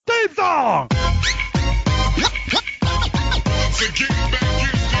song.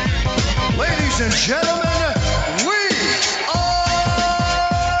 Ladies and gentlemen, we are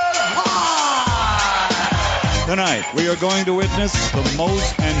live! Tonight, we are going to witness the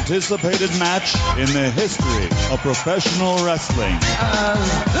most anticipated match in the history of professional wrestling. And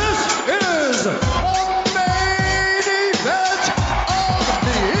this is the main event of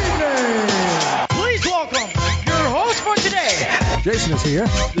the evening! Please welcome your host for today. Jason is here.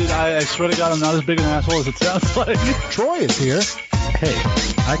 Dude, I swear to God, I'm not as big an asshole as it sounds like. Troy is here. Hey,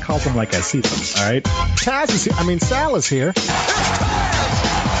 I call them like I see them, all right? Taz is here. Sal is here.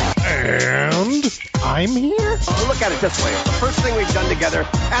 And I'm here. Well, look at it this way. It's the first thing we've done together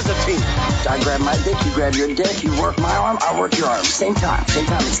as a team. I grab my dick, you grab your dick, you work my arm, I work your arm. Same time.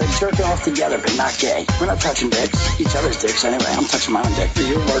 It's like jerking off together, but not gay. We're not touching dicks, each other's dicks anyway. I'm touching my own dick.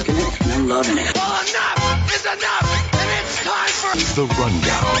 You're working it, and I'm loving it. Well, enough is enough, and it's time for The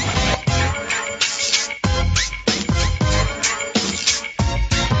Rundown.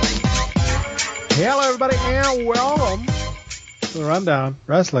 Hello, everybody, and welcome to the Rundown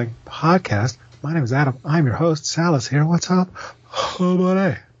Wrestling Podcast. My name is Adam. I'm your host. Sal is here. What's up? Oh,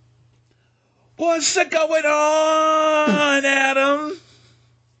 buddy. What's going on, Adam?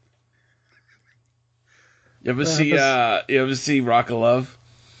 You ever see Rock of Love?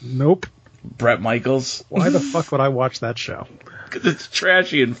 Nope. Brett Michaels? Why the fuck would I watch that show? Because it's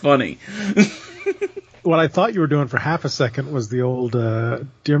trashy and funny. What I thought you were doing for half a second was the old, do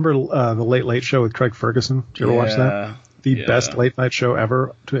you remember the Late Late Show with Craig Ferguson? Did you ever watch that? The best late night show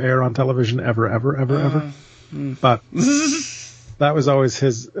ever to air on television ever. But that was always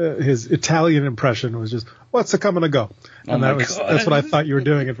his Italian impression was just, what's a coming to go? And that's what I thought you were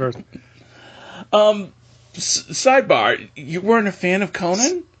doing at first. Sidebar, you weren't a fan of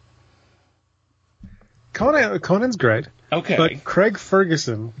Conan? Conan's great. Okay. But Craig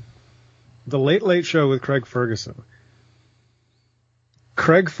Ferguson, the Late Late Show with Craig Ferguson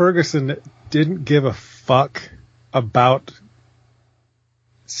didn't give a fuck about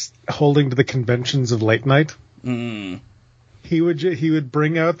holding to the conventions of late night. He would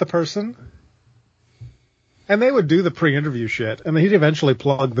bring out the person, and they would do the pre-interview shit, and then he'd eventually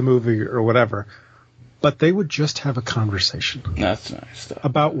plug the movie or whatever. But they would just have a conversation. That's nice stuff.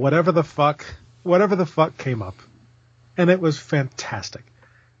 About whatever the fuck came up, and it was fantastic.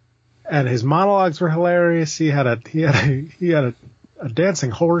 And his monologues were hilarious. He had a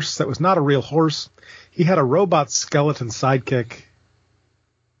dancing horse that was not a real horse. He had a robot skeleton sidekick.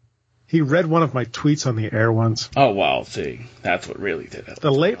 He read one of my tweets on the air once. Oh, wow. See, that's what really did it.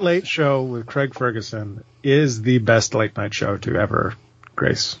 The Late Late Show with Craig Ferguson is the best late night show to ever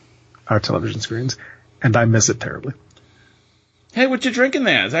grace our television screens, and I miss it terribly. Hey, what you drinking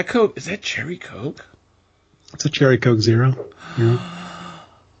there? Is that Coke? Is that Cherry Coke? It's a Cherry Coke Zero. Yeah.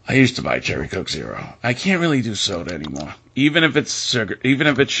 I used to buy Cherry Coke Zero. I can't really do soda anymore. Even if it's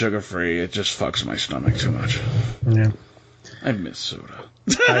sugar free, it just fucks my stomach too much. Yeah. I miss soda.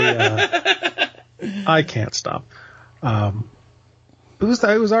 I can't stop. It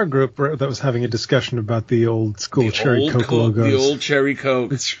was our group that was having a discussion about the old school Cherry Coke logos. The old Cherry Coke.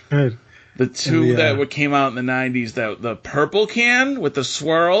 That's right. The two that came out in the 90s, the purple can with the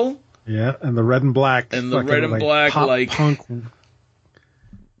swirl. Yeah, and the red and black. And the red and black, pop punk.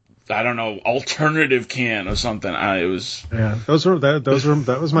 I don't know, alternative can or something. That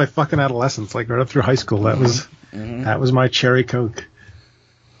was my fucking adolescence, like right up through high school. That was my Cherry Coke.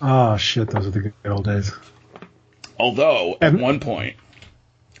 Oh shit, those are the good old days. Although at one point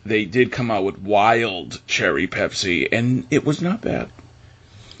they did come out with Wild Cherry Pepsi, and it was not bad.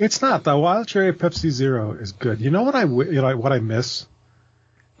 It's not. The Wild Cherry Pepsi Zero is good. You know what I miss?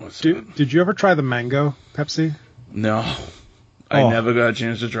 Did you ever try the mango Pepsi? No. I never got a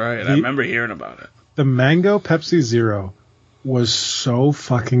chance to try it. I remember hearing about it. The mango Pepsi Zero was so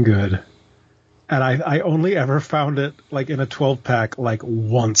fucking good. And I only ever found it like in a 12-pack like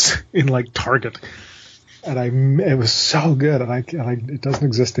once in like Target. And it was so good, and it doesn't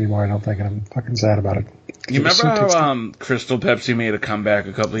exist anymore, I don't think, and I'm fucking sad about it. You remember how Crystal Pepsi made a comeback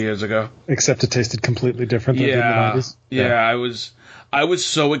a couple of years ago? Except it tasted completely different than in the 90s. Yeah, I was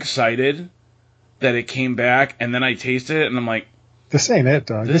so excited that it came back, and then I tasted it, and I'm like, this ain't it,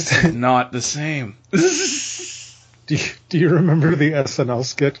 dog. This is not the same. Do you remember the SNL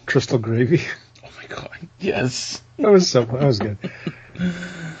skit, Crystal Gravy? Oh my god, yes. That was good.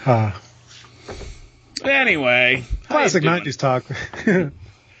 Anyway. Classic 90s talk.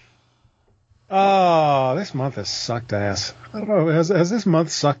 Oh, this month has sucked ass. I don't know, has this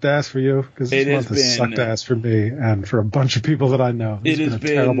month sucked ass for you? Because this month has sucked ass for me and for a bunch of people that I know. It has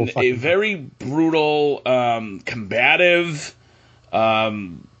been a very brutal, combative,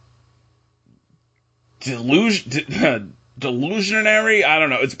 delusionary. I don't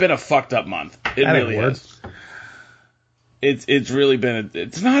know. It's been a fucked up month. It really has. It's really been.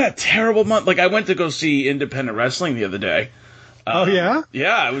 It's not a terrible month. Like, I went to go see independent wrestling the other day. Oh yeah.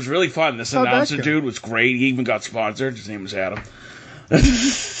 Yeah, it was really fun. This announcer dude was great. He even got sponsored. His name was Adam.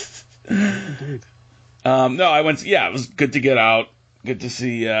 Indeed. No, I went. Yeah, it was good to get out. Good to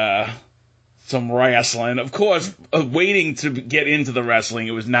see some wrestling. Of course, waiting to get into the wrestling,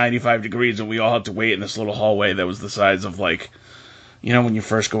 it was 95 degrees, and we all had to wait in this little hallway that was the size of, like, you know, when you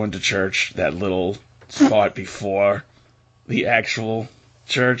first go into church, that little spot before the actual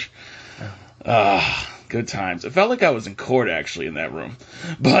church. Good times. It felt like I was in court, actually, in that room.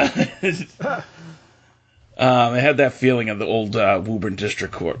 But it had that feeling of the old Woburn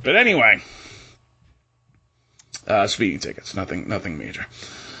District Court. But anyway, speeding tickets, nothing major.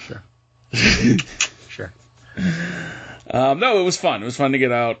 Sure. Sure. No, it was fun. It was fun to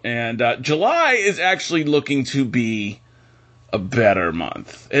get out. And July is actually looking to be a better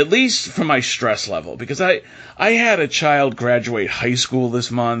month, at least for my stress level, because I had a child graduate high school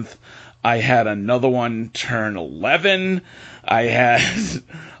this month. I had another one turn 11. I had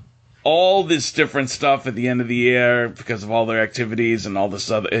all this different stuff at the end of the year because of all their activities and all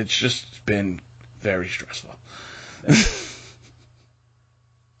this other. It's just been very stressful.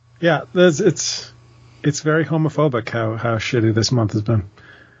 Yeah, it's very homophobic how shitty this month has been.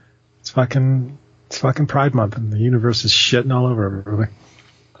 It's fucking Pride Month, and the universe is shitting all over everybody.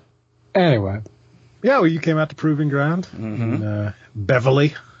 Anyway, yeah, well, you came out to Proving Ground in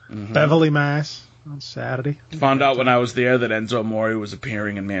Beverly, Mass, on Saturday. Found out when I was there that Enzo Amore was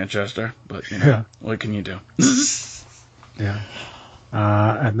appearing in Manchester, but you know, what can you do? Yeah.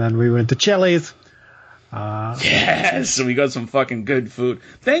 And then we went to Chili's. Yes, so we got some fucking good food.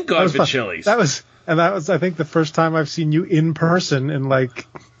 Thank God for Chili's. That was, I think, the first time I've seen you in person in like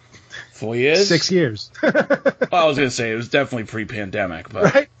 4 years? 6 years. Well, I was going to say, it was definitely pre-pandemic,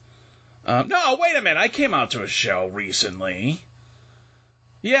 but... Right? No, wait a minute. I came out to a show recently.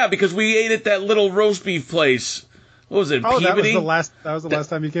 Yeah, because we ate at that little roast beef place. What was it, Peabody? That was the last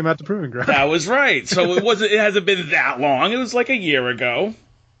time you came out to Proving Ground. That was right. So it hasn't been that long. It was like a year ago.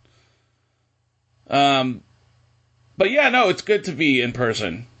 But yeah, no, it's good to be in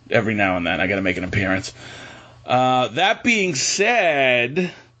person every now and then. I got to make an appearance. That being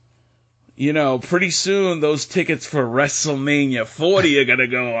said, you know, pretty soon those tickets for WrestleMania 40 are going to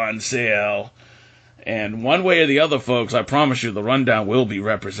go on sale. And one way or the other, folks, I promise you the rundown will be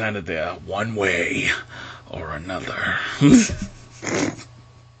represented there one way or another.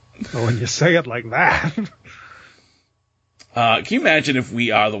 Well, when you say it like that. Can you imagine if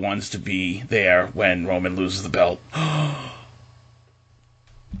we are the ones to be there when Roman loses the belt?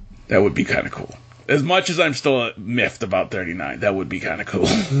 That would be kind of cool. As much as I'm still miffed about 39, that would be kind of cool.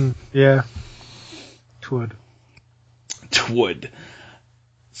 Yeah. Twould.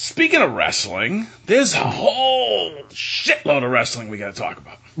 Speaking of wrestling, there's a whole shitload of wrestling we got to talk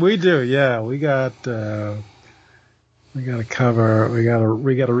about. We do, yeah. We got to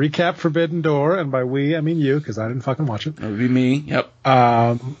recap Forbidden Door, and by we I mean you, because I didn't fucking watch it. It would be me. Yep.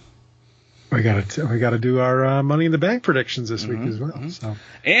 We got to do our Money in the Bank predictions this week as well. So.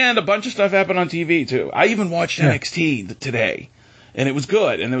 And a bunch of stuff happened on TV too. I even watched NXT today, and it was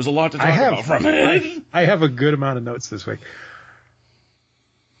good, and there was a lot to talk about from it. I have a good amount of notes this week,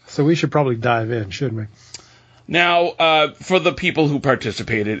 so we should probably dive in, shouldn't we? Now, for the people who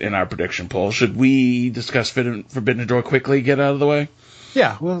participated in our prediction poll, should we discuss Forbidden Door quickly, get out of the way?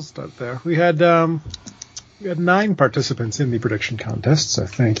 Yeah, we'll start there. We had 9 participants in the prediction contest, so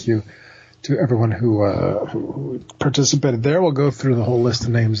thank you to everyone who participated there. We'll go through the whole list of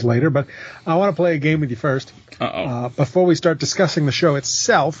names later, but I want to play a game with you first. Before we start discussing the show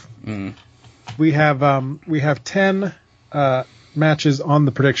itself, we have 10 matches on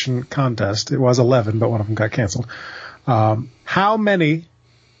the prediction contest. It was 11, but one of them got canceled. How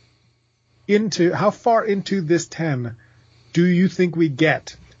far into this 10 do you think we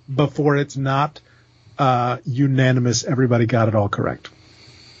get before it's not unanimous? Everybody got it all correct.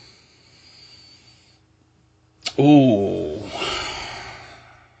 Ooh.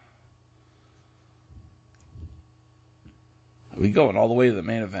 Are we going all the way to the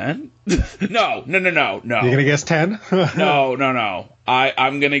main event? No. You're going to guess 10? No.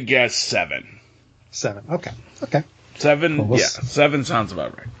 I'm going to guess 7. 7. Okay. 7, cool. 7 sounds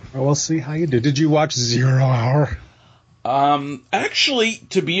about right. Well, we'll see how you do. Did you watch 0 Hour? Actually,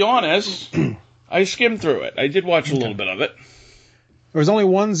 to be honest, I skimmed through it. I did watch a little bit of it. There was only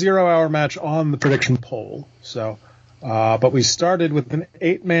one 0 Hour match on the prediction poll, so... but we started with an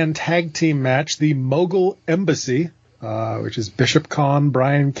 8-man tag team match, the Mogul Embassy which is Bishop Khan,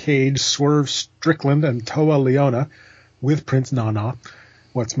 Brian Cage, Swerve Strickland, and Toa Leona, with Prince Nana.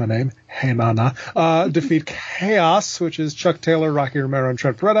 What's my name? Hey Nana. Defeat Chaos, which is Chuck Taylor, Rocky Romero, and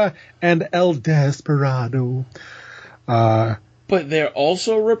Trent Beretta, and El Desperado. But they're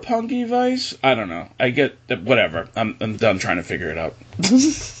also Roppongi Vice? I don't know. I get whatever. I'm done trying to figure it out.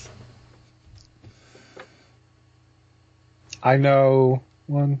 I know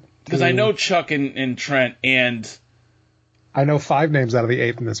one. Because I know Chuck and Trent, and I know 5 names out of the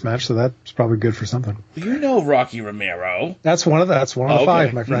 8 in this match, so that's probably good for something. You know Rocky Romero. That's one of the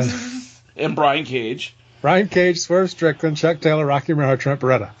 5, my friend. And Brian Cage. Brian Cage, Swerve Strickland, Chuck Taylor, Rocky Romero, Trent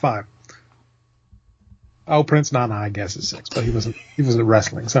Beretta. 5. Oh, Prince Nana, I guess, is 6, but he wasn't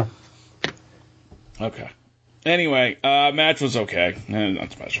wrestling, so. Okay. Anyway, match was okay.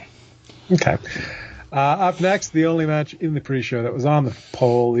 Not special. Okay. Up next, the only match in the pre-show that was on the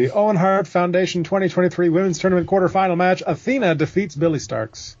poll, the Owen Hart Foundation 2023 Women's Tournament quarterfinal match. Athena defeats Billy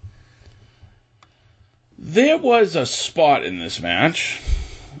Starks. There was a spot in this match,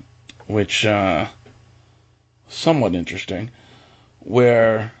 which somewhat interesting,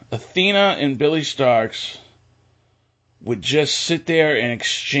 where Athena and Billy Starks would just sit there and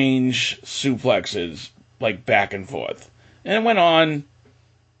exchange suplexes, like back and forth. And it went on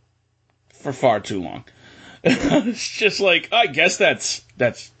for far too long. It's just like, I guess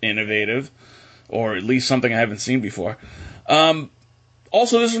that's innovative, or at least something I haven't seen before.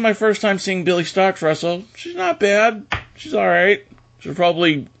 Also, this is my first time seeing Billy Starks wrestle. She's not bad. She's alright. She'll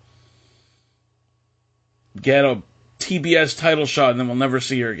probably get a TBS title shot and then we'll never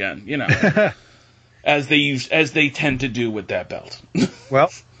see her again, you know. as they tend to do with that belt.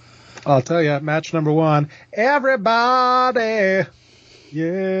 Well, I'll tell you, match number 1. Everybody,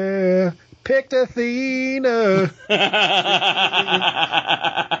 yeah, picked Athena.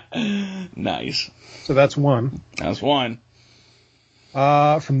 Nice. So that's 1. That's 1.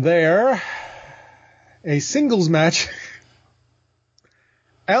 From there, a singles match.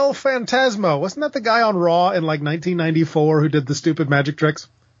 El Phantasmo. Wasn't that the guy on Raw in like 1994 who did the stupid magic tricks?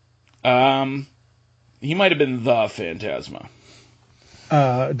 He might have been the Phantasma.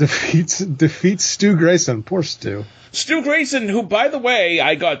 Defeats Stu Grayson. Poor Stu. Stu Grayson, who, by the way,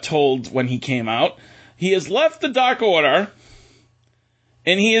 I got told when he came out, he has left the Dark Order,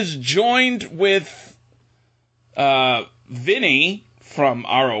 and he is joined with Vinny from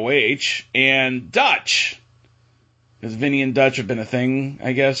ROH and Dutch. Because Vinny and Dutch have been a thing,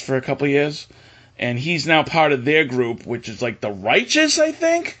 I guess, for a couple of years. And he's now part of their group, which is like the Righteous, I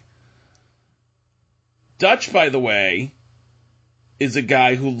think? Dutch, by the way, is a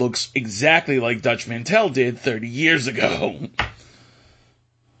guy who looks exactly like Dutch Mantel did 30 years ago.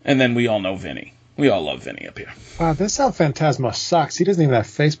 And then we all know Vinny. We all love Vinny up here. Wow, this El Phantasmo sucks. He doesn't even have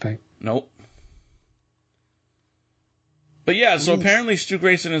face paint. Nope. But yeah, so apparently Stu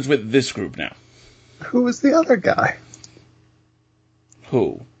Grayson is with this group now. Who was the other guy?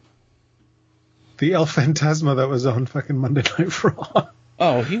 Who? The El Phantasmo that was on fucking Monday Night Raw.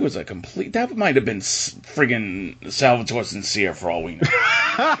 Oh, he was a complete... That might have been friggin' Salvatore Sincere for all we know.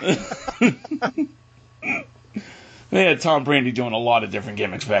 They had Tom Brady doing a lot of different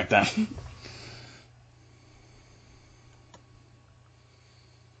gimmicks back then.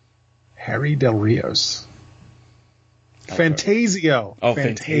 Harry Del Rios. Okay. Fantasio. Oh,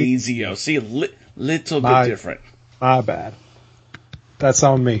 Fantasio. See, a little bit different. My bad. That's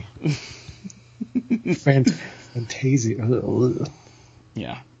on me. Fantasio.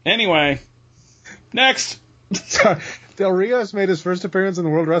 Yeah. Anyway, next. Del Rios made his first appearance in the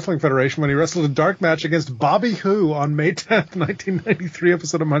World Wrestling Federation when he wrestled a dark match against Bobby Who on May 10th, 1993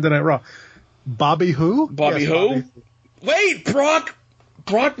 episode of Monday Night Raw. Bobby Who? Bobby Who? Bobby. Wait, Brock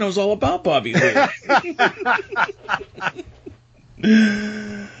knows all about Bobby Who.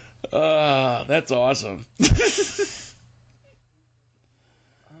 That's awesome.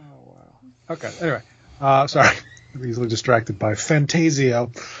 Oh, wow. Okay, anyway. Sorry. I'm easily distracted by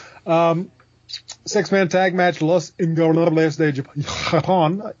Fantasio. 6-man tag match, Los Ingobernables de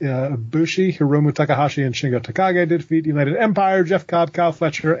Japan. Bushi, Hiromu Takahashi, and Shingo Takagi defeat United Empire, Jeff Cobb, Kyle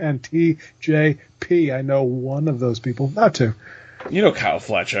Fletcher, and TJP. I know one of those people. Not two. You know Kyle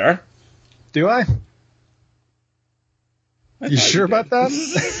Fletcher. Do I? You sure about that?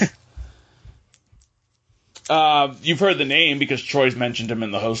 You've heard the name because Troy's mentioned him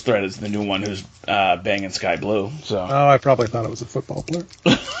in the host thread as the new one who's banging Sky Blue. So. Oh, I probably thought it was a football player.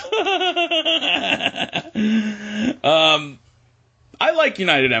 I like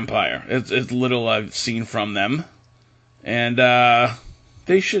United Empire. It's little I've seen from them, and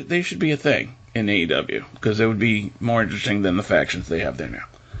they should be a thing in AEW because it would be more interesting than the factions they have there now.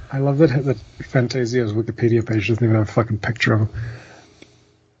 I love that Fantasia's Wikipedia page doesn't even have a fucking picture of him.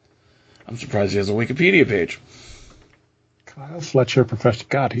 I'm surprised he has a Wikipedia page. Kyle Fletcher, professional.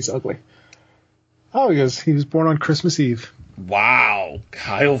 God, he's ugly. Oh, he was born on Christmas Eve. Wow,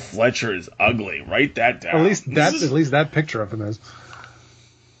 Kyle Fletcher is ugly. Write that down. At least that picture of him is.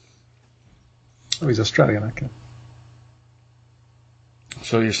 Oh, he's Australian. Okay.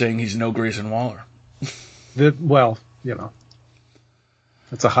 So you're saying he's no Grayson Waller? Well, you know,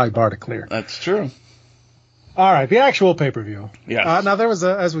 that's a high bar to clear. That's true. All right, the actual pay-per-view. Yes. Now,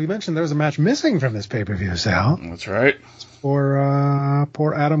 as we mentioned, there was a match missing from this pay-per-view, Sal. That's right.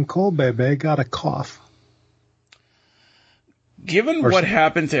 Poor Adam Cole, baby, got a cough. Given what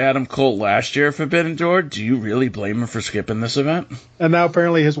happened to Adam Cole last year at Forbidden Door, do you really blame him for skipping this event? And now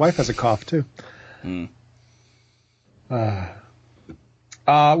apparently his wife has a cough, too. We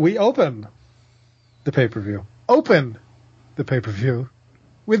open the pay-per-view.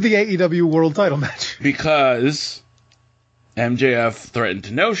 With the AEW World Title match. Because MJF threatened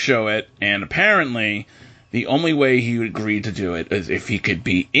to no-show it, and apparently the only way he would agree to do it is if he could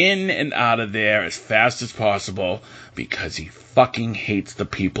be in and out of there as fast as possible, because he fucking hates the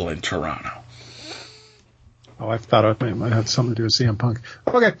people in Toronto. Oh, I thought it might have something to do with CM Punk.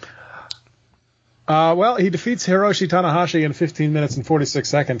 Okay. Well, he defeats Hiroshi Tanahashi in 15 minutes and 46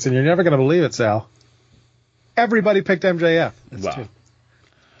 seconds, and you're never going to believe it, Sal. Everybody picked MJF. Wow.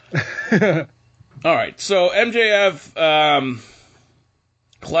 All right, so MJF,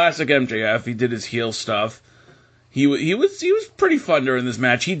 classic MJF. He did his heel stuff. He was pretty fun during this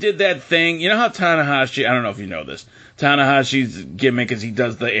match. He did that thing. You know how Tanahashi? I don't know if you know this. Tanahashi's gimmick is he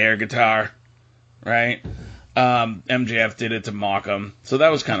does the air guitar, right? MJF did it to mock him, so that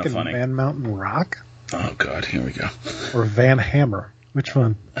was kind of funny. Van Mountain Rock? Oh God, here we go. Or Van Hammer? Which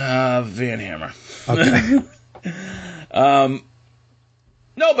one? Van Hammer. Okay.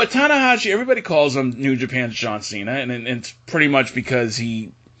 No, but Tanahashi, everybody calls him New Japan's John Cena, and it's pretty much because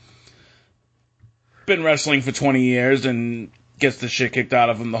he been wrestling for 20 years and gets the shit kicked out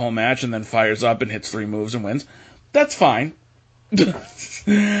of him the whole match, and then fires up and hits 3 moves and wins. That's fine.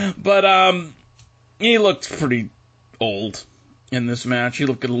 But he looked pretty old in this match. He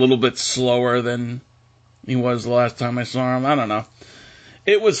looked a little bit slower than he was the last time I saw him. I don't know.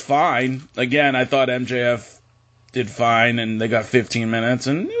 It was fine. Again, I thought MJF did fine, and they got 15 minutes,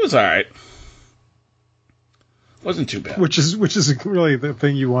 and it was all right. Wasn't too bad. Which is really the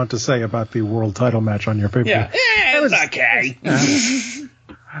thing you want to say about the world title match on your pay-per-view. Yeah, it was okay.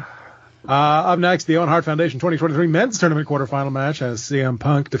 Up next, the Owen Hart Foundation 2023 Men's Tournament quarterfinal match as CM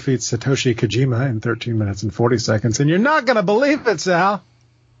Punk defeats Satoshi Kojima in 13 minutes and 40 seconds. And you're not going to believe it, Sal.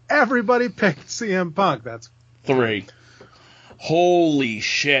 Everybody picked CM Punk. That's 3. Holy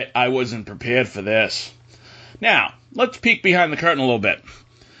shit, I wasn't prepared for this. Now, let's peek behind the curtain a little bit.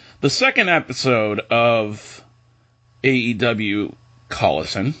 The second episode of AEW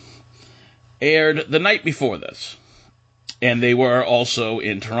Collison aired the night before this, and they were also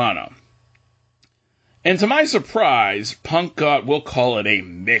in Toronto. And to my surprise, Punk got, we'll call it a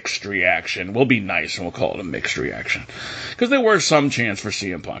mixed reaction. We'll be nice and we'll call it a mixed reaction, because there were some chants for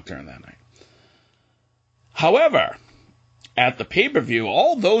CM Punk during that night. However, at the pay-per-view,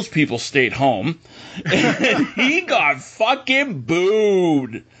 all those people stayed home, and he got fucking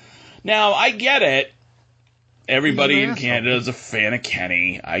booed. Now, I get it. Everybody in Canada is a fan of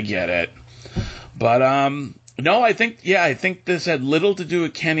Kenny. I get it. But, no, I think this had little to do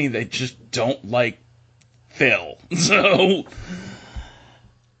with Kenny. They just don't like Phil. So,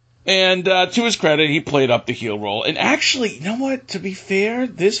 and to his credit, he played up the heel role. And actually, you know what? To be fair,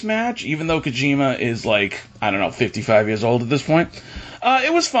 this match, even though Kojima is 55 years old at this point,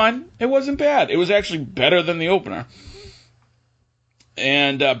 it was fun. It wasn't bad. It was actually better than the opener.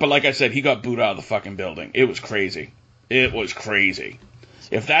 And but like I said, he got booed out of the fucking building. It was crazy. It was crazy.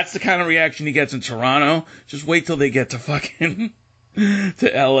 If that's the kind of reaction he gets in Toronto, just wait till they get to fucking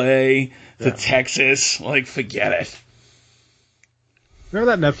to LA, to Texas. Forget it.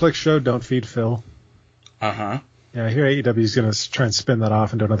 Remember that Netflix show, Don't Feed Phil? Uh-huh. Yeah, I hear AEW is going to try and spin that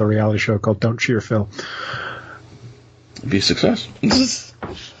off into another reality show called Don't Cheer Phil. It'd be a success.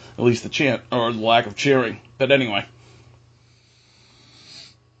 At least the chant, or the lack of cheering. But anyway.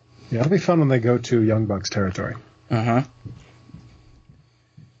 Yeah, it'll be fun when they go to Young Bucks territory. Uh-huh.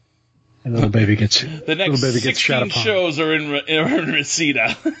 And little baby gets the next 16 shows are in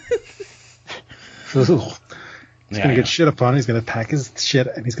Reseda. He's going to get shit upon. He's going to pack his shit,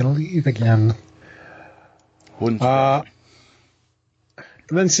 and he's going to leave again. Wouldn't and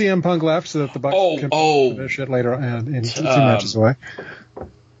then CM Punk left so that the Bucks can put their shit later in 2 matches away.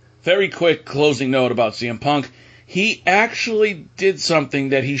 Very quick closing note about CM Punk. He actually did something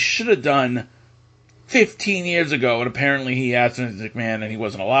that he should have done 15 years ago, and apparently he asked Vince McMahon and he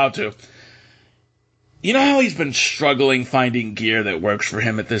wasn't allowed to. You know how he's been struggling finding gear that works for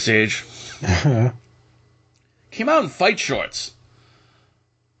him at this age? Came out in fight shorts.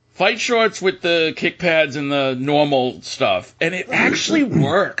 Fight shorts with the kick pads and the normal stuff. And it actually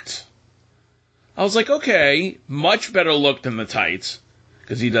worked. I was like, okay, much better look than the tights.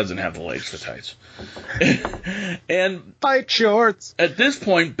 Because he doesn't have the legs for tights. And fight shorts. At this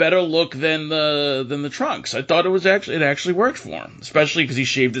point, better look than the trunks. I thought it actually worked for him. Especially because he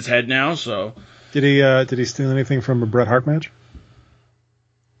shaved his head now, so... Did he steal anything from a Bret Hart match?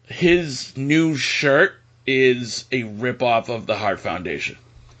 His new shirt is a ripoff of the Hart Foundation.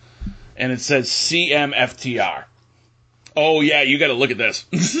 And it says CMFTR. Oh, yeah, you got to look at this.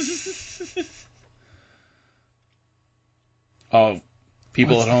 Oh,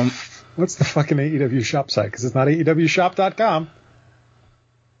 people at home. What's the fucking AEW shop site? Because it's not AEWshop.com.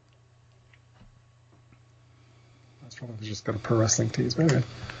 That's probably just got a pro wrestling tease. But anyway.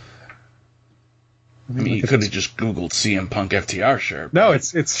 I mean, you could have just Googled CM Punk FTR shirt. No,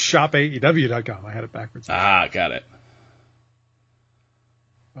 it's shopaew.com. I had it backwards. Ah, got it.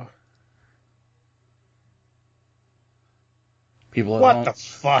 Oh. People at what home. The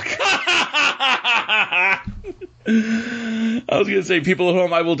fuck? I was going to say, people at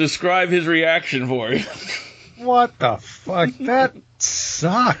home, I will describe his reaction for you. What the fuck? That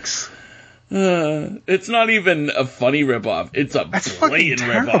sucks. It's not even a funny ripoff. It's a blatant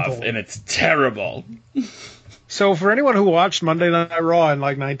ripoff, and it's terrible. So for anyone who watched Monday Night Raw in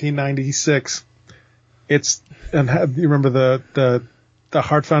like 1996, you remember the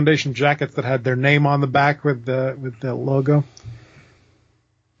Hart Foundation jackets that had their name on the back with the logo?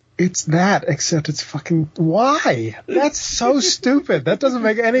 It's that, except it's fucking why? That's so stupid. That doesn't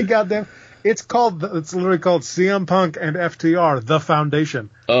make any goddamn. It's literally called CM Punk and FTR, the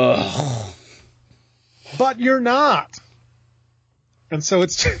Foundation. Ugh. But you're not. And so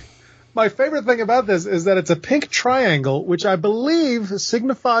it's my favorite thing about this is that it's a pink triangle, which I believe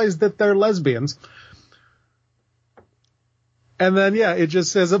signifies that they're lesbians. And then, yeah, it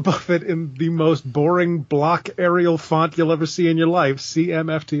just says above it in the most boring block Arial font you'll ever see in your life,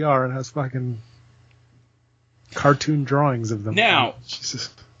 CMFTR, and has fucking cartoon drawings of them. Now, Jesus.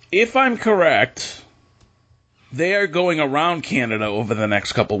 If I'm correct, they are going around Canada over the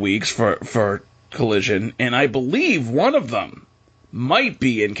next couple weeks for Collision, and I believe one of them might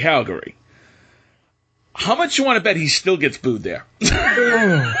be in Calgary. How much you want to bet he still gets booed there?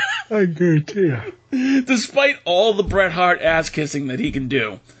 Oh, I guarantee you. Despite all the Bret Hart ass kissing that he can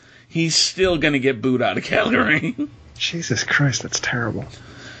do, he's still going to get booed out of Calgary. Jesus Christ, that's terrible.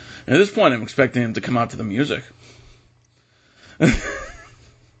 At this point, I'm expecting him to come out to the music.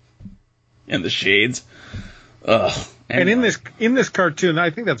 And the shades. Ugh. And in this cartoon, I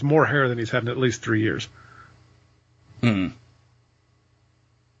think that's more hair than he's had in at least 3 years.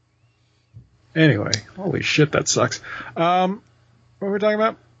 Anyway, holy shit, that sucks. What were we talking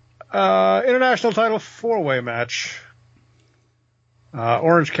about? International title 4-way match.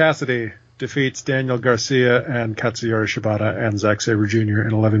 Orange Cassidy defeats Daniel Garcia and Katsuyori Shibata and Zack Sabre Jr.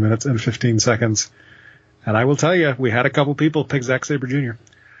 in 11 minutes and 15 seconds. And I will tell you, we had a couple people pick Zack Sabre Jr.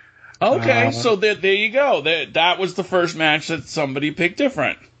 Okay, so there you go. That was the first match that somebody picked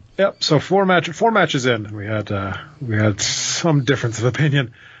different. Yep. So four matches in, we had some difference of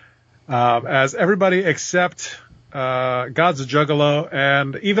opinion, as everybody except God's a Juggalo,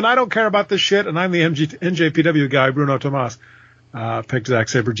 and even I don't care about this shit, and I'm the NJPW guy, Bruno Tomas, picked Zack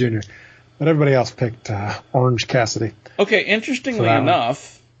Sabre Jr. But everybody else picked Orange Cassidy. Okay, interestingly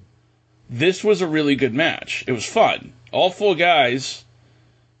enough, this was a really good match. It was fun. All four guys.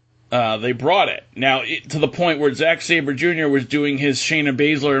 They brought it. Now, to the point where Zack Sabre Jr. was doing his Shayna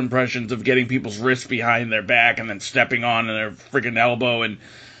Baszler impressions of getting people's wrists behind their back and then stepping on their freaking elbow and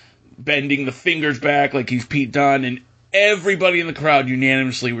bending the fingers back like he's Pete Dunne, and everybody in the crowd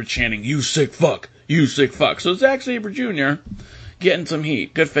unanimously were chanting, "You sick fuck! You sick fuck!" So Zack Sabre Jr. getting some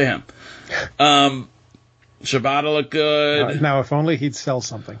heat. Good for him. Shibata looked good. Now, if only he'd sell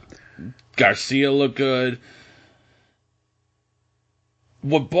something. Garcia looked good.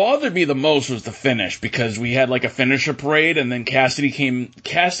 What bothered me the most was the finish, because we had like a finisher parade, and then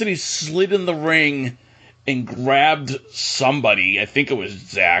Cassidy slid in the ring and grabbed somebody, I think it was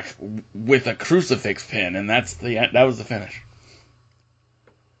Zach, with a crucifix pin, and that was the finish.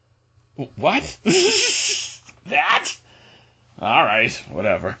 What? That? Alright,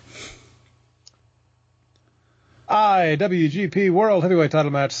 whatever. IWGP World Heavyweight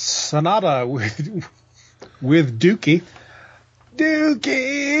Title match, Sonata with Dookie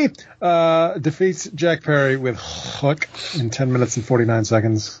Dookie defeats Jack Perry with Hook in 10 minutes and 49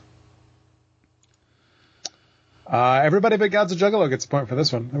 seconds. Everybody but Gods of Juggalo gets a point for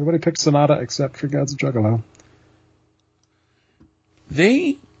this one. Everybody picked Sonata except for Gods of Juggalo.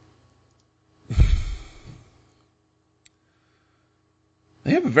 They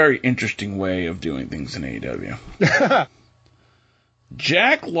have a very interesting way of doing things in AEW.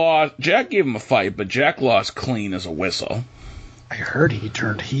 Jack gave him a fight, but Jack lost clean as a whistle. I heard he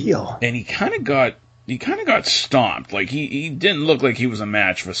turned heel. And he kind of got stomped. Like he didn't look like he was a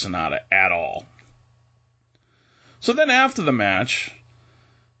match for Sonata at all. So then after the match,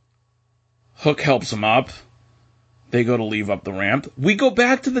 Hook helps him up. They go to leave up the ramp. We go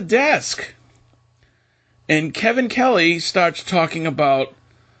back to the desk. And Kevin Kelly starts talking about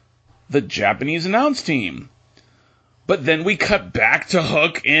the Japanese announce team. But then we cut back to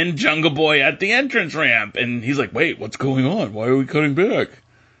Hook and Jungle Boy at the entrance ramp. And he's like, wait, what's going on? Why are we cutting back?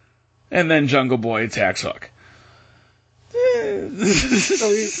 And then Jungle Boy attacks Hook.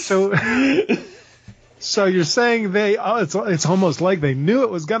 So you're saying it's almost like they knew it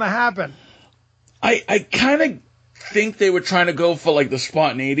was going to happen. I kind of think they were trying to go for like the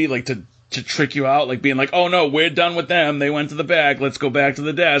spontaneity, like to trick you out, like being like, oh no, we're done with them. They went to the back. Let's go back to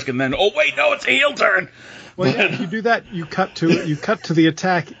the desk. And then, oh wait, no, it's a heel turn. Well, yeah, if you do that, you cut to the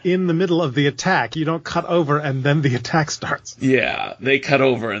attack in the middle of the attack. You don't cut over and then the attack starts. Yeah, they cut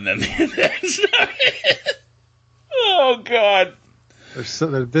over and then the attack started. Oh God.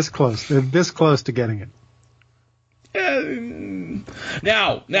 They're this close. They're this close to getting it.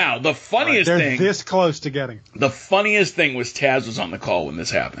 Now, the funniest thing... They're this close to getting it. The funniest thing was Taz was on the call when this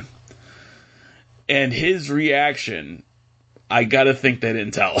happened. And his reaction, I gotta think they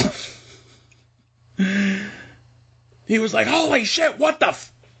didn't tell him. He was like, holy shit, what the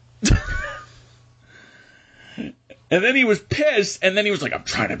And then he was pissed, and then he was like, I'm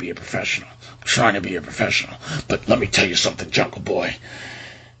trying to be a professional. But let me tell you something, Jungle Boy.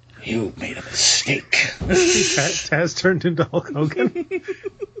 You made a mistake. Taz turned into Hulk Hogan.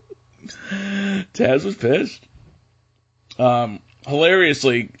 Taz was pissed.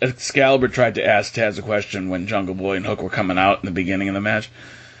 Hilariously, Excalibur tried to ask Taz a question when Jungle Boy and Hook were coming out in the beginning of the match.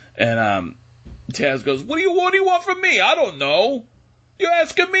 And Taz goes, what do you want from me? I don't know. You're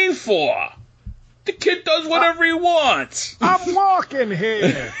asking me for. The kid does whatever he wants. I'm walking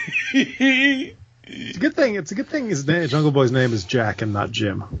here. It's a good thing his name, Jungle Boy's name is Jack and not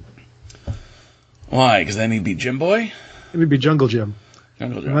Jim. Why? Because then he'd be Jim Boy? He'd be Jungle Jim.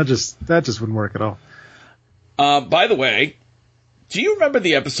 Jungle Jim. And that just wouldn't work at all. By the way, do you remember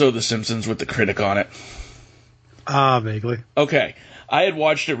the episode of The Simpsons with the critic on it? Vaguely. Okay. I had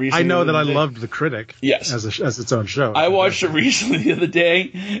watched it recently. I know that I loved The Critic. Yes. As its own show. I watched it recently the other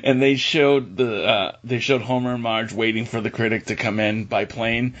day, and they showed Homer and Marge waiting for the critic to come in by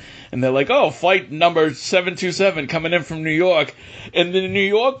plane, and they're like, "Oh, flight number 727 coming in from New York," and the New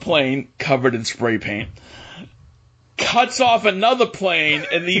York plane covered in spray paint cuts off another plane,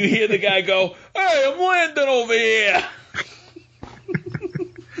 and then you hear the guy go, "Hey, I'm landing over here."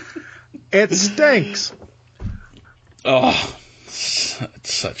 It stinks. Oh.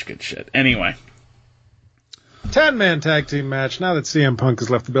 It's such good shit. Anyway. 10-man tag team match now that CM Punk has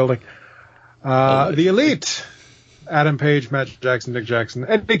left the building. The Elite, Adam Page, Matt Jackson, Nick Jackson,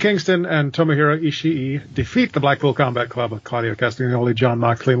 Eddie Kingston, and Tomohiro Ishii defeat the Blackpool Combat Club of Claudio Castagnoli, John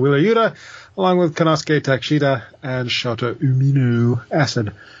Moxley, and Wheeler Yuta, along with Konosuke Takeshita and Shota Umino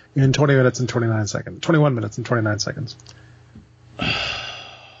Acid in 21 minutes and 29 seconds.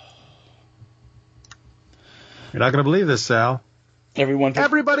 You're not going to believe this, Sal.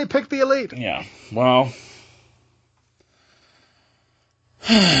 Everybody picked the Elite. Yeah. Well.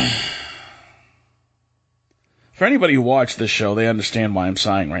 For anybody who watched this show, they understand why I'm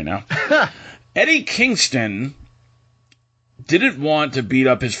sighing right now. Eddie Kingston didn't want to beat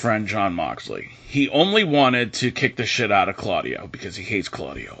up his friend John Moxley. He only wanted to kick the shit out of Claudio because he hates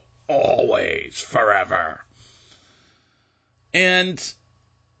Claudio. Always. Forever. And...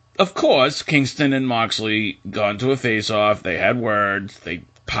 of course, Kingston and Moxley got into a face-off. They had words. They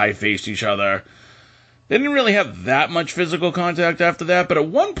pie-faced each other. They didn't really have that much physical contact after that, but at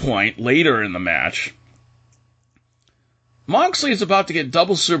one point, later in the match, Moxley is about to get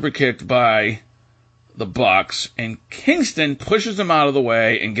double super-kicked by the Bucks, and Kingston pushes him out of the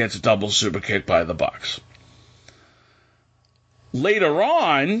way and gets double super-kicked by the Bucks. Later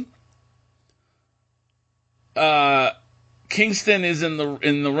on, Kingston is in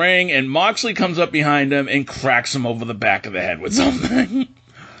the ring, and Moxley comes up behind him and cracks him over the back of the head with something.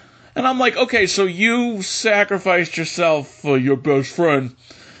 And I'm like, okay, so you sacrificed yourself for your best friend.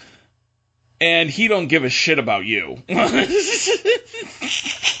 And he don't give a shit about you.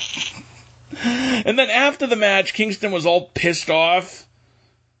 And then after the match, Kingston was all pissed off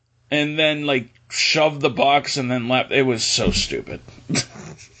and then, like, shoved the box and then left. It was so stupid.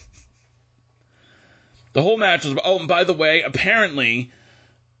 The whole match was... Oh, and by the way, apparently,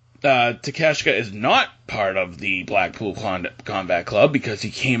 Takeshita is not part of the Blackpool Combat Club because he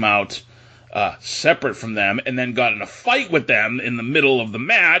came out separate from them and then got in a fight with them in the middle of the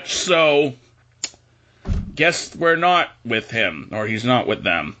match, so guess we're not with him, or he's not with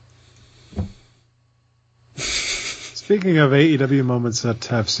them. Speaking of AEW moments that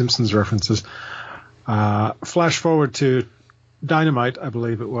have Simpsons references, flash forward to Dynamite, I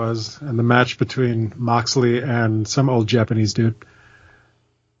believe it was, and the match between Moxley and some old Japanese dude.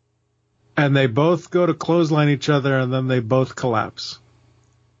 And they both go to clothesline each other, and then they both collapse.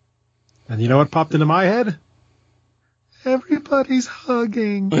 And you know what popped into my head? Everybody's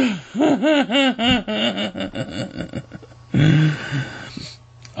hugging. Sorry,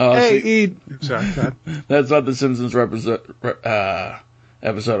 go ahead. That's not the Simpsons episode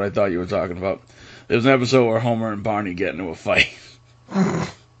I thought you were talking about. There's an episode where Homer and Barney get into a fight.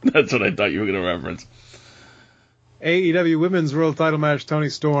 That's what I thought you were going to reference. AEW Women's World Title match, Toni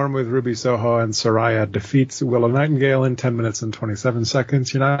Storm with Ruby Soho and Saraya defeats Willow Nightingale in 10 minutes and 27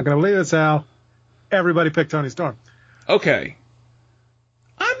 seconds. You're not going to believe it, Sal. Everybody picked Toni Storm. Okay.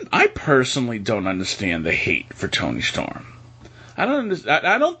 I personally don't understand the hate for Toni Storm. I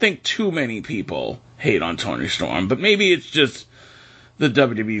don't think too many people hate on Toni Storm, but maybe it's just the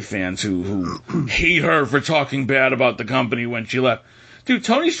WWE fans who hate her for talking bad about the company when she left. Dude,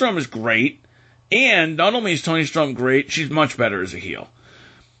 Toni Storm is great. And not only is Toni Storm great, she's much better as a heel.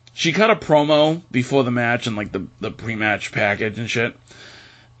 She cut a promo before the match and like the pre-match package and shit.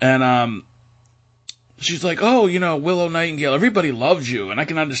 And she's like, oh, you know, Willow Nightingale, everybody loves you, and I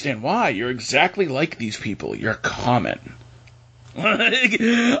can understand why. You're exactly like these people. You're common.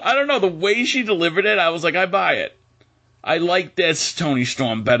 I don't know, the way she delivered it, I was like, I buy it. I like this Toni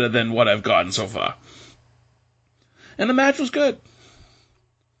Storm better than what I've gotten so far. And the match was good.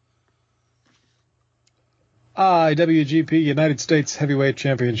 IWGP United States Heavyweight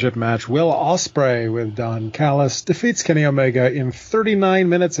Championship match. Will Ospreay with Don Callis defeats Kenny Omega in 39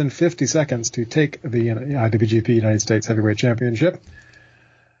 minutes and 50 seconds to take the IWGP United States Heavyweight Championship.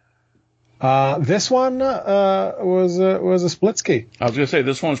 This one was a splitski. I was going to say,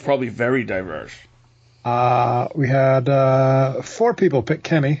 this one was probably very diverse. We had 4 people pick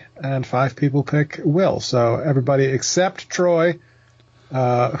Kenny and 5 people pick Will. So everybody except Troy,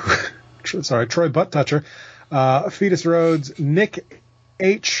 Troy Butt Toucher, Fetus Rhodes, Nick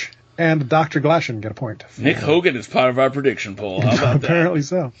H, and Dr. Glashin get a point. Nick Hogan is part of our prediction poll. How about that? Apparently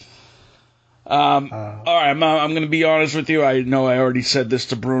so. All right, I'm going to be honest with you. I know I already said this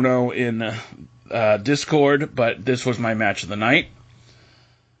to Bruno in Discord, but this was my match of the night.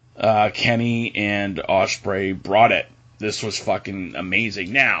 Kenny and Ospreay brought it. This was fucking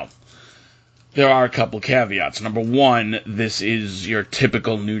amazing. Now, there are a couple caveats. Number one, this is your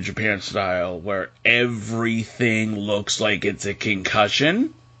typical New Japan style where everything looks like it's a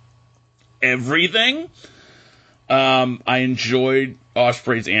concussion. Everything. I enjoyed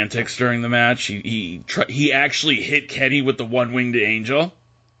Ospreay's antics during the match. He actually hit Kenny with the one-winged angel.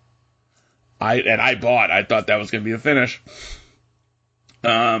 I thought that was going to be the finish.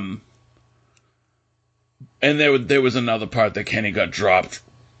 And there was another part that Kenny got dropped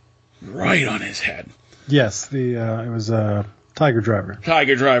right on his head. Yes, it was Tiger Driver.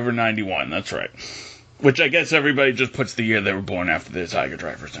 Tiger Driver 91, that's right. Which I guess everybody just puts the year they were born after the Tiger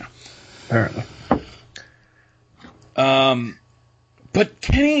Drivers now. Apparently. But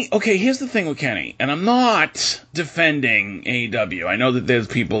Kenny, okay, here's the thing with Kenny, and I'm not defending AEW. I know that there's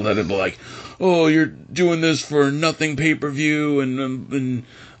people that are like, oh, you're doing this for nothing pay-per-view and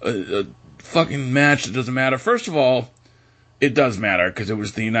a fucking match that doesn't matter. First of all, it does matter because it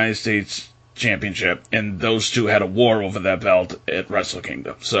was the United States Championship, and those two had a war over that belt at Wrestle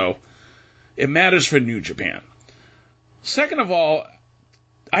Kingdom. So it matters for New Japan. Second of all,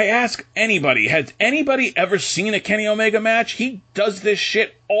 I ask anybody, has anybody ever seen a Kenny Omega match? He does this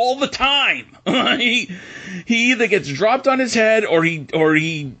shit all the time. he either gets dropped on his head or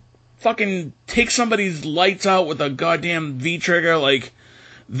he fucking takes somebody's lights out with a goddamn V-trigger. Like,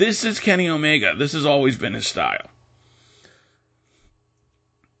 this is Kenny Omega. This has always been his style.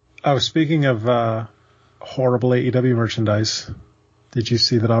 Oh, speaking of horrible AEW merchandise, did you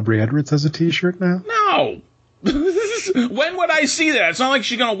see that Aubrey Edwards has a t-shirt now? No! When would I see that? It's not like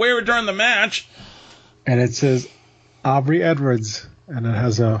she's going to wear it during the match. And it says Aubrey Edwards, and it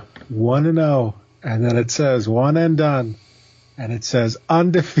has a 1-0, and then it says one and done, and it says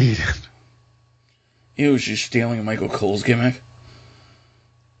undefeated. Ew, she's stealing Michael Cole's gimmick.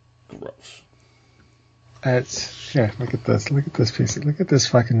 Gross. Look at this. Look at this piece. Look at this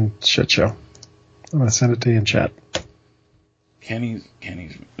fucking shit show. I'm gonna send it to you in chat. Kenny was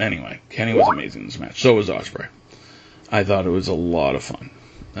amazing in this match. So was Ospreay. I thought it was a lot of fun.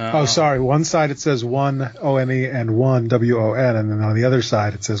 Sorry. One side it says 1 ONE and 1 WON, and then on the other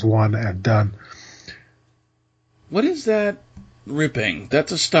side it says 1 and done. What is that ripping?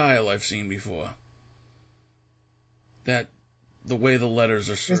 That's a style I've seen before. That the way the letters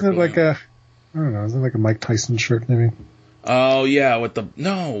are circling. Isn't it like I don't know, isn't it like a Mike Tyson shirt maybe? Oh yeah, with the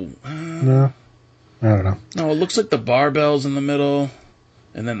no. I don't know. No, it looks like the barbells in the middle,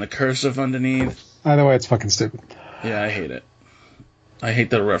 and then the cursive underneath. Either way, it's fucking stupid. Yeah, I hate it. I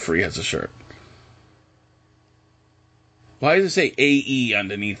hate that a referee has a shirt. Why does it say AE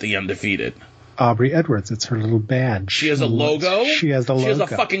underneath the undefeated? Aubrey Edwards, it's her little badge. She has a logo? She has the logo. She has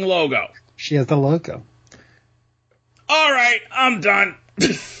a fucking logo. She has the logo. All right, I'm done.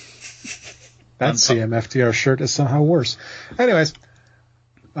 That CMFTR shirt is somehow worse. Anyways.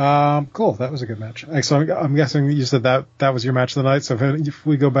 Cool. That was a good match. So I'm guessing you said that was your match of the night. So if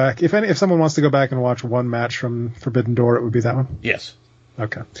we go back, if someone wants to go back and watch one match from Forbidden Door, it would be that one. Yes.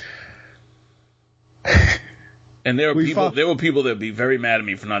 Okay. And there were people that would be very mad at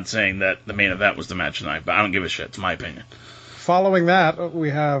me for not saying that the main event was the match of the night, but I don't give a shit. It's my opinion. Following that,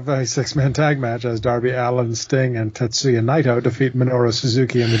 we have a 6-man tag match as Darby Allin, Sting, and Tetsuya Naito defeat Minoru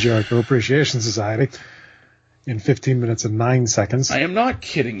Suzuki and the Jericho Appreciation Society in 15 minutes and 9 seconds. I am not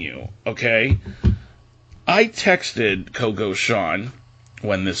kidding you, okay? I texted Coco Sean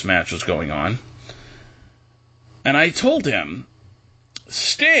when this match was going on, and I told him,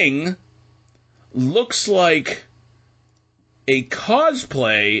 Sting looks like a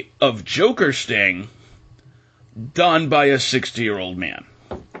cosplay of Joker Sting done by a 60-year-old man.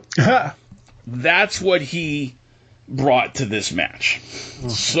 That's what he brought to this match.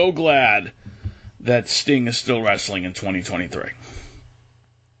 So glad that Sting is still wrestling in 2023.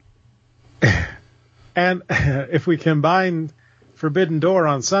 And if we combine Forbidden Door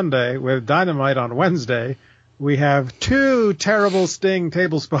on Sunday with Dynamite on Wednesday, we have 2 terrible Sting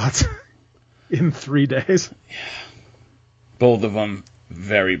table spots in 3 days. Yeah. Both of them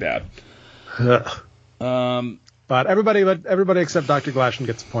very bad. But everybody except Dr. Glashan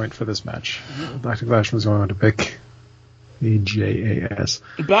gets a point for this match. Dr. Glashan was the one to pick the JAS.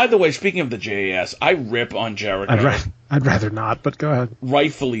 By the way, speaking of the JAS, I rip on Jericho. I'd rather not, but go ahead.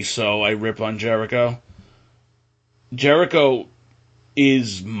 Rightfully so, I rip on Jericho. Jericho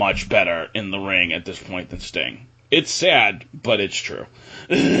is much better in the ring at this point than Sting. It's sad, but it's true.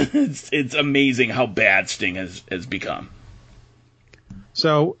 It's amazing how bad Sting has become.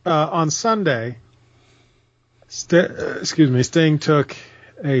 So, on Sunday, Sting took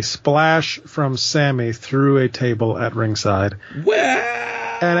a splash from Sammy through a table at ringside.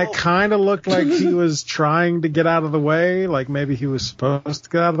 Wow! And it kind of looked like he was trying to get out of the way, like maybe he was supposed to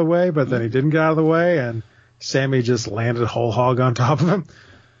get out of the way, but then he didn't get out of the way, and Sammy just landed whole hog on top of him.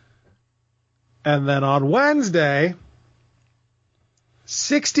 And then on Wednesday,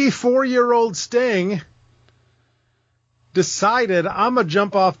 64-year-old Sting decided, I'm going to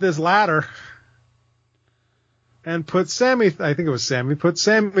jump off this ladder and put Sammy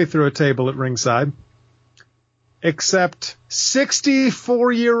through a table at ringside. Except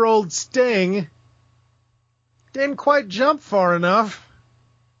 64-year-old Sting didn't quite jump far enough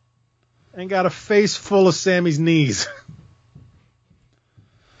and got a face full of Sammy's knees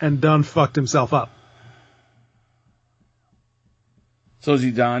and done fucked himself up. So is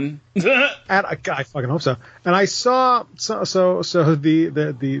he done? And I fucking hope so. And I saw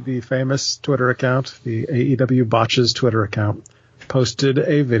the famous Twitter account, the AEW Botches Twitter account, posted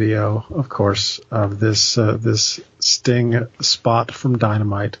a video, of course, of this Sting spot from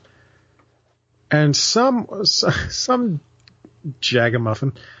Dynamite, and some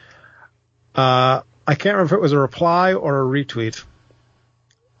jagamuffin. I can't remember if it was a reply or a retweet.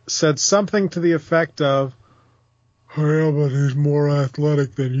 Said something to the effect of, "Yeah, but he's more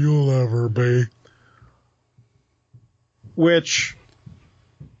athletic than you'll ever be," which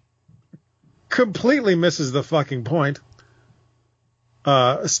completely misses the fucking point.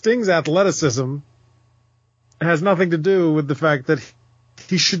 Sting's athleticism has nothing to do with the fact that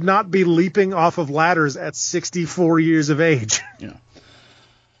he should not be leaping off of ladders at 64 years of age. Yeah.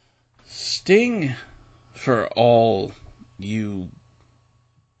 Sting, for all you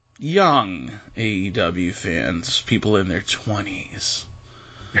young AEW fans, people in their 20s,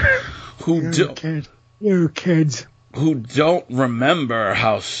 You're kids who don't remember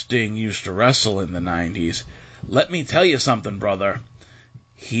how Sting used to wrestle in the 90s, let me tell you something, brother.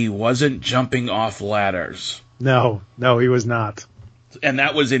 he wasn't jumping off ladders. No, he was not. And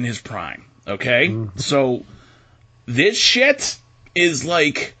that was in his prime, okay? So this shit is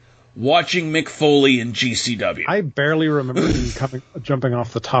like watching Mick Foley in GCW. I barely remember him jumping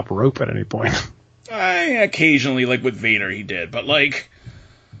off the top rope at any point. Occasionally, like with Vader, he did, but like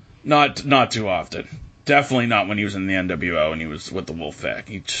not too often. Definitely not when he was in the NWO and he was with the Wolfpack.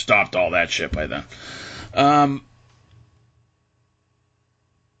 He stopped all that shit by then.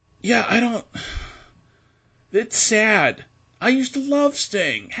 Yeah, I don't... It's sad. I used to love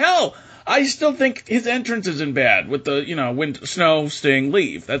Sting. Hell, I still think his entrance isn't bad with the, snow, Sting,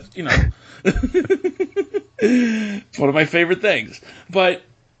 leave. That's, it's one of my favorite things. But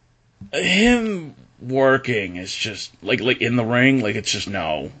him working is just, like in the ring, like, it's just,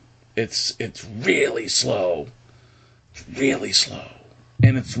 no. It's really slow. It's really slow.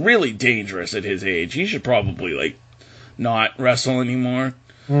 And it's really dangerous at his age. He should probably, like, not wrestle anymore.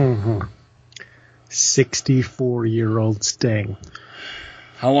 64-year-old Sting.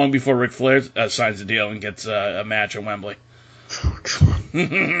 How long before Ric Flair signs the deal and gets a match at Wembley? Oh, God.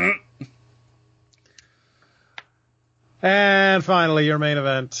 And finally, your main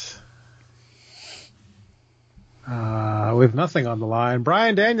event. With nothing on the line,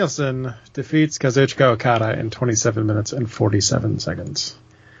 Bryan Danielson defeats Kazuchika Okada in 27 minutes and 47 seconds.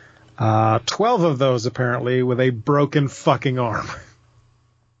 12 of those, apparently, with a broken fucking arm.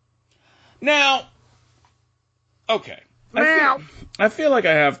 Now, okay. I feel like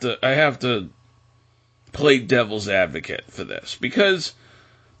I have to play devil's advocate for this, because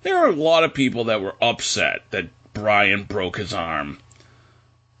there are a lot of people that were upset that Bryan broke his arm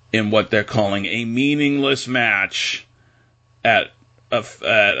in what they're calling a meaningless match at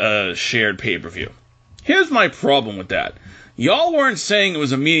a shared pay-per-view. Here's my problem with that. Y'all weren't saying it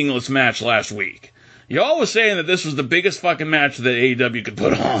was a meaningless match last week. Y'all was saying that this was the biggest fucking match that AEW could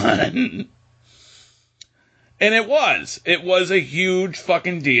put on. And it was. It was a huge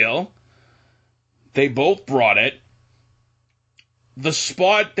fucking deal. They both brought it. The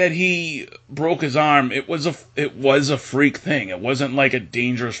spot that he broke his arm, it was a freak thing. It wasn't like a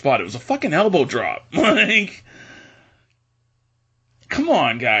dangerous spot. It was a fucking elbow drop. Like, come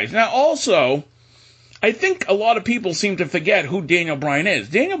on, guys. Now, also, I think a lot of people seem to forget who Daniel Bryan is.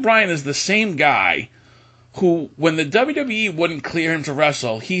 Daniel Bryan is the same guy who, when the WWE wouldn't clear him to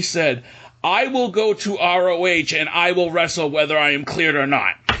wrestle, he said, I will go to ROH and I will wrestle whether I am cleared or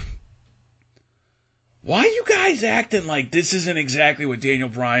not. Why are you guys acting like this isn't exactly what Daniel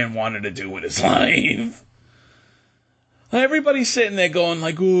Bryan wanted to do with his life? Everybody's sitting there going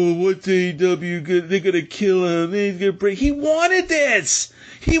like, oh, what's AEW? They're going to kill him. He's going to break. He wanted this.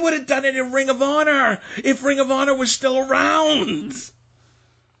 He would have done it in Ring of Honor if Ring of Honor was still around.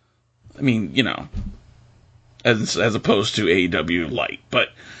 I mean, as opposed to AEW Light. But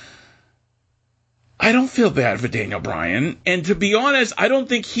I don't feel bad for Daniel Bryan. And to be honest, I don't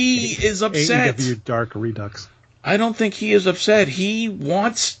think he is upset. AEW Dark Redux. I don't think he is upset. He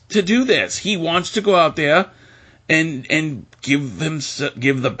wants to do this. He wants to go out there and give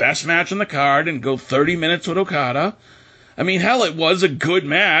the best match on the card and go 30 minutes with Okada. I mean, hell, it was a good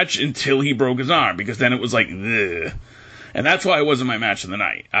match until he broke his arm, because then it was like, ugh. And that's why it wasn't my match of the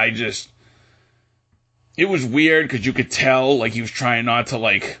night. It was weird because you could tell, like, he was trying not to,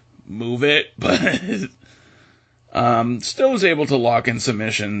 like, move it, but still was able to lock in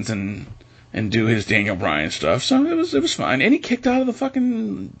submissions and do his Daniel Bryan stuff. So it was fine. And he kicked out of the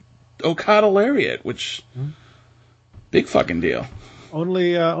fucking Okada lariat, which big fucking deal.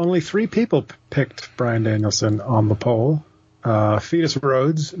 Only 3 people picked Bryan Danielson on the poll. Fetus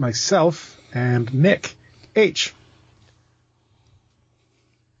Rhodes, myself, and Nick H.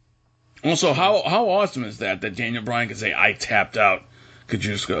 Also, how awesome is that Daniel Bryan can say, I tapped out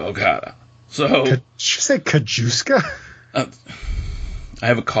Kazuchika Okada. So, Did you say Kajuska? I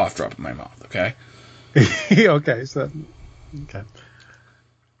have a cough drop in my mouth, okay? Okay.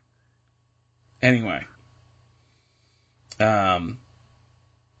 Anyway. Yeah,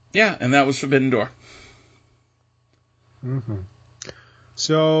 and that was Forbidden Door. Mm-hmm.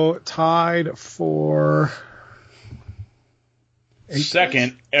 So, tied for...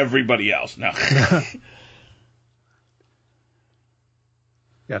 second, everybody else. No.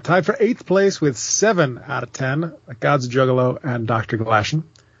 Yeah, tied for 8th place with 7 out of 10, Gods Juggalo and Dr. Galashan.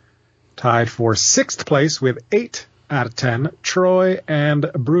 Tied for 6th place with 8 out of 10, Troy and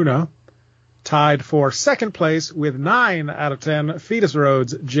Bruno. Tied for 2nd place with 9 out of 10, Fetus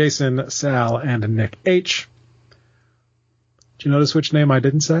Rhodes, Jason, Sal, and Nick H. Did you notice which name I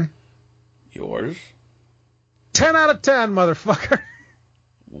didn't say? Yours? 10 out of 10, motherfucker.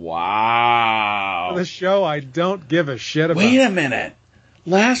 Wow. For the show I don't give a shit about. Wait a minute.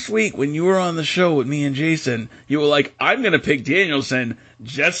 last week when you were on the show with me and Jason, you were like, I'm going to pick Danielson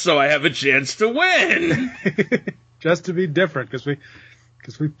just so I have a chance to win. Just to be different, because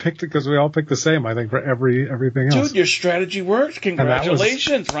we all picked the same, I think, for everything else. Dude, your strategy worked.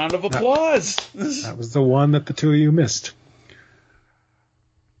 Congratulations. Round of applause. That was the one that the two of you missed.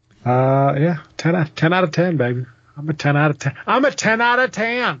 10 out of 10, baby. I'm a 10 out of 10. I'm a 10 out of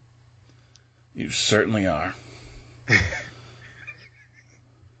 10. You certainly are. You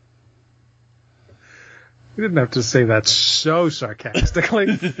didn't have to say that so sarcastically.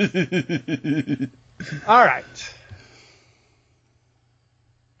 All right.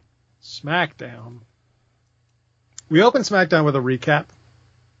 SmackDown. We opened SmackDown with a recap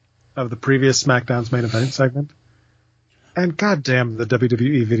of the previous SmackDown's main event segment. And goddamn, the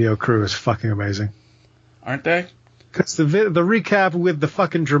WWE video crew is fucking amazing. Aren't they? Because the recap with the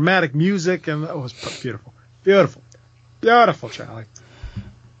fucking dramatic music, and it was beautiful. Beautiful. Beautiful, Charlie.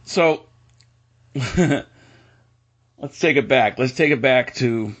 So, let's take it back. Let's take it back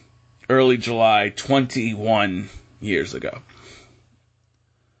to early July, 21 years ago.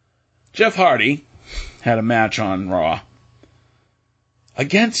 Jeff Hardy had a match on Raw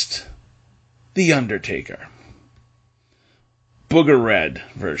against The Undertaker. Booger Red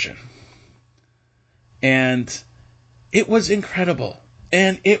version. And it was incredible.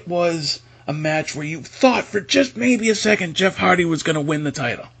 And it was a match where you thought for just maybe a second Jeff Hardy was going to win the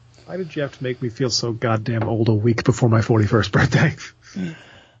title. Why did you have to make me feel so goddamn old a week before my 41st birthday?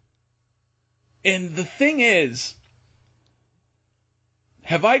 And the thing is,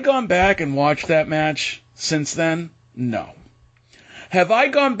 have I gone back and watched that match since then? No. Have I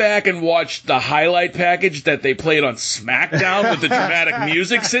gone back and watched the highlight package that they played on SmackDown with the dramatic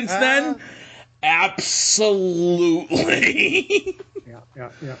music since then? Absolutely.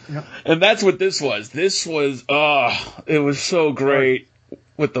 Yeah. And that's what this was. This was, it was so great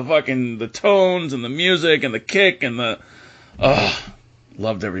with the tones and the music and the kick and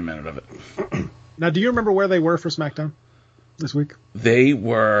loved every minute of it. Now, do you remember where they were for SmackDown this week? They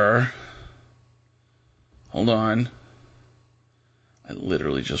were, hold on. I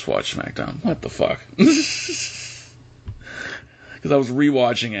literally just watched SmackDown. What the fuck? Because I was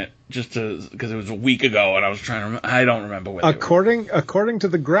rewatching it because it was a week ago, and I was trying to remember. I don't remember where they were. According to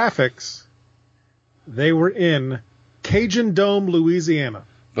the graphics, they were in Cajun Dome, Louisiana.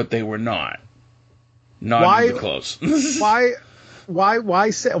 But they were not. Not even close. Why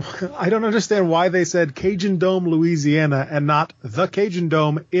say, I don't understand why they said Cajun Dome, Louisiana, and not the Cajun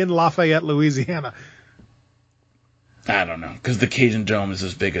Dome in Lafayette, Louisiana. I don't know, because the Cajun Dome is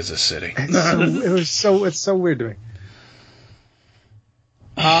as big as a city. It's so weird to me.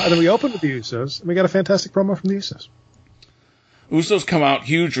 And then we opened with the Usos, and we got a fantastic promo from the Usos. Usos come out,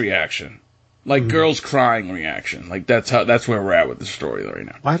 huge reaction. Like girls crying reaction. Like that's where we're at with the story right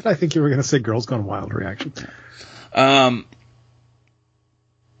now. Why did I think you were going to say girls gone wild reaction?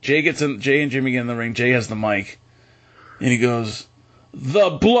 Jay and Jimmy get in the ring. Jay has the mic, and he goes,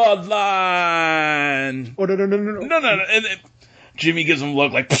 "The Bloodline." Oh no! No. And then Jimmy gives him a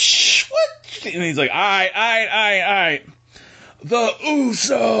look like, "Psh, what?" And he's like, "All right. The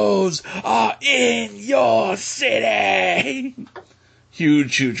Usos are in your city."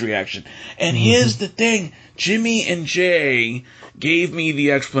 Huge reaction. And here's the thing. Jimmy and Jay gave me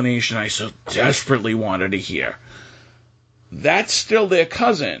the explanation I so desperately wanted to hear. That's still their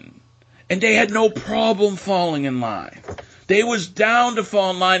cousin. And they had no problem falling in line. They was down to fall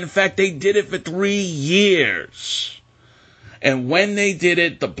in line. In fact, they did it for 3 years. And when they did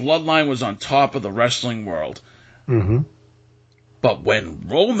it, the Bloodline was on top of the wrestling world. Mm-hmm. But when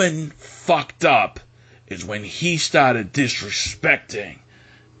Roman fucked up is when he started disrespecting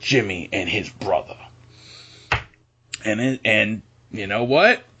Jimmy and his brother. And you know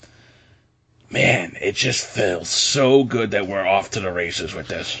what? Man, it just feels so good that we're off to the races with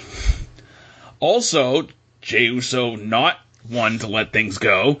this. Also, Jey Uso, not one to let things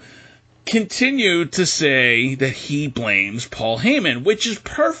go, continued to say that he blames Paul Heyman, which is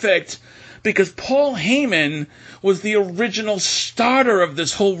perfect because Paul Heyman was the original starter of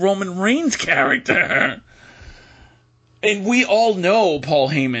this whole Roman Reigns character. And we all know Paul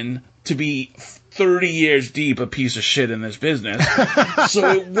Heyman to be 30 years deep a piece of shit in this business. So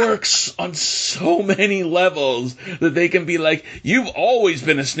it works on so many levels that they can be like, you've always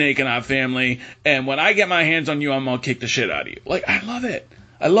been a snake in our family, and when I get my hands on you, I'm going to kick the shit out of you. Like, I love it.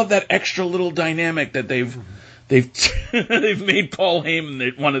 I love that extra little dynamic that they've made Paul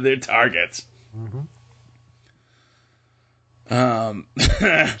Heyman one of their targets. Mm-hmm.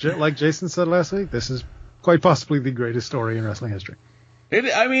 Like Jason said last week, this is quite possibly the greatest story in wrestling history.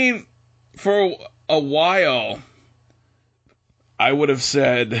 For a while, I would have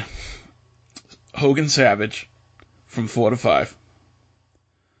said Hogan Savage from 4 to 5.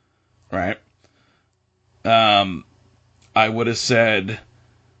 Right? I would have said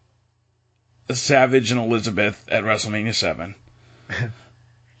Savage and Elizabeth at WrestleMania 7.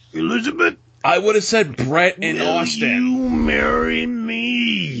 Elizabeth. I would have said Bret and Austin. You marry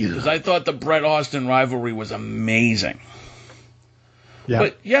me? Because I thought the Bret Austin rivalry was amazing. Yeah.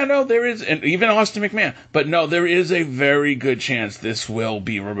 But yeah, no, there is, and even Austin McMahon. But no, there is a very good chance this will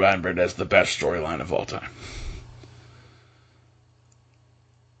be remembered as the best storyline of all time.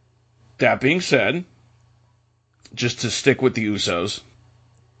 That being said, just to stick with the Usos,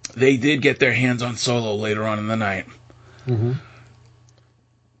 they did get their hands on Solo later on in the night. Mm-hmm.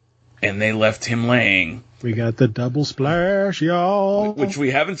 And they left him laying. We got the double splash, y'all. Which we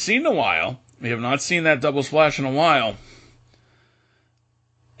haven't seen in a while. We have not seen that double splash in a while.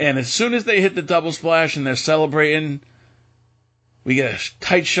 And as soon as they hit the double splash and they're celebrating, we get a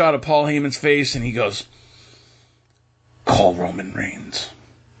tight shot of Paul Heyman's face, and he goes, "Call Roman Reigns."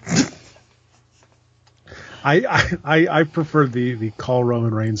 I prefer the call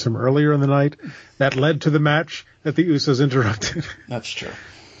Roman Reigns from earlier in the night that led to the match that the Usos interrupted. That's true.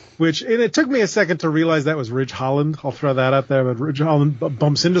 And it took me a second to realize that was Ridge Holland. I'll throw that out there. But Ridge Holland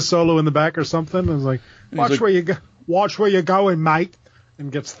bumps into Solo in the back or something. I was like, watch where you're going, mate.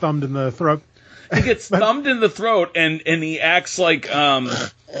 And gets thumbed in the throat. He gets thumbed in the throat, and he acts like, yeah,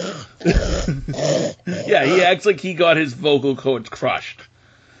 he acts like he got his vocal cords crushed.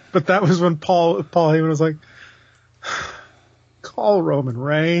 But that was when Paul Heyman was like, call Roman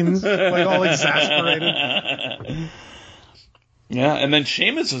Reigns, like all exasperated. Yeah, and then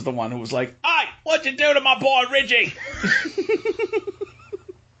Sheamus is the one who was like, "Hey, what'd you do to my boy Ridgie?"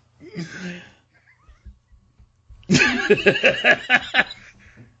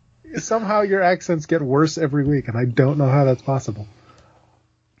 Somehow your accents get worse every week, and I don't know how that's possible.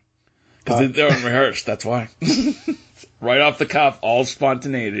 Because they're unrehearsed, that's why. Right off the cuff, all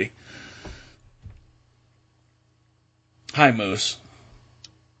spontaneity. Hi, Moose.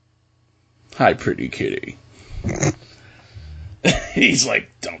 Hi, pretty kitty. He's like,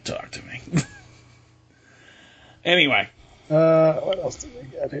 don't talk to me. Anyway. What else did we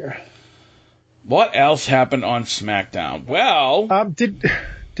get here? What else happened on SmackDown? Well,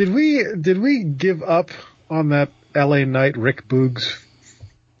 did we give up on that LA Knight Rick Boogs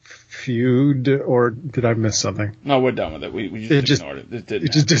feud, or did I miss something? No, we're done with it. We just ignored it.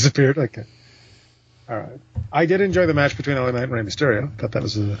 It just disappeared. Okay. All right. I did enjoy the match between LA Knight and Rey Mysterio. Thought that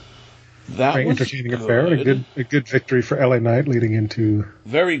was a very entertaining affair, and a good victory for LA Knight leading into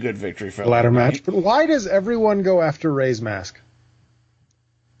very good victory for the ladder match. But why does everyone go after Rey's mask?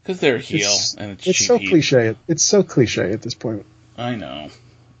 Because they're a heel, and it's cheap so heat. cliche. It's so cliche at this point. I know.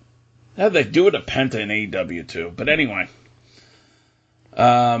 Yeah, they do it to Penta in AEW too. But anyway,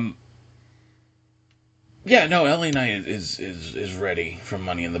 yeah, no, LA Knight is ready for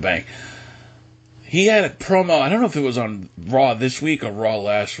Money in the Bank. He had a promo. I don't know if it was on Raw this week or Raw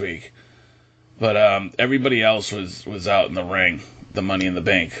last week, but everybody else was out in the ring, the Money in the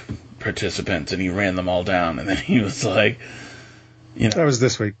Bank participants, and he ran them all down. And then he was like, you know, that was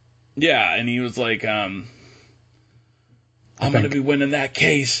this week. Yeah, and he was like, I'm going to be winning that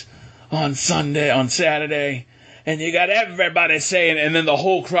case on Saturday, and you got everybody saying, and then the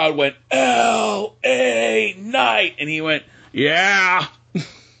whole crowd went, L.A. Knight, and he went, yeah.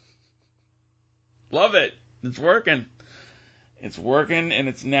 Love it. It's working. It's working, and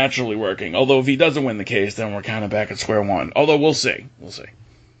it's naturally working. Although if he doesn't win the case, then we're kind of back at square one. Although we'll see. We'll see.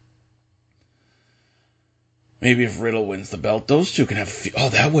 Maybe if Riddle wins the belt, those two can have oh,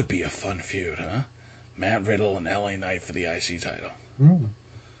 that would be a fun feud, huh? Matt Riddle and LA Knight for the IC title.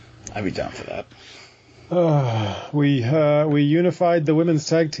 I'd be down for that. We unified the women's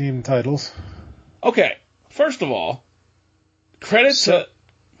tag team titles. Okay, first of all, credit to...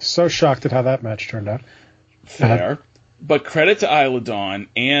 So shocked at how that match turned out. Fair. But credit to Isla Dawn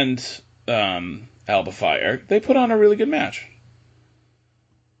and Alba Fire. They put on a really good match.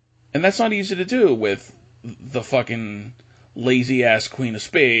 And that's not easy to do with the fucking lazy-ass Queen of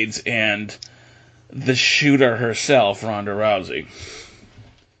Spades and the shooter herself, Ronda Rousey.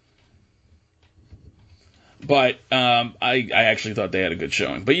 But I actually thought they had a good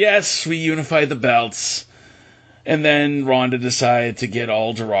showing. But yes, we unified the belts. And then Ronda decided to get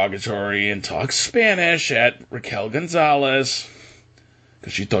all derogatory and talk Spanish at Raquel Gonzalez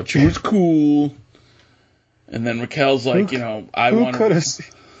because she thought she was cool. And then Raquel's like, I want to...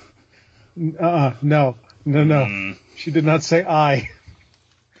 No. She did not say I.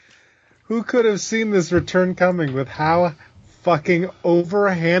 Who could have seen this return coming with how fucking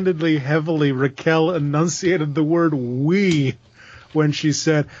overhandedly heavily Raquel enunciated the word we when she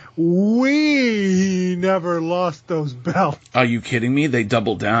said, "We never lost those belts." Are you kidding me? They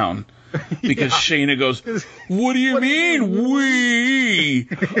doubled down. Because Shayna goes, "What do you mean, we?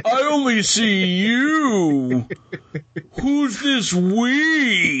 I only see you. Who's this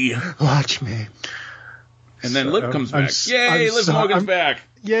we?" Watch me. And then Liv comes back. Yay, Liv Morgan's back.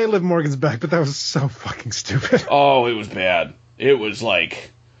 Yay, Liv Morgan's back, but that was so fucking stupid. Oh, it was bad. It was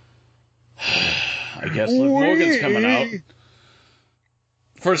like, I guess Liv Morgan's coming out.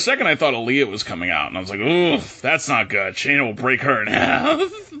 For a second, I thought Aaliyah was coming out, and I was like, "Ugh, that's not good. Shayna will break her in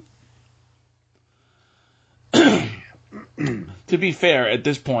half." To be fair, at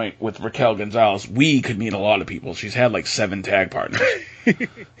this point with Raquel Gonzalez, we could mean a lot of people. She's had like 7 tag partners. Could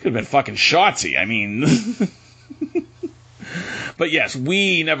have been fucking Shotzi. I mean, but yes,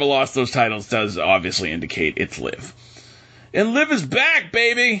 we never lost those titles does obviously indicate it's Liv. And Liv is back,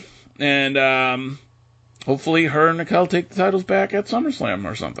 baby. And hopefully her and Raquel take the titles back at SummerSlam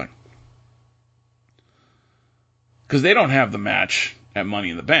or something. Because they don't have the match at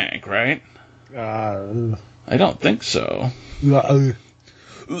Money in the Bank, right? I don't think so. Get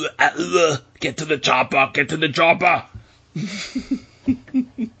to the chopper, get to the chopper. It's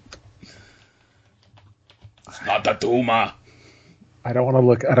not a tumor. I don't want to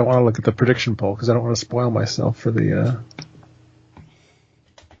look at the prediction poll because I don't want to spoil myself for the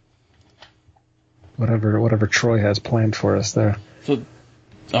whatever Troy has planned for us there. So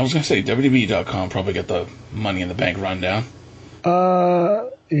I was gonna say WWE.com probably got the Money in the Bank rundown. Yeah,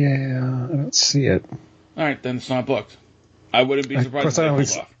 I don't see it. All right, then it's not booked. I wouldn't be surprised if they pulled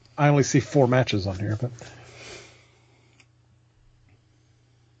off. I only see 4 matches on here, but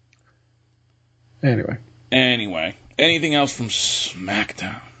anyway, anything else from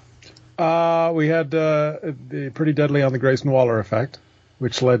SmackDown? We had the Pretty Deadly on the Grayson Waller effect,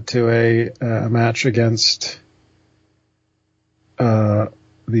 which led to a match against the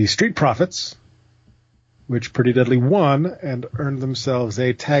Street Profits, which Pretty Deadly won and earned themselves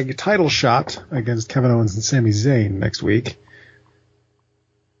a tag title shot against Kevin Owens and Sami Zayn next week.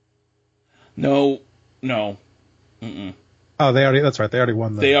 No. Mm-mm. Oh, that's right. They already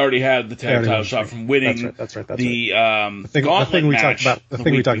won. They already had the tag title shot from winning. That's right. The thing we match talked about. The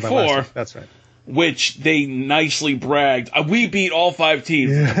thing we talked about last week. That's right. Which they nicely bragged. We beat all 5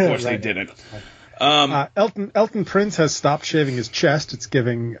 teams. Yeah, of course they didn't. Elton Prince has stopped shaving his chest. It's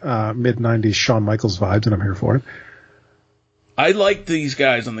giving mid-90s Shawn Michaels vibes, and I'm here for it. I like these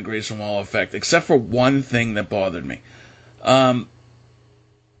guys on the Grayson Waller effect, except for one thing that bothered me.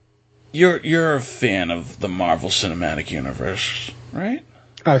 You're a fan of the Marvel Cinematic Universe, right?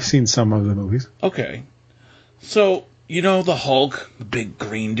 I've seen some of the movies. Okay. So, you know the Hulk, the big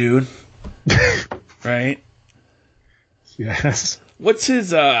green dude? Right? Yes. What's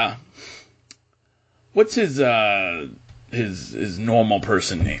his normal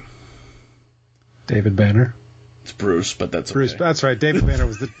person name? David Banner. It's Bruce, but that's okay. Bruce, that's right. David Banner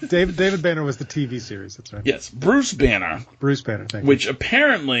was the David Banner was the TV series. That's right. Yes, Bruce Banner. Bruce Banner, thank you. Which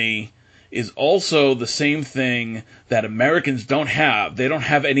apparently is also the same thing that Americans don't have. They don't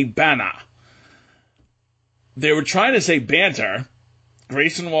have any banner. They were trying to say banter.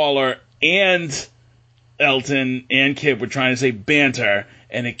 Grayson Waller and Elton and Kip were trying to say banter,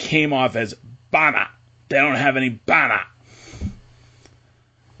 and it came off as banner. They don't have any banner.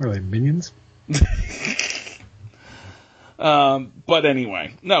 Are they minions? But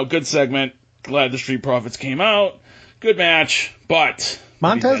anyway, no, good segment. Glad the Street Profits came out. Good match, but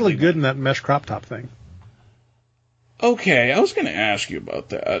Montez looked good in that mesh crop top thing. Okay, I was going to ask you about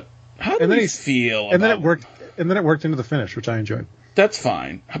that. How do we feel? And then it worked. And then it worked into the finish, which I enjoyed. That's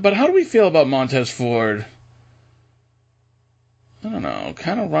fine. But how do we feel about Montez Ford? I don't know,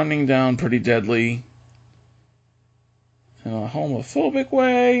 kind of running down Pretty Deadly in a homophobic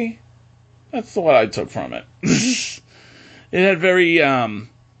way. That's what I took from it. It had very, I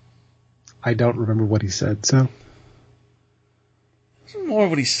don't remember what he said, so. More of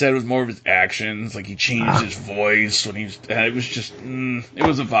what he said was more of his actions. Like, he changed his voice when he was, it was just, it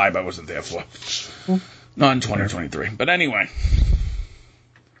was a vibe I wasn't there for. Not in 2023. But anyway.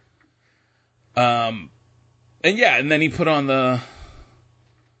 And yeah, and then he put on the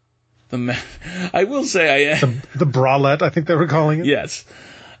I will say the bralette, I think they were calling it. Yes.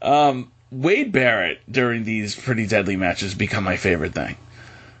 Wade Barrett during these Pretty Deadly matches become my favorite thing.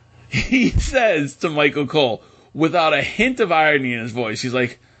 He says to Michael Cole, without a hint of irony in his voice, he's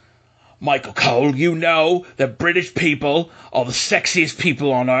like, Michael Cole, you know that British people are the sexiest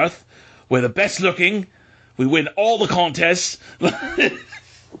people on earth. We're the best looking. We win all the contests.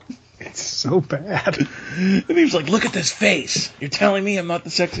 It's so bad. And he was like, look at this face. You're telling me I'm not the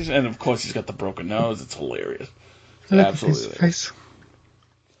sexiest? And of course he's got the broken nose. It's hilarious. It's absolutely hilarious.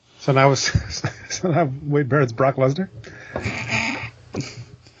 So now Wade Barrett's Brock Lesnar?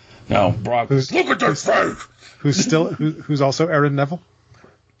 No, Brock. Look at that face! Who's also Aaron Neville?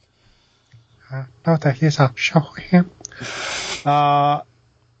 No, that is a show him. My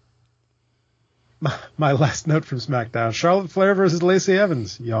last note from SmackDown: Charlotte Flair versus Lacey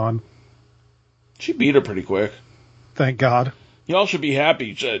Evans. Yawn. She beat her pretty quick. Thank God. Y'all should be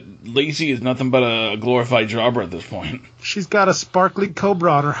happy. Lacey is nothing but a glorified jobber at this point. She's got a sparkly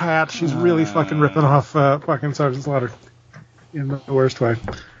cobra on her hat. She's really fucking ripping off fucking Sergeant Slaughter in the worst way.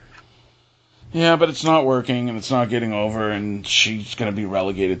 Yeah, but it's not working, and it's not getting over, and she's going to be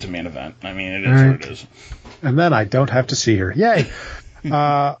relegated to main event. I mean, it is what it is. And then I don't have to see her. Yay!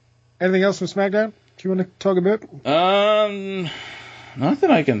 Anything else from SmackDown? Do you want to talk about?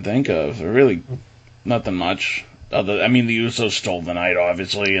 Nothing I can think of. Really, nothing much. The Usos stole the night,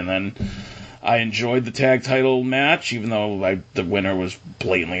 obviously, and then I enjoyed the tag title match, even though the winner was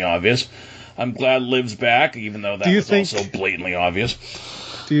blatantly obvious. I'm glad Liv's back, even though that was also blatantly obvious.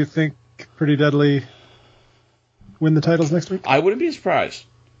 Do you think Pretty Deadly win the titles next week? I wouldn't be surprised.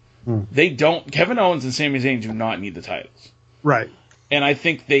 They don't. Kevin Owens and Sami Zayn do not need the titles. Right. And I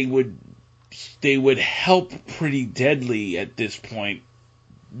think they would help Pretty Deadly at this point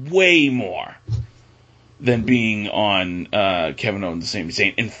way more than being on Kevin Owens and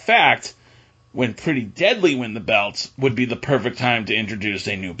Sami Zayn. In fact, when Pretty Deadly win the belts, would be the perfect time to introduce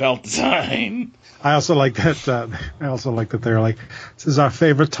a new belt design. I also like that. I also like that they're like, this is our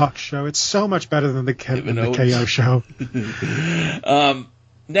favorite talk show. It's so much better than the KO show.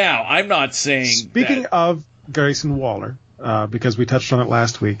 Now, I'm not saying. Speaking of Grayson Waller, because we touched on it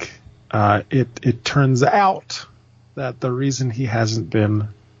last week, it turns out that the reason he hasn't been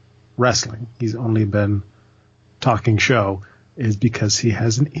wrestling, he's only been talking show, is because he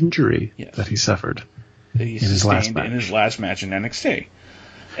has an injury that he suffered in his last match in NXT.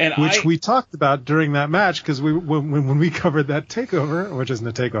 Which we talked about during that match, because when we covered that takeover, which isn't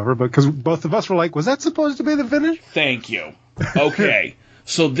a takeover, but because both of us were like, was that supposed to be the finish? Thank you. Okay,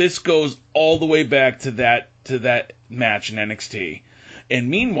 so this goes all the way back to that match in NXT. And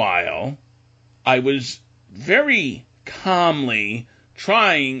meanwhile, I was very calmly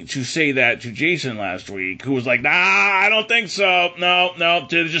trying to say that to Jason last week, who was like, nah, I don't think so. No,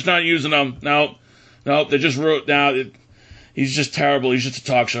 they're just not using them. No, they're just rude. Now, he's just terrible. He's just a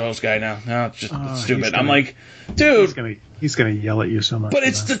talk show host guy now. No, it's just stupid. I'm like, dude. He's gonna yell at you so much. But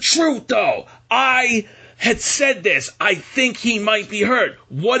it's the truth, though. I had said this. I think he might be hurt.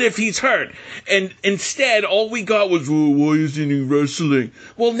 What if he's hurt? And instead, all we got was, why isn't he wrestling?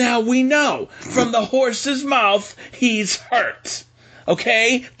 Well, now we know. From the horse's mouth, he's hurt.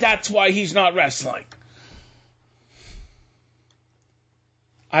 Okay? That's why he's not wrestling.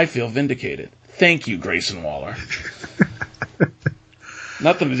 I feel vindicated. Thank you, Grayson Waller.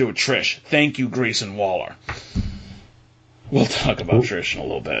 Nothing to do with Trish. Thank you, Grayson Waller. We'll talk about Trish in a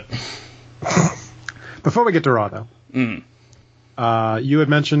little bit. Before we get to Raw, though, you had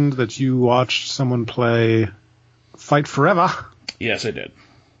mentioned that you watched someone play Fight Forever. Yes, I did.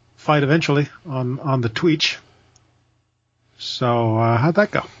 Fight Eventually on the Twitch. So, how'd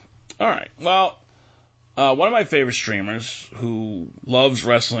that go? All right. Well, one of my favorite streamers who loves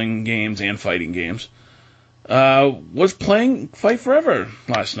wrestling games and fighting games was playing Fight Forever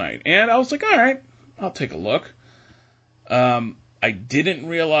last night. And I was like, all right, I'll take a look. I didn't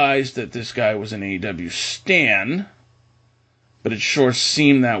realize that this guy was an AEW stan, but it sure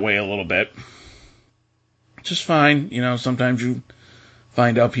seemed that way a little bit. Just fine. You know, sometimes you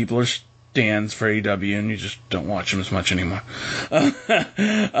find out people are stans for AEW and you just don't watch them as much anymore.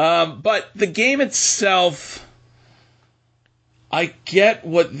 But the game itself, I get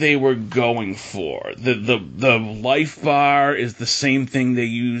what they were going for. The life bar is the same thing they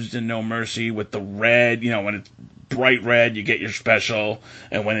used in No Mercy with the red. You know, when it's bright red, you get your special,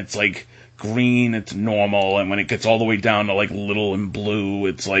 and when it's like green, it's normal, and when it gets all the way down to like little and blue,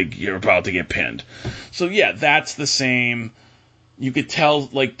 it's like you're about to get pinned. So yeah, that's the same. You could tell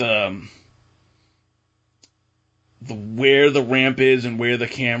like the where the ramp is and where the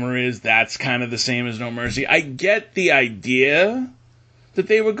camera is, that's kind of the same as No Mercy. I get the idea that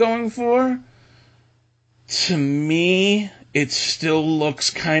they were going for. To me, it still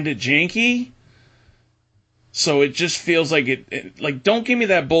looks kind of janky. So it just feels like it like, don't give me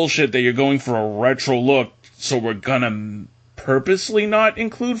that bullshit that you're going for a retro look, so we're gonna purposely not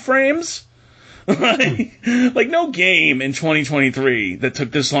include frames. Like no game in 2023 that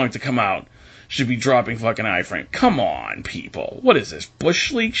took this long to come out should be dropping fucking iframe. Come on, people. What is this,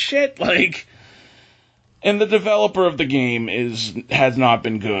 Bush League shit? Like, and the developer of the game has not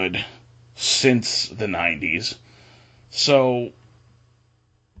been good. 'Since the 90s. So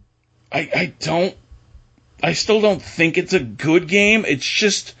I still don't think it's a good game. It's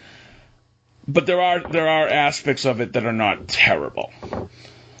just, but there are aspects of it that are not terrible.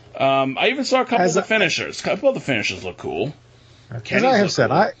 I even saw a couple of the finishers. A couple of the finishers look cool. As I have said,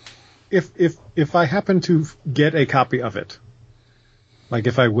 cool. If I happen to get a copy of it, like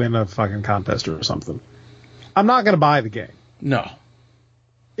if I win a fucking contest or something, I'm not going to buy the game. No.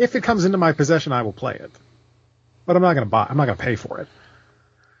 If it comes into my possession, I will play it. But I'm not going to pay for it.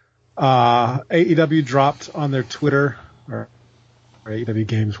 AEW dropped on their Twitter, or AEW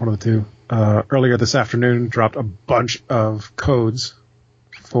Games, one of the two, earlier this afternoon, dropped a bunch of codes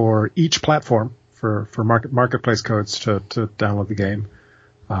for each platform for marketplace codes to download the game.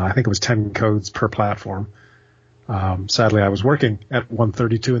 I think it was 10 codes per platform. Sadly, I was working at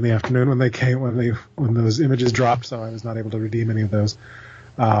 1:32 in the afternoon when those images dropped, so I was not able to redeem any of those.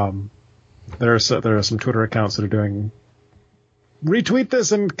 There are some Twitter accounts that are doing retweet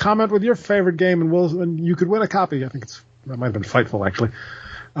this and comment with your favorite game, and you could win a copy. I think that might have been Fightful, actually.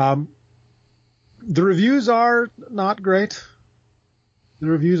 The reviews are not great. The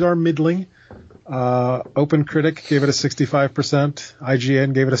reviews are middling. OpenCritic gave it a 65%.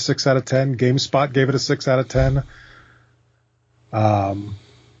 IGN gave it a 6 out of 10. GameSpot gave it a 6 out of 10.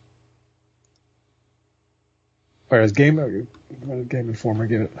 Whereas Game Informer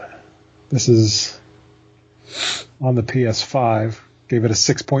gave it. This is on the PS5. Gave it a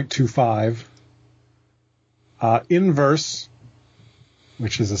 6.25. Inverse,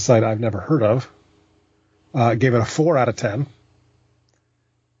 which is a site I've never heard of, gave it a 4 out of 10.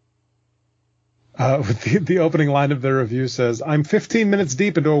 With the opening line of their review says, "I'm 15 minutes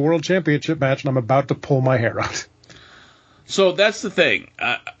deep into a world championship match and I'm about to pull my hair out." So that's the thing.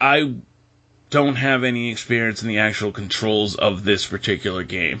 I don't have any experience in the actual controls of this particular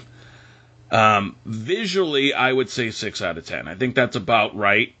game. Visually, I would say 6 out of 10. I think that's about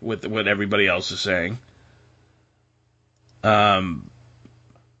right with what everybody else is saying. And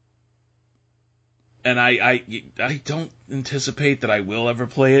I don't anticipate that I will ever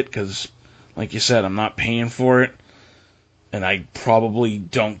play it because, like you said, I'm not paying for it, and I probably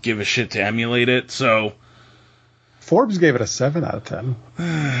don't give a shit to emulate it, so... Forbes gave it a 7 out of 10.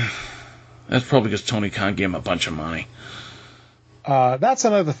 That's probably because Tony Khan gave him a bunch of money. That's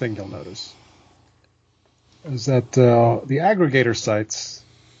another thing you'll notice, is that the aggregator sites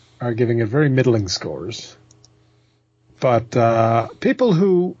are giving it very middling scores, but people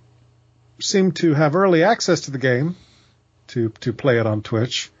who seem to have early access to the game to play it on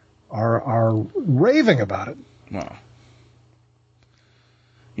Twitch are raving about it. Well,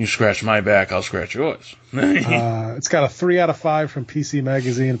 you scratch my back, I'll scratch yours. It's got a 3 out of 5 from PC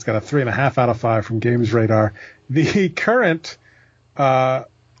Magazine. It's got a 3.5 out of 5 from Games Radar. The current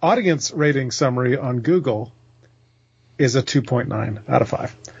audience rating summary on Google is a 2.9 out of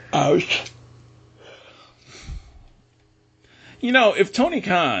 5. Ouch. You know, if Tony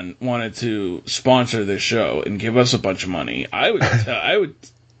Khan wanted to sponsor this show and give us a bunch of money, I would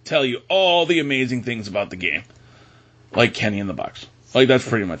tell you all the amazing things about the game, like Kenny in the Box. Like, that's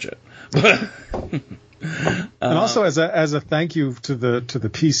pretty much it. And also, as a thank you to the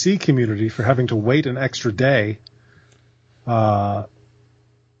PC community for having to wait an extra day, AEW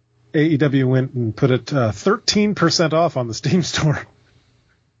went and put it 13% off on the Steam store,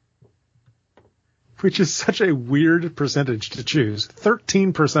 which is such a weird percentage to choose.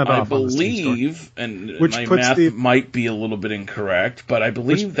 13% off on the Steam store. And my math might be a little bit incorrect, but I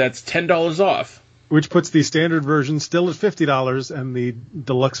believe that's $10 off. Which puts the standard version still at $50 and the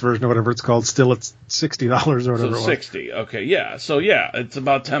deluxe version, or whatever it's called, still at $60 or whatever it was. So $60, okay, yeah. So yeah, it's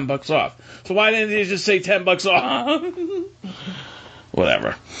about $10 off. So why didn't you just say $10 off?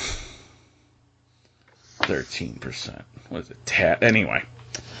 Whatever. 13%. What is it? Anyway.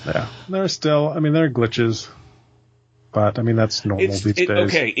 Yeah, there are glitches, but I mean that's normal these days.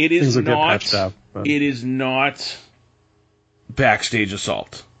 Okay, it is not. It is not Backstage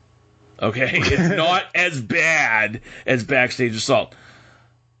Assault. Okay, it's not as bad as Backstage Assault.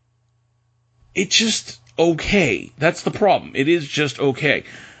 It's just okay. That's the problem. It is just okay.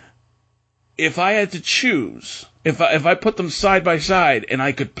 If I had to choose, if I put them side by side and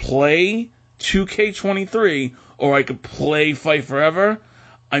I could play 2K23 or I could play Fight Forever,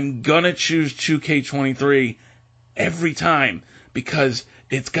 I'm gonna choose 2K23 every time because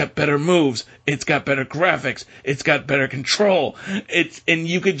it's got better moves, it's got better graphics, it's got better control. And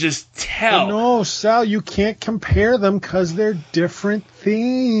you could just tell. No, Sal, you can't compare them because they're different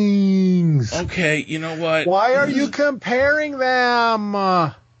things. Okay, you know what? Why are you comparing them?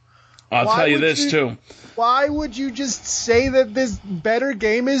 I'll tell you this too. Why would you just say that this better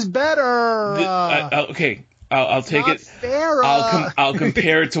game is better? Okay. I'll take it. I'll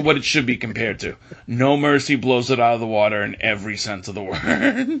compare it to what it should be compared to. No Mercy blows it out of the water in every sense of the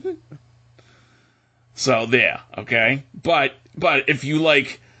word. So there, okay? But if you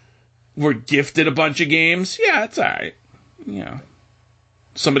were gifted a bunch of games, yeah, it's alright. You know.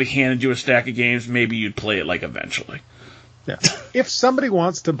 Somebody handed you a stack of games, maybe you'd play it eventually. Yeah. If somebody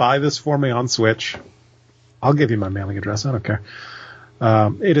wants to buy this for me on Switch, I'll give you my mailing address. I don't care.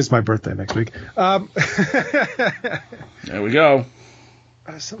 It is my birthday next week. There we go.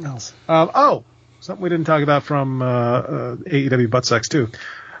 Something else. Something we didn't talk about from AEW Buttsex too.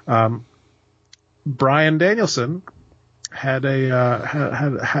 Bryan Danielson had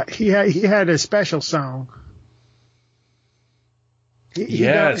he had a special song.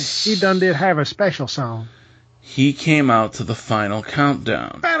 He done did have a special song. He came out to the Final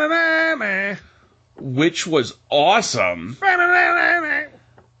Countdown, which was awesome.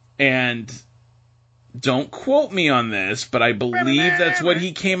 And don't quote me on this, but I believe that's what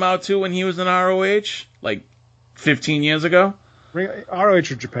he came out to when he was in ROH, 15 years ago. ROH or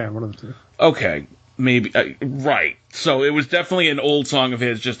Japan, one of the two. Okay, maybe right. So it was definitely an old song of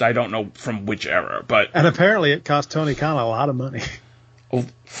his. Just I don't know from which era, but and apparently it cost Tony Khan a lot of money. Oh,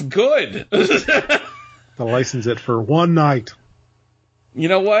 good. To license it for one night. You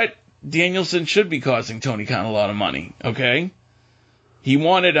know what? Danielson should be costing Tony Khan a lot of money, okay? He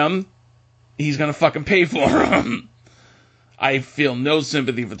wanted him. He's going to fucking pay for him. I feel no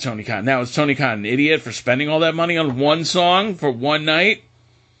sympathy for Tony Khan. Now, is Tony Khan an idiot for spending all that money on one song for one night?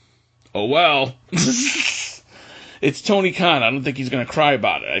 Oh, well. It's Tony Khan. I don't think he's going to cry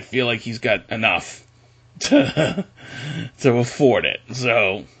about it. I feel like he's got enough to afford it.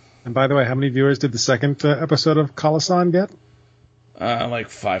 So, and by the way, how many viewers did the second episode of Colasan get?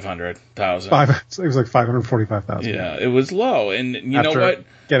 500,000. It was 545,000. Yeah, it was low, and you After know what?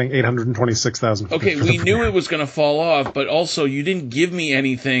 Getting 826,000. Okay, we knew it was going to fall off, but also you didn't give me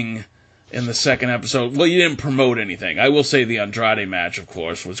anything in the second episode. Well, you didn't promote anything. I will say the Andrade match, of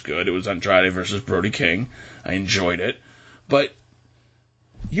course, was good. It was Andrade versus Brody King. I enjoyed it, but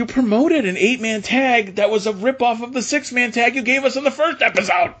you promoted an 8-man tag that was a ripoff of the 6-man tag you gave us in the first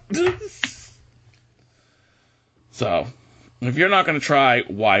episode. So, if you're not going to try,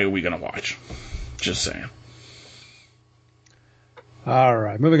 why are we going to watch? Just saying. All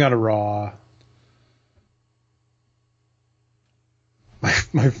right, moving on to Raw.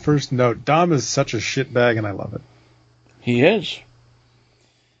 My first note, Dom is such a shitbag, and I love it. He is.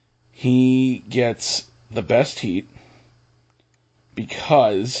 He gets the best heat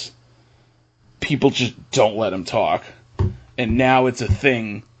because people just don't let him talk. And now it's a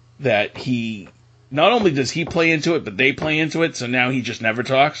thing that he... Not only does he play into it, but they play into it, so now he just never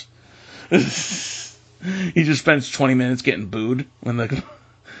talks. He just spends 20 minutes getting booed when the...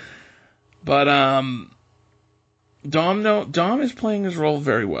 But, Dom is playing his role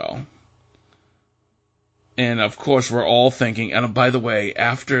very well. And, of course, we're all thinking... And, by the way,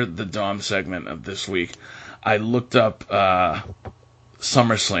 after the Dom segment of this week, I looked up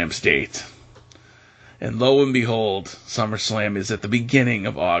SummerSlam's date. And lo and behold, SummerSlam is at the beginning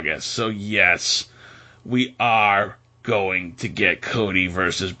of August. So, yes, we are going to get Cody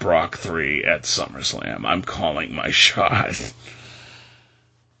versus Brock 3 at SummerSlam. I'm calling my shot.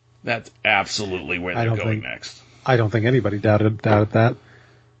 That's absolutely where they're going next. I don't think anybody doubted that.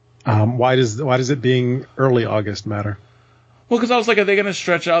 Why does it being early August matter? Well, because I was like, are they going to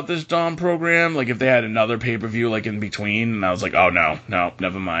stretch out this Dom program? Like, if they had another pay-per-view, in between? And I was like, oh, no,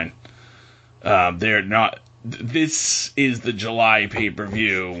 never mind. They're not... This is the July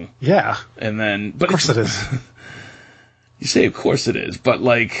pay-per-view. Yeah. And then... But of course it is. You say, of course it is. But,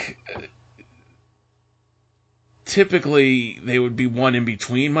 typically, they would be one in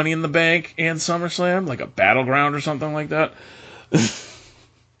between Money in the Bank and SummerSlam, like a Battleground or something like that.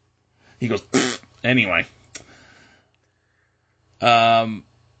 He goes, anyway.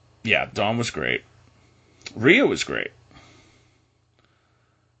 Yeah, Dom was great. Rhea was great.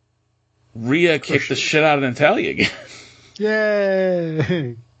 Rhea kicked the shit out of Natalya again.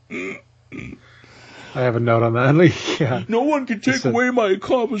 Yay! I have a note on that. Yeah. No one can take away my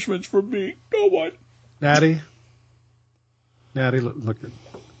accomplishments from me. No one. Natty, look.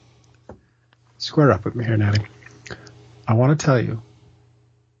 Square up with me here, Natty. I want to tell you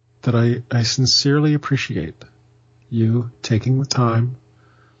that I sincerely appreciate you taking the time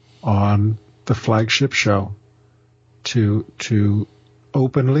on the flagship show to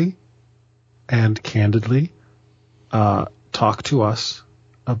openly and candidly talk to us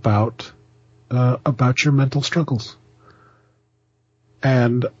about your mental struggles.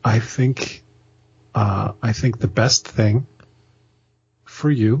 And I think the best thing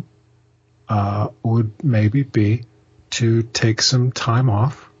for you would maybe be to take some time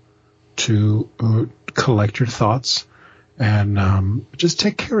off to collect your thoughts and just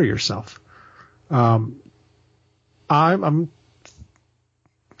take care of yourself. I'm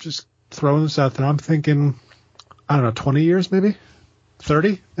just throwing this out there. I'm thinking, I don't know, 20 years maybe?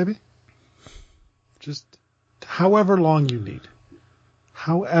 30 maybe? Just however long you need.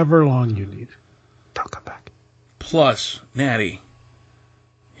 However long you need. Don't come back. Plus, Natty,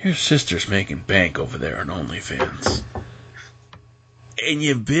 your sister's making bank over there on OnlyFans. And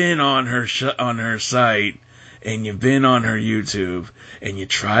you've been on her site, and you've been on her YouTube, and you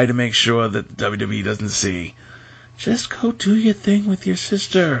try to make sure that the WWE doesn't see. Just go do your thing with your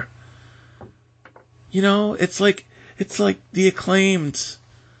sister. You know, it's like the acclaimed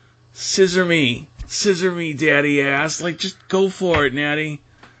Scissor Me, daddy ass. Like, just go for it, Natty,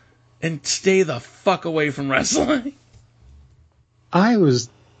 and stay the fuck away from wrestling. I was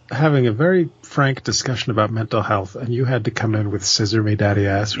having a very frank discussion about mental health, and you had to come in with Scissor Me, daddy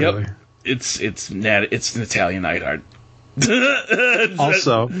ass. Really? Yep. It's Natalia Neidhart.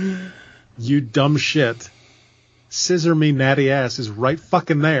 Also, you dumb shit. Scissor Me, natty ass is right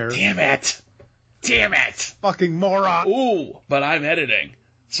fucking there. Damn it. Fucking moron. Ooh, but I'm editing.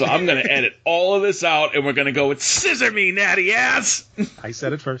 So I'm going to edit all of this out, and we're going to go with Scissor Me, natty ass. I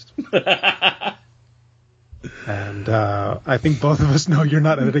said it first. And I think both of us know you're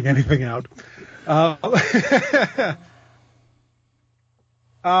not editing anything out. I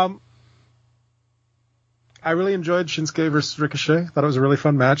really enjoyed Shinsuke versus Ricochet. Thought it was a really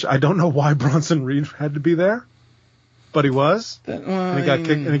fun match. I don't know why Bronson Reed had to be there, but he was. And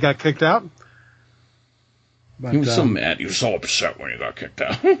he got kicked out. But, he was so mad. He was so upset when he got kicked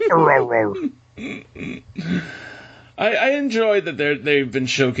out. I enjoyed that they've been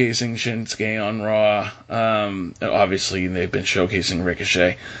showcasing Shinsuke on Raw. Obviously, they've been showcasing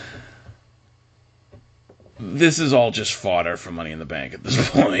Ricochet. This is all just fodder for Money in the Bank at this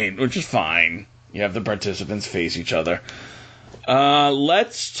point, which is fine. You have the participants face each other.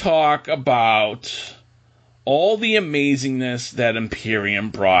 Let's talk about all the amazingness that Imperium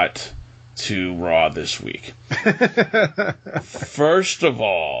brought to Raw this week. First of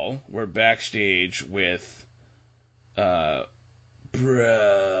all, we're backstage with Matt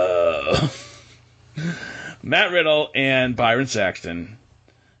Riddle and Byron Saxton.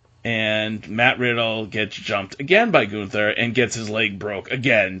 And Matt Riddle gets jumped again by Gunther and gets his leg broke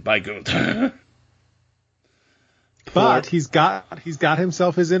again by Gunther. But he's got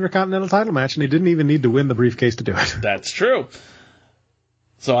himself his Intercontinental title match, and he didn't even need to win the briefcase to do it. That's true.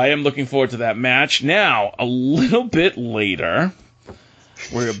 So I am looking forward to that match. Now, a little bit later,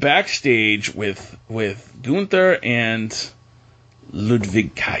 we're backstage with Gunther and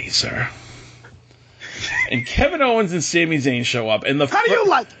Ludwig Kaiser. And Kevin Owens and Sami Zayn show up. And how do you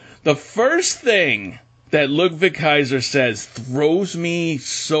like it? The first thing that Ludwig Kaiser says throws me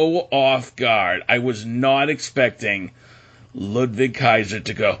so off guard. I was not expecting Ludwig Kaiser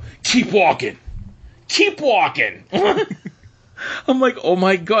to go, "Keep walking. Keep walking." I'm like, oh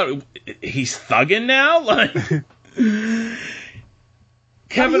my God, he's thugging now? Like,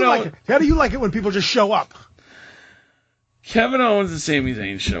 Kevin Owens. How do you like it when people just show up? Kevin Owens and Sami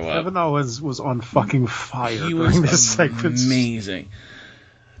Zayn show up. Kevin Owens was on fucking fire during this segment. Amazing.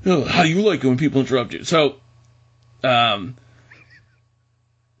 Oh, how do you like it when people interrupt you? So,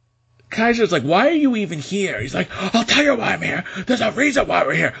 Kaiser's like, why are you even here? He's like, I'll tell you why I'm here. There's a reason why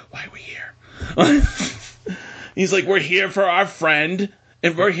we're here. Why are we here? He's like, we're here for our friend,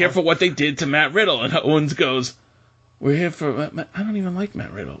 and we're here for what they did to Matt Riddle. And Owens goes, we're here for... I don't even like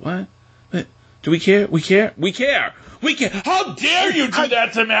Matt Riddle. What? Do we care? We care? We care. We care. How dare you do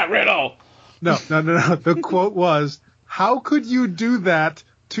that to Matt Riddle? No. The quote was, how could you do that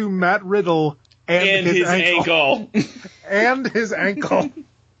to Matt Riddle and his ankle? And his ankle.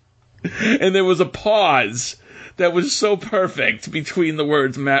 And there was a pause that was so perfect between the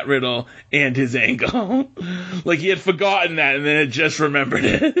words Matt Riddle and his ankle. Like he had forgotten that and then had just remembered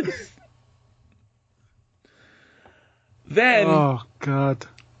it. Then... Oh, God.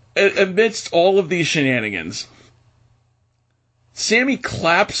 Amidst all of these shenanigans, Sammy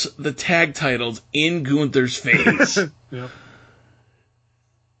claps the tag titles in Gunther's face. Yep.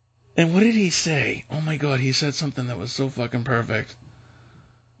 And what did he say? Oh my God, he said something that was so fucking perfect.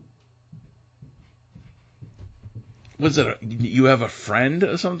 Was it you have a friend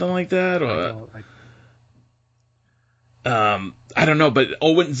or something like that? Or I don't know, but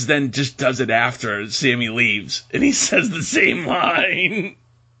Owens then just does it after Sammy leaves, and he says the same line.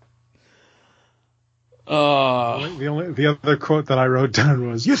 The other quote that I wrote down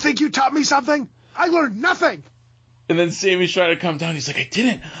was, "You think you taught me something? I learned nothing." And then Sammy's trying to come down. He's like, I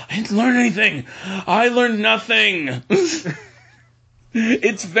didn't learn anything. I learned nothing.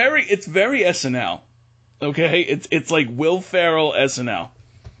 It's very SNL. Okay? It's like Will Ferrell SNL.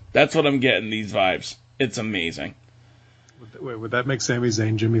 That's what I'm getting, these vibes. It's amazing. Wait, would that make Sami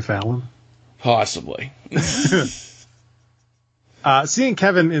Zayn Jimmy Fallon? Possibly. Seeing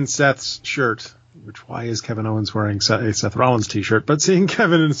Kevin in Seth's shirt, which why is Kevin Owens wearing a Seth Rollins t-shirt? But seeing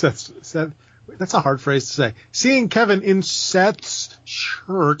Kevin in Seth, that's a hard phrase to say. Seeing Kevin in Seth's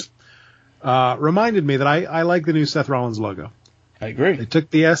shirt reminded me that I like the new Seth Rollins logo. I agree. They took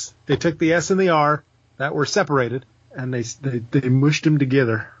the S and the R that were separated, and they mushed them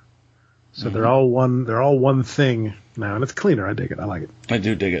together. So they're all one thing now, and it's cleaner. I dig it. I like it. I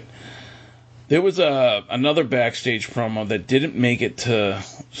do dig it. There was another backstage promo that didn't make it to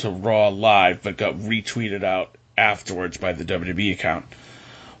Raw Live, but got retweeted out afterwards by the WWE account,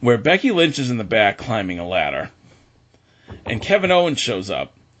 where Becky Lynch is in the back climbing a ladder, and Kevin Owens shows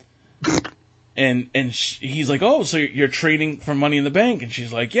up, and he's like, "Oh, so you're training for Money in the Bank?" And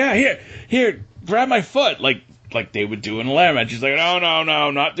she's like, "Yeah, here, grab my foot," like they would do in a ladder match. She's like,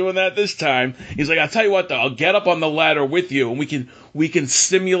 "No, not doing that this time." He's like, "I'll tell you what, though, I'll get up on the ladder with you, and we can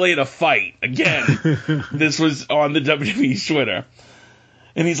simulate a fight again." This was on the WWE Twitter.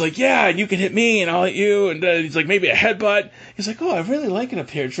 And he's like, "Yeah, you can hit me, and I'll hit you." And he's like, "Maybe a headbutt." He's like, "Oh, I really like it up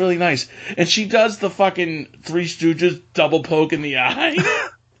here. It's really nice." And she does the fucking Three Stooges double poke in the eye.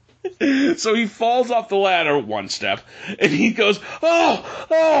 So he falls off the ladder one step, and he goes,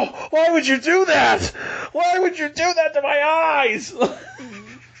 Oh, why would you do that? Why would you do that to my eyes?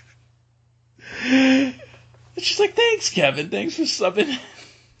 And she's like, "Thanks, Kevin. Thanks for subbing."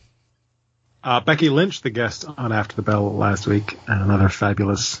 Becky Lynch, the guest on After the Bell last week, and another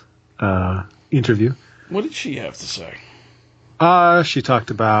fabulous interview. What did she have to say? She talked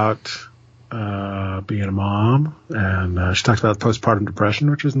about being a mom, and she talked about postpartum depression,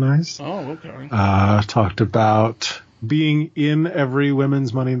 which was nice. Oh, okay. Talked about being in every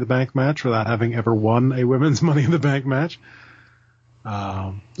women's Money in the Bank match without having ever won a women's Money in the Bank match.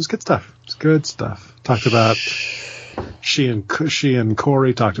 It was good stuff. It's good stuff. Talked about she and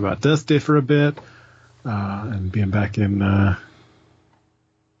Corey talked about Dusty for a bit, and being back in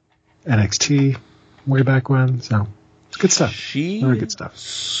NXT way back when. So it's good stuff. Very good stuff.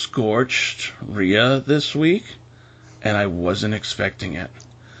 Scorched Rhea this week, and I wasn't expecting it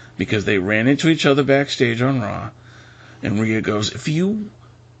because they ran into each other backstage on Raw, and Rhea goes, "If you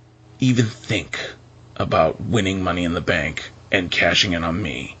even think about winning Money in the Bank and cashing in on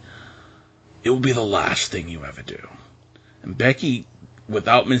me, it will be the last thing you ever do." And Becky,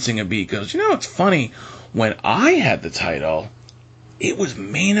 without missing a beat, goes, "It's funny. When I had the title, it was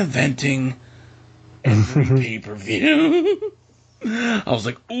main eventing every pay-per-view." I was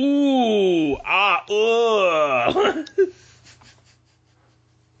like, ooh, ugh.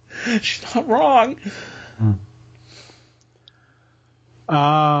 She's not wrong.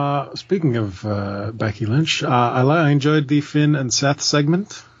 Speaking of Becky Lynch, I enjoyed the Finn and Seth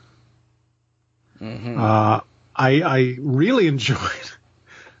segment. Mm-hmm. I really enjoyed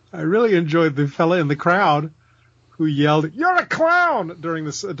the fella in the crowd who yelled, "You're a clown!" during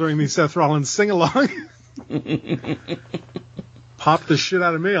the Seth Rollins sing-along. Popped the shit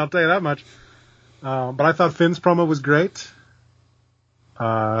out of me, I'll tell you that much. But I thought Finn's promo was great.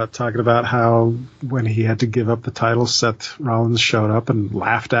 Talking about how when he had to give up the title, Seth Rollins showed up and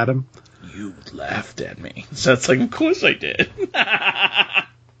laughed at him. "You laughed at me." Seth's like, "Of course I did."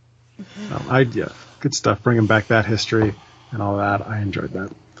 Good stuff. Bringing back that history and all that. I enjoyed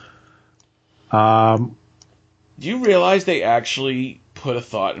that. Do you realize they actually put a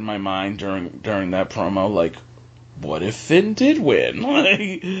thought in my mind during that promo? Like, what if Finn did win?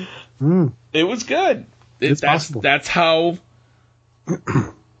 It was good. It's possible. That's how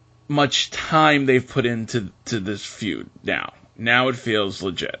much time they've put into this feud now. Now it feels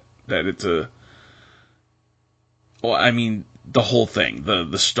legit. That it's the whole thing, the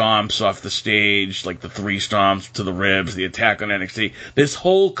stomps off the stage, like the 3 stomps to the ribs, the attack on NXT. This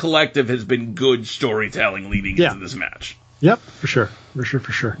whole collective has been good storytelling leading into this match. Yep, for sure. Let's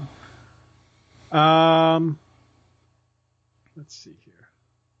see here.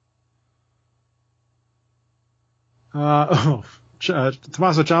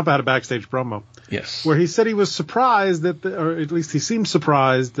 Tommaso Ciampa had a backstage promo. Yes. Where he said he was surprised or at least he seemed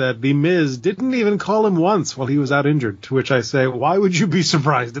surprised that The Miz didn't even call him once while he was out injured. To which I say, why would you be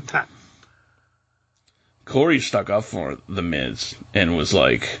surprised at that? Corey stuck up for The Miz and was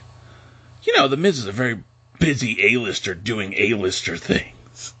like, The Miz is a very busy A-lister doing A-lister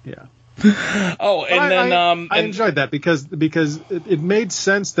things. Yeah. Oh, and then I enjoyed that because it made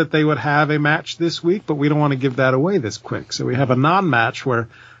sense that they would have a match this week, but we don't want to give that away this quick. So we have a non-match where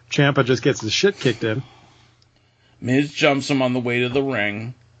Ciampa just gets his shit kicked in. Miz jumps him on the way to the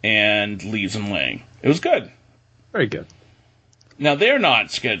ring and leaves him laying. It was good. Very good. Now, they're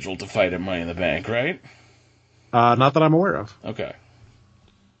not scheduled to fight at Money in the Bank, right? Not that I'm aware of. Okay.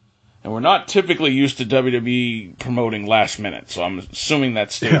 And we're not typically used to WWE promoting last minute, so I'm assuming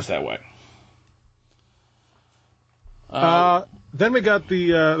that stays that way. Then we got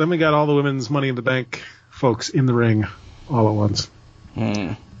all the women's Money in the Bank folks in the ring all at once.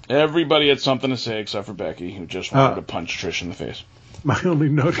 Everybody had something to say except for Becky, who just wanted to punch Trish in the face. My only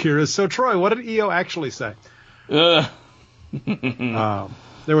note here is, so Troy, what did EO actually say? There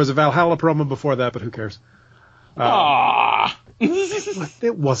was a Valhalla promo before that, but who cares?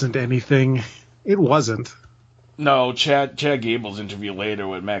 It wasn't anything. It wasn't. No, Chad Gable's interview later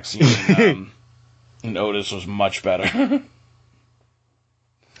with Maxine and Otis was much better.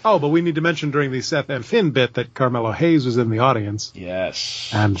 Oh, but we need to mention during the Seth and Finn bit that Carmelo Hayes was in the audience.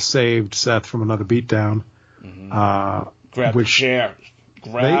 Yes. And saved Seth from another beatdown. Grabbed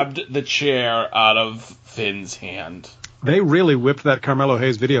the chair out of Finn's hand. They really whipped that Carmelo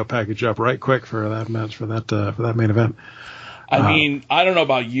Hayes video package up right quick for that match, for that main event. I mean, I don't know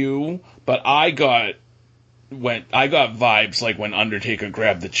about you, but I got vibes like when Undertaker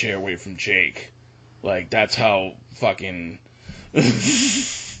grabbed the chair away from Jake. Like, that's how fucking...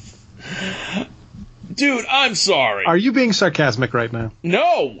 Dude, I'm sorry. Are you being sarcastic right now?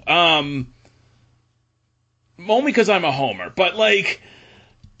 No. Only because I'm a homer. But, like,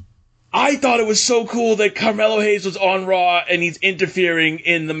 I thought it was so cool that Carmelo Hayes was on Raw and he's interfering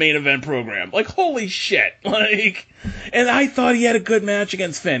in the main event program. Like, holy shit. Like, and I thought he had a good match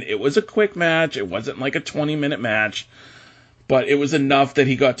against Finn. It was a quick match. It wasn't like a 20-minute match. But it was enough that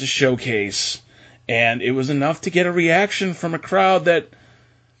he got to showcase. And it was enough to get a reaction from a crowd that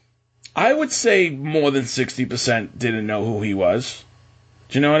I would say more than 60% didn't know who he was.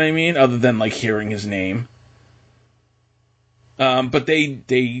 Do you know what I mean? Other than, like, hearing his name. But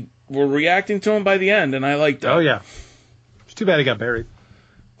they were reacting to him by the end, and I liked that. Oh, yeah. It's too bad he got buried.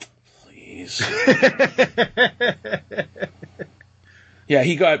 Please. Yeah,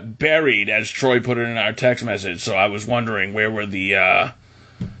 he got buried, as Troy put it in our text message, so I was wondering where were the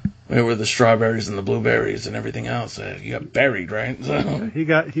strawberries and the blueberries and everything else? He got buried, right? So. He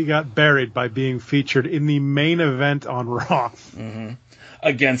got buried by being featured in the main event on Raw. Mm-hmm.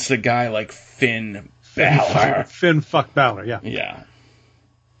 Against a guy like Finn Balor. Finn fuck Balor, yeah. Yeah.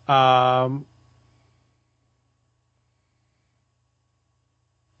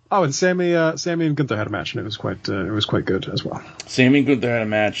 And Sammy and Gunther had a match, and it was quite good as well. Sammy and Gunther had a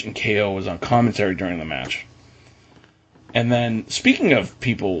match, and KO was on commentary during the match. And then, speaking of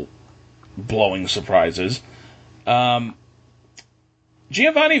people blowing surprises, Giovanni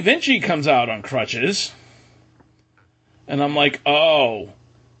Vinci comes out on crutches, and I'm like, oh,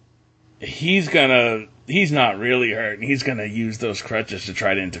 he's not really hurt, and he's gonna use those crutches to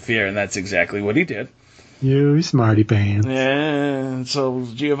try to interfere, and that's exactly what he did. You smarty pants. And so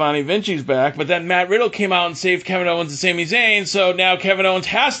Giovanni Vinci's back, but then Matt Riddle came out and saved Kevin Owens and Sami Zayn, so now Kevin Owens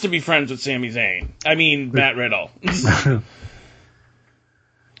has to be friends with Sami Zayn. I mean, Matt Riddle.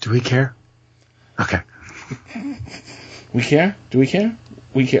 Do we care? Okay. We care? Do we care?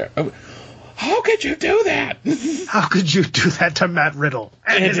 We care. How could you do that? How could you do that to Matt Riddle?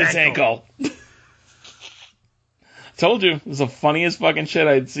 And his ankle. Told you. It was the funniest fucking shit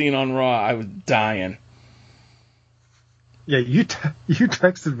I'd seen on Raw. I was dying. Yeah, you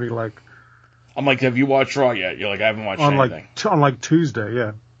texted me like... I'm like, have you watched Raw yet? You're like, I haven't watched anything. On Tuesday,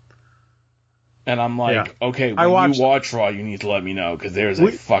 yeah. And I'm like, okay, when you watch Raw, you need to let me know, because there's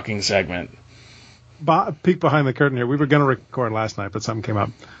a fucking segment. Peek behind the curtain here. We were going to record last night, but something came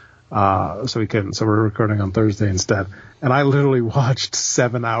up, so we couldn't. So we're recording on Thursday instead. And I literally watched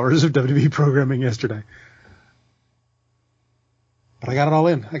 7 hours of WWE programming yesterday. But I got it all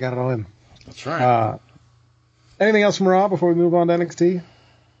in. That's right. Anything else from Raw before we move on to NXT?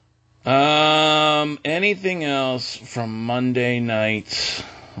 Anything else from Monday Night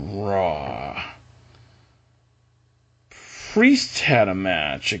Raw? Priest had a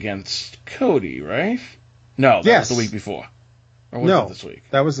match against Cody, right? No, that was the week before. Or was it this week?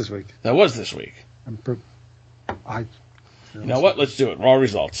 That was this week. That was this week. You know what? Let's do it. Raw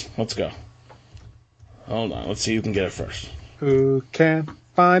results. Let's go. Hold on. Let's see who can get it first. Who can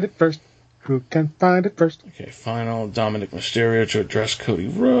find it first? Who can find it first? Okay, final Dominic Mysterio to address Cody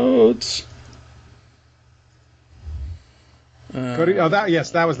Rhodes.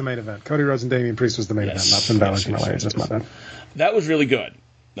 That was the main event. Cody Rhodes and Damian Priest was the main event, not Finn Balor and Carmelo Hayes. That's my bad. That was really good.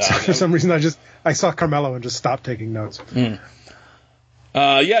 For some reason, I saw Carmelo and just stopped taking notes.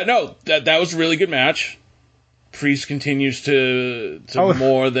 That was a really good match. Priest continues to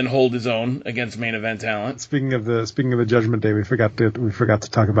more than hold his own against main event talent. Speaking of the Judgment Day, we forgot to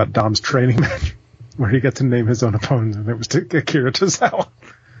talk about Dom's training match where he got to name his own opponent, and it was Akira Tozawa.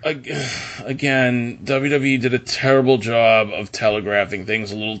 Again, WWE did a terrible job of telegraphing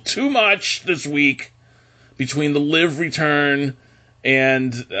things a little too much this week between the Liv return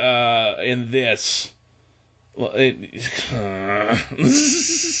and this.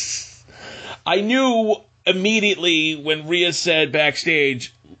 I knew immediately when Rhea said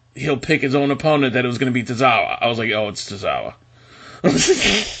backstage he'll pick his own opponent that it was going to be Tozawa. I was like, oh, it's Tozawa.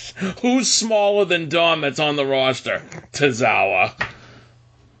 Who's smaller than Dom that's on the roster? Tozawa.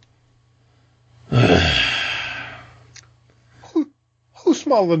 Who's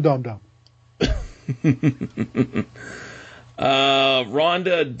smaller than Dom?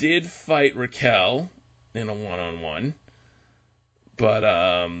 Ronda did fight Raquel in a one-on-one, but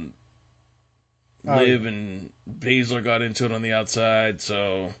Liv and Baszler got into it on the outside,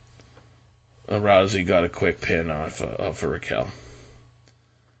 so Rousey got a quick pin off of Raquel.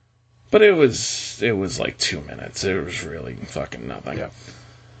 But it was like 2 minutes. It was really fucking nothing. Yeah.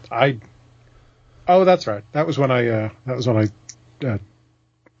 Oh, that's right. That was when I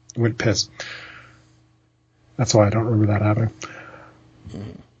went piss. That's why I don't remember that happening.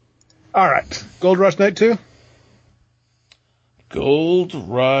 All right, Gold Rush Night 2. Gold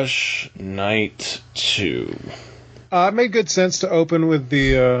Rush Night 2. It made good sense to open with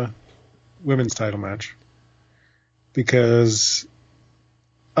the women's title match because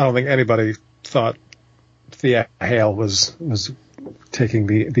I don't think anybody thought Thea Hale was taking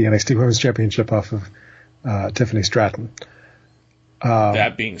the NXT Women's Championship off of Tiffany Stratton.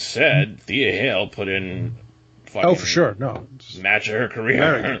 That being said, Thea Hale put in for sure. No. Match of her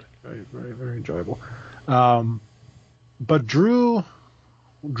career. Very, very, very enjoyable. But Drew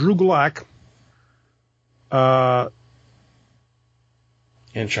Gulak and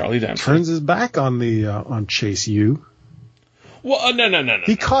Charlie Dempsey turns his back on Chase U. Well, no.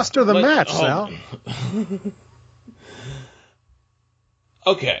 He cost her the match, Sal.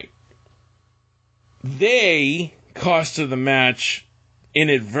 Okay. They cost her the match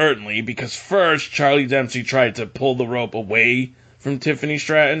inadvertently because first Charlie Dempsey tried to pull the rope away from Tiffany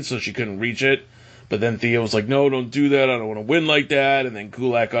Stratton so she couldn't reach it. But then Thea was like, no, don't do that. I don't want to win like that. And then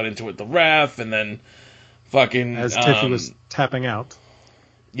Gulak got into it with the ref. And then fucking... As Tiffy was tapping out.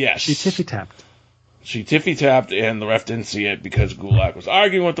 Yes. She tiffy-tapped. She tiffy-tapped and the ref didn't see it because Gulak was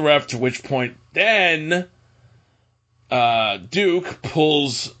arguing with the ref, to which point then Duke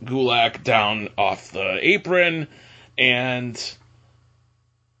pulls Gulak down off the apron and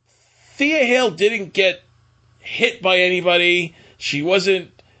Thea Hale didn't get hit by anybody. She wasn't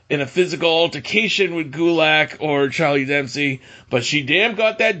in a physical altercation with Gulak or Charlie Dempsey, but she damn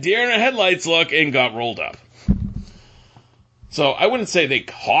got that deer in the headlights look and got rolled up. So I wouldn't say they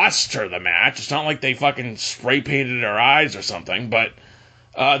cost her the match. It's not like they fucking spray painted her eyes or something, but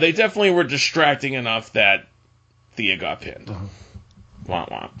they definitely were distracting enough that Thea got pinned. Womp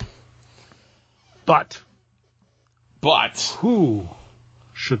womp. But who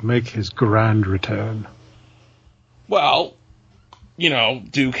should make his grand return? Well, you know,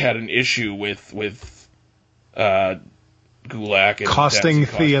 Duke had an issue with Gulak and costing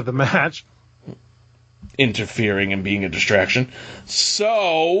Thea the match, interfering and being a distraction.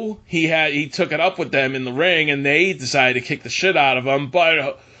 So he took it up with them in the ring, and they decided to kick the shit out of him.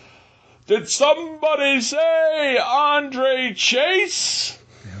 But did somebody say Andre Chase?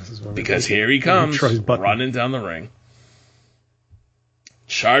 Yeah, because here he comes, running down the ring,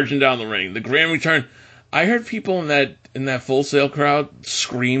 charging down the ring. The Grand Return. I heard people in that Full Sail crowd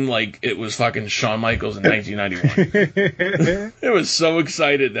scream like it was fucking Shawn Michaels in 1991. It was so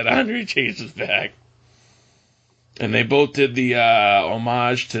excited that Andre Chase was back. And they both did the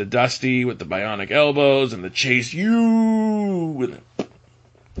homage to Dusty with the bionic elbows and the Chase U with it.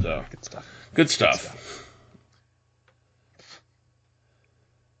 So good stuff.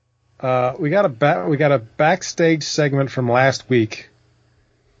 We got a backstage segment from last week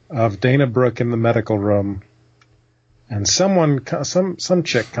of Dana Brooke in the medical room, and some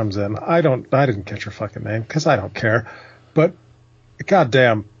chick comes in. I didn't catch her fucking name because I don't care, but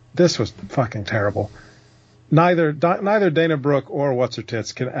goddamn, this was fucking terrible. Neither Dana Brooke or What's Her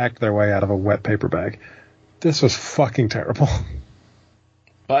Tits can act their way out of a wet paper bag. This was fucking terrible.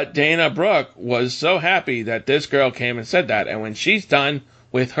 But Dana Brooke was so happy that this girl came and said that, and when she's done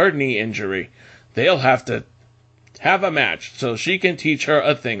with her knee injury, they'll have to have a match so she can teach her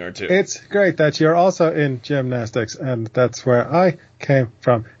a thing or two. It's great that you're also in gymnastics, and that's where I came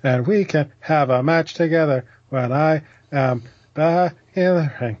from. And we can have a match together when I am back in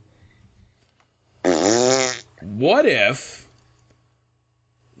the ring. What if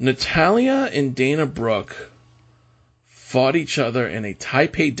Natalya and Dana Brooke fought each other in a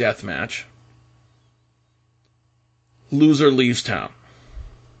Taipei death match? Loser leaves town.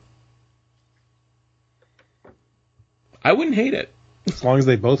 I wouldn't hate it. As long as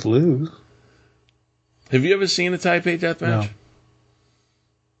they both lose. Have you ever seen a Taipei death match?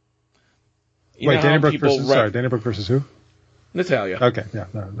 No. Wait, Dana Brooke versus who? Natalya. Okay, yeah,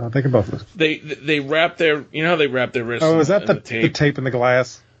 no, they can both lose. They wrap their, you know how they wrap their wrists. Oh, is that the tape in the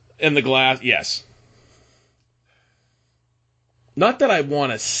glass? In the glass, yes. Not that I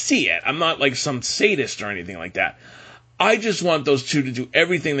want to see it. I'm not like some sadist or anything like that. I just want those two to do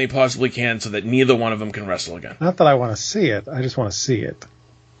everything they possibly can so that neither one of them can wrestle again. Not that I want to see it. I just want to see it.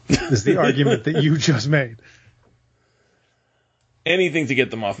 Is the argument that you just made. Anything to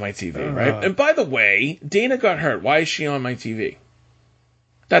get them off my TV, right? And by the way, Dana got hurt. Why is she on my TV?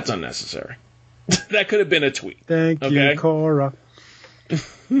 That's unnecessary. That could have been a tweet. Thank you, Cora.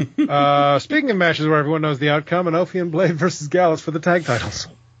 Speaking of matches where everyone knows the outcome, Inoki and Blade versus Gallus for the tag titles.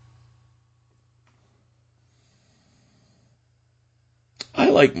 I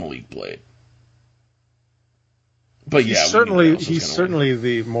like Malik Blade. But yeah, he's certainly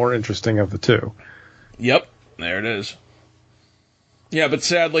the more interesting of the two. Yep, there it is. Yeah, but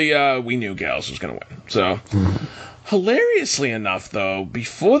sadly, we knew Gallus was going to win. So, hilariously enough, though,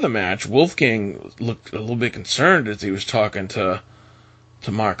 before the match, Wolfgang looked a little bit concerned as he was talking to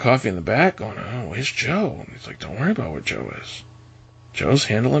Mark Coffey in the back, going, "Oh, where's Joe?" And he's like, "Don't worry about where Joe is. Joe's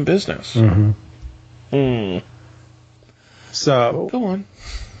handling business." So go on.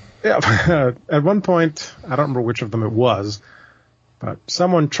 Yeah, at one point, I don't remember which of them it was, but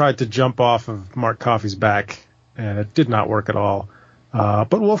someone tried to jump off of Mark Coffey's back, and it did not work at all.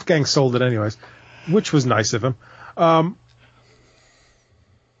 But Wolfgang sold it anyways, which was nice of him. Then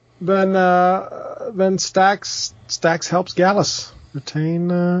Stax helps Gallus retain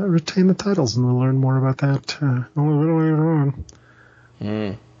the titles, and we'll learn more about that a little later on.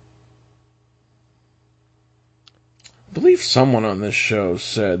 I believe someone on this show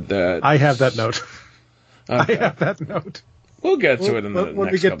said that... I have that note. Okay. I have that note. We'll get to it in the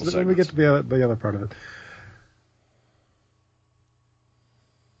next couple segments. When we get to the other part of it.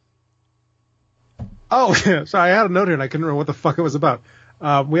 Oh, yeah, sorry, I had a note here and I couldn't remember what the fuck it was about.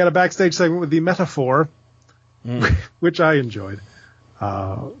 We had a backstage segment with the Metaphor, which I enjoyed.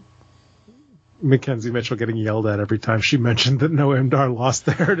 Mackenzie Mitchell getting yelled at every time she mentioned that Noam Dar lost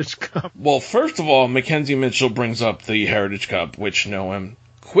the Heritage Cup. Well, first of all, Mackenzie Mitchell brings up the Heritage Cup, which Noam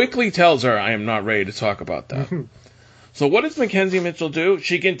quickly tells her, "I am not ready to talk about that." So what does Mackenzie Mitchell do?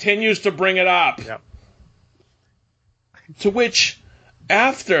 She continues to bring it up. Yep. To which,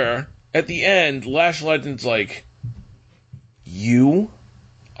 at the end, Lash Legend's like, "You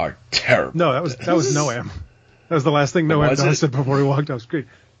are terrible." No, that was Noam. That was the last thing Noam said before he walked off screen.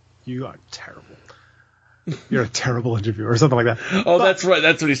 "You are terrible. You're a terrible interviewer," or something like that. Oh, but, that's right.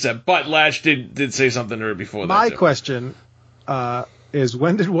 That's what he said. But Lash did say something to her before that. My question is,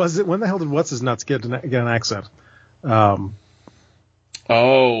 when the hell did What's His Nuts get an accent? Orzo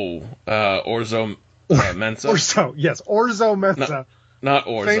Mensa. Orzo Mensa. Not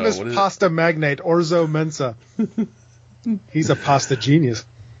Orzo. Famous pasta magnate Orzo Mensa. He's a pasta genius.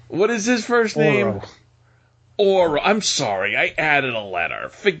 What is his first name? Oro. I'm sorry, I added a letter.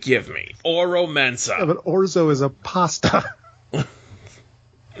 Forgive me. Oro Mensa. Yeah, but Orzo is a pasta.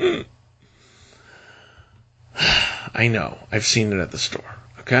 I know. I've seen it at the store.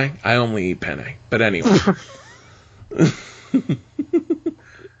 Okay? I only eat penne. But anyway.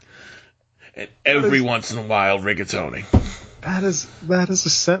 And every once in a while, rigatoni. That is a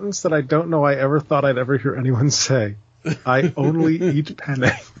sentence that I don't know I ever thought I'd ever hear anyone say. I only eat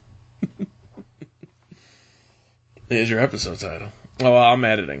penne. Here's your episode title. Oh, well, I'm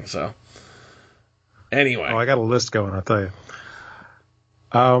editing, so. Anyway. Oh, I got a list going, I'll tell you.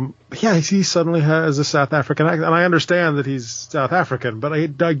 Yeah, he suddenly has a South African accent. And I understand that he's South African, but I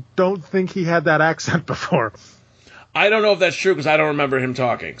don't think he had that accent before. I don't know if that's true because I don't remember him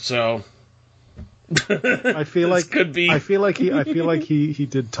talking, so. I feel like could be. I feel like he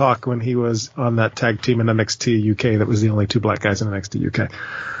did talk when he was on that tag team in NXT UK that was the only two black guys in NXT UK.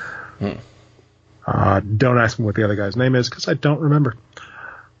 Don't ask me what the other guy's name is because I don't remember.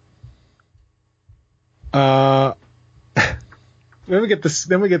 Then we get the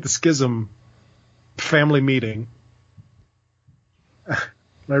Schism family meeting. I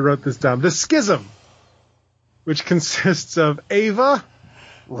wrote this down. The Schism which consists of Ava,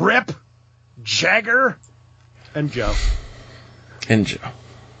 Rip, Jagger, and Joe. And Joe.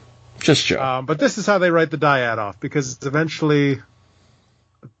 Just Joe. But this is how they write the dyad off, because eventually,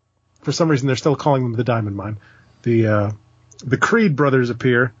 for some reason, they're still calling them the Diamond Mine. The Creed brothers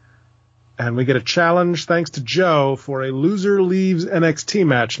appear, and we get a challenge, thanks to Joe, for a loser leaves NXT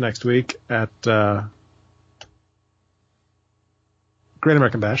match next week at Great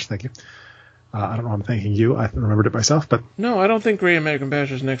American Bash. Thank you. I don't know why I'm thanking you. I remembered it myself, but... No, I don't think Great American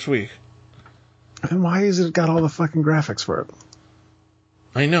Bash is next week. And why has it got all the fucking graphics for it?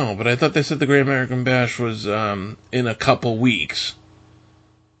 I know, but I thought they said the Great American Bash was in a couple weeks.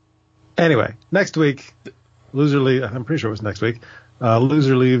 Anyway, next week, loser leaves... I'm pretty sure it was next week.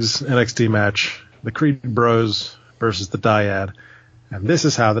 Loser leaves NXT match. The Creed Bros versus the Dyad. And this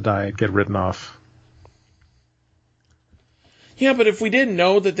is how the Dyad get written off. Yeah, but if we didn't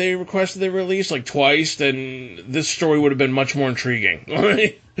know that they requested their release like twice, then this story would have been much more intriguing.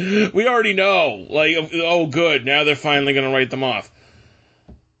 We already know. Like, oh, good. Now they're finally going to write them off.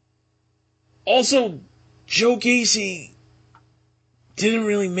 Also, Joe Gacy didn't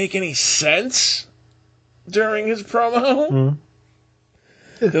really make any sense during his promo.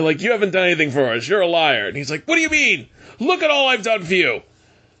 They're like, you haven't done anything for us. You're a liar. And he's like, what do you mean? Look at all I've done for you.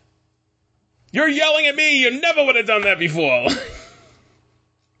 You're yelling at me. You never would have done that before.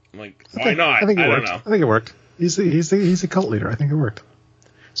 I'm like, why not? I think it don't worked. know. I think it worked. He's a cult leader. I think it worked.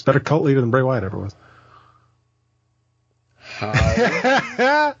 He's a better cult leader than Bray Wyatt ever was.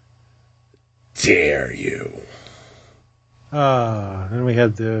 How dare you? Then we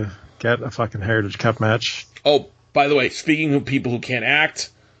had to get a fucking Heritage Cup match. Oh, by the way, speaking of people who can't act,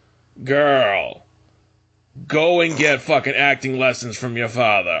 girl, go and get fucking acting lessons from your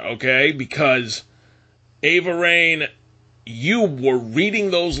father, okay? Because Ava Raine, you were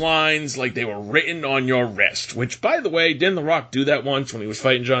reading those lines like they were written on your wrist. Which, by the way, didn't The Rock do that once when he was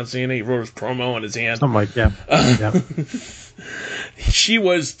fighting John Cena? He wrote his promo on his hand. Something like, yeah. She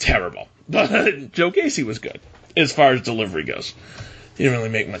was terrible. But Joe Gacy was good, as far as delivery goes. He didn't really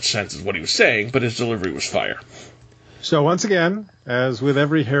make much sense as what he was saying, but his delivery was fire. So once again, as with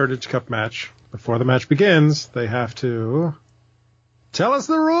every Heritage Cup match, before the match begins, they have to tell us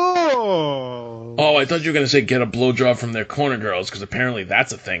the rules. Oh, I thought you were going to say get a blowjob from their corner girls, because apparently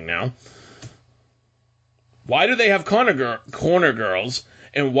that's a thing now. Why do they have corner girls,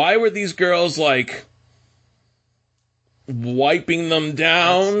 and why were these girls, like, wiping them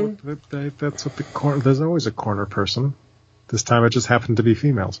down? That's what the corner... There's always a corner person. This time it just happened to be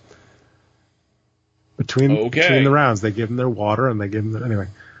females. Between the rounds, they give them their water, and they give them their... Anyway.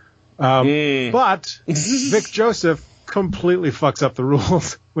 But Vic Joseph completely fucks up the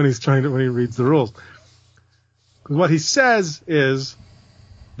rules when he reads the rules. Because what he says is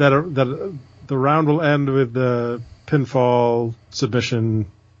that the round will end with the pinfall, submission,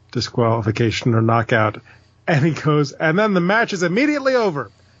 disqualification, or knockout. And he goes, and then the match is immediately over.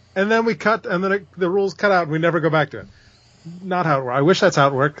 And then we cut, and then the rules cut out, and we never go back to it. Not how it works. I wish that's how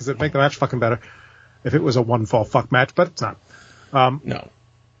it worked, because it'd make the match fucking better if it was a one-fall fuck match, but it's not. No.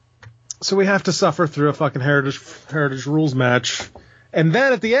 So we have to suffer through a fucking Heritage Rules match. And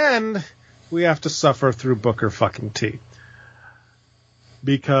then at the end, we have to suffer through Booker fucking T.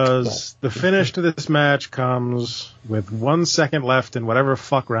 Because the finish to this match comes with 1 second left in whatever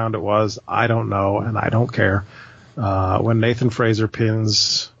fuck round it was. I don't know, and I don't care. When Nathan Fraser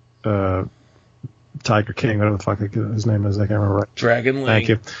pins Tiger King, whatever the fuck his name is, I can't remember right. Dragon Lee. Thank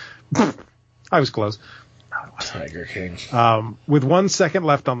you. I was close. Tiger King. With 1 second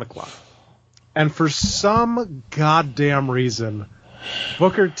left on the clock. And for some goddamn reason,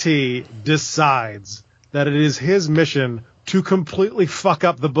 Booker T decides that it is his mission to completely fuck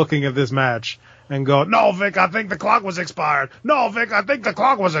up the booking of this match and go, no, Vic, I think the clock was expired. No, Vic, I think the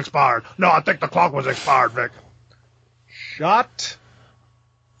clock was expired. No, I think the clock was expired, Vic. Shut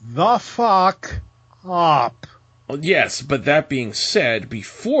the fuck up. Well, yes, but that being said,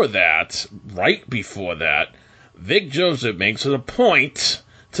 right before that, Vic Joseph makes it a point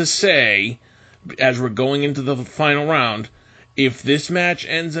to say, as we're going into the final round, if this match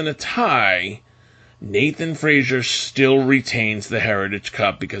ends in a tie, Nathan Fraser still retains the Heritage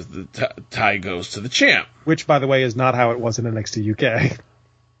Cup because the tie goes to the champ. Which, by the way, is not how it was in NXT UK.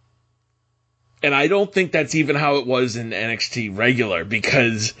 And I don't think that's even how it was in NXT regular,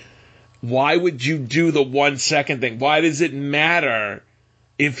 because why would you do the 1 second thing? Why does it matter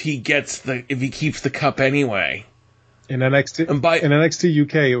if he keeps the cup anyway? In NXT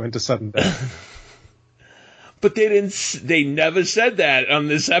UK, it went to sudden death. But they never said that on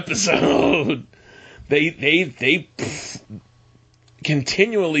this episode. They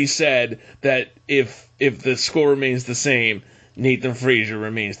continually said that if the score remains the same, Nathan Frazier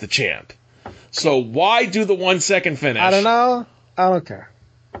remains the champ. So why do the 1 second finish? I don't know. I don't care.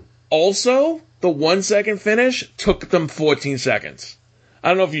 Also, the 1 second finish took them 14 seconds. I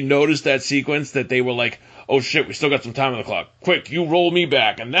don't know if you noticed that sequence that they were like, oh shit, we still got some time on the clock. Quick, you roll me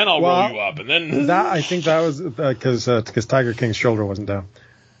back, and then I'll roll you up, and then I think that was because Tiger King's shoulder wasn't down.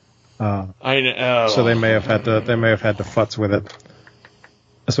 So they may have had to futz with it.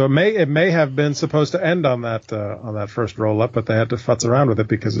 So it may have been supposed to end on that first roll up, but they had to futz around with it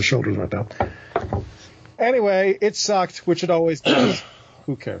because the shoulders went down. Anyway, it sucked, which it always does.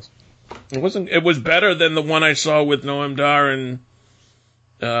 Who cares? It was better than the one I saw with Noam Dar and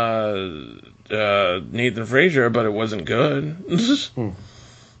Nathan Frazier, but it wasn't good.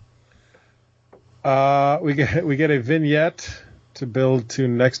 We get a vignette to build to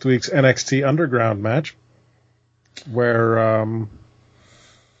next week's NXT Underground match, where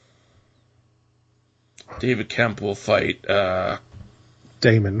David Kemp will fight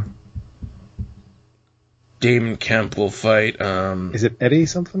Damon. Damon Kemp will fight. Is it Eddie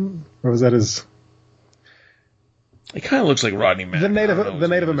something, or was that his? It kind of looks like Rodney Mack. The Native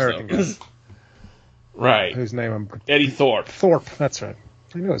American guy. Right. Whose name Eddie Thorpe. Thorpe, that's right.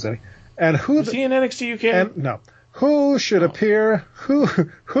 I knew it was Eddie. And was he in NXT UK? And no. Who should appear?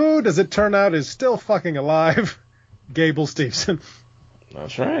 Who does it turn out is still fucking alive? Gable Steveson.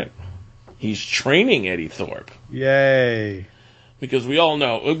 That's right. He's training Eddie Thorpe. Yay. Because we all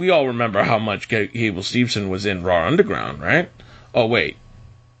remember how much Gable Steveson was in Raw Underground, right? Oh, wait.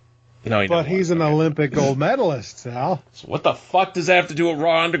 No, but he's an Olympic gold medalist, Sal. So what the fuck does that have to do with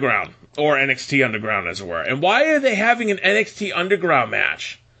Raw Underground? Or NXT Underground, as it were? And why are they having an NXT Underground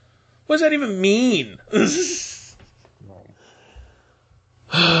match? What does that even mean?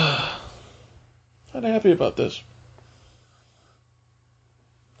 Not happy about this.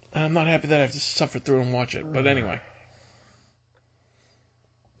 I'm not happy that I have to suffer through and watch it. But anyway.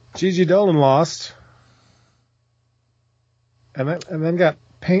 Gigi Dolan lost. And then got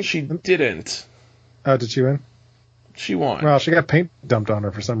paint. She didn't. Oh, did she win? She won. Well, she got paint dumped on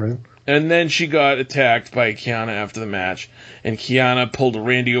her for some reason. And then she got attacked by Kiana after the match. And Kiana pulled a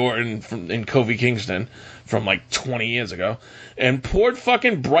Randy Orton in Kofi Kingston from like 20 years ago and poured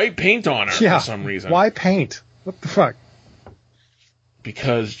fucking bright paint on her for some reason. Why paint? What the fuck?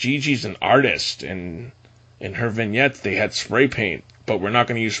 Because Gigi's an artist, and in her vignettes they had spray paint. But we're not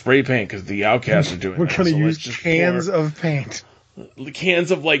going to use spray paint because the Outcasts are doing We're that. We're going to use cans of paint.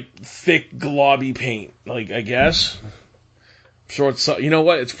 Cans of, like, thick, globby paint, like, I guess. Sure, it's, you know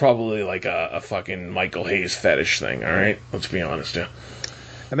what? It's probably like a fucking Michael Hayes fetish thing, all right? Let's be honest, yeah.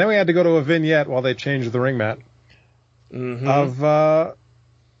 And then we had to go to a vignette while they changed the ring mat of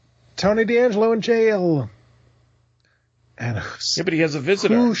Tony D'Angelo in jail. And yeah, but he has a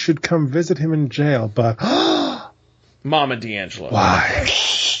visitor. Who should come visit him in jail but Mama D'Angelo. Why?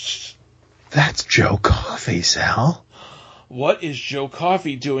 That's Joe Coffey, Sal. What is Joe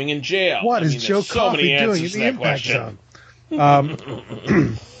Coffey doing in jail? What is Joe Coffey doing in the Impact Zone?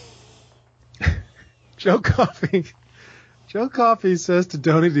 Joe Coffey says to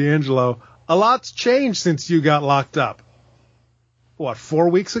Tony D'Angelo, a lot's changed since you got locked up. What, 4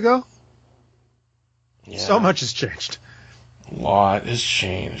 weeks ago? Yeah. So much has changed. A lot has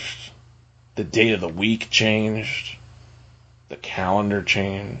changed. The date of the week changed. The calendar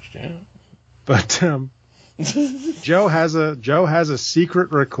changed, yeah. But Joe has a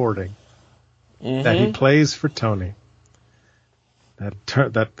secret recording that he plays for Tony.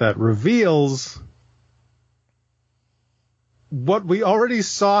 That reveals what we already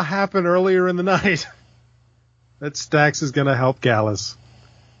saw happen earlier in the night. That Stax is going to help Gallus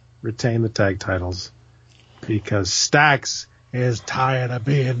retain the tag titles because Stax is tired of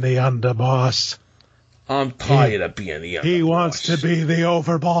being the underboss. I'm tired of being the underboss. He wants to be the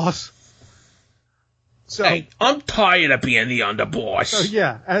overboss. So, hey, I'm tired of being the underboss. So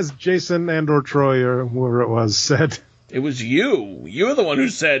yeah, as Jason and/or Troy or whoever it was said. It was you. You were the one who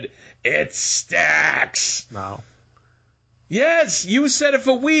said, it's Stax. No. Yes, you said it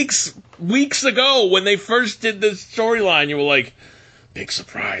for weeks ago when they first did the storyline. You were like, big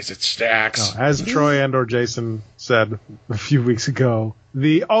surprise, it's Stax. No, as Troy and/or Jason said a few weeks ago,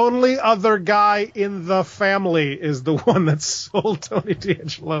 the only other guy in the family is the one that sold Tony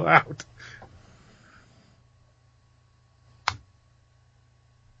D'Angelo out.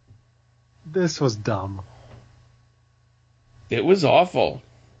 This was dumb. It was awful.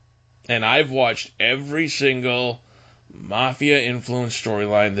 And I've watched every single Mafia-influenced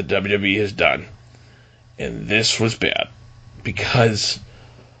storyline the WWE has done. And this was bad. Because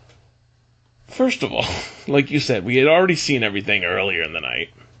First of all, like you said, we had already seen everything earlier in the night.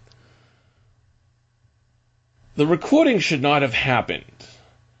 The recording should not have happened.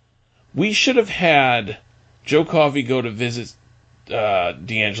 We should have had Joe Coffey go to visit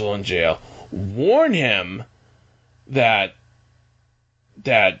D'Angelo in jail, warn him that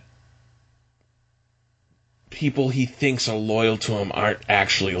people he thinks are loyal to him aren't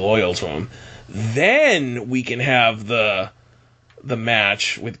actually loyal to him. Then we can have the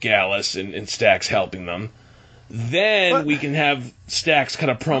match with Gallus and Stacks helping them. Then we can have Stacks cut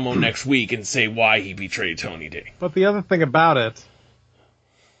a promo next week and say why he betrayed Tony D. But the other thing about it,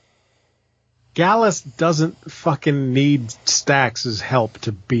 Gallus doesn't fucking need Stacks' help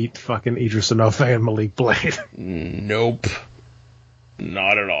to beat fucking Idris Enofe and Malik Blade. Nope.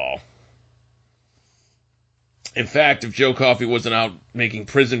 Not at all. In fact, if Joe Coffey wasn't out making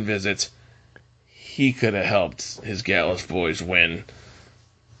prison visits, he could have helped his Gallus boys win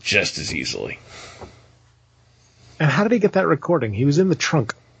just as easily. And how did he get that recording? He was in the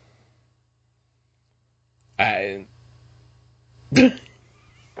trunk. Anyway.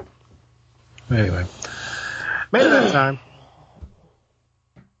 Main event time.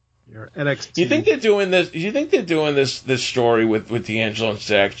 Your NXT. You think they're doing this? You think they're doing this story with D'Angelo and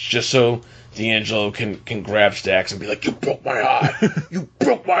Stacks just so D'Angelo can grab Stacks and be like, "You broke my heart. You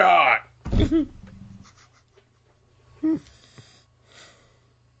broke my heart."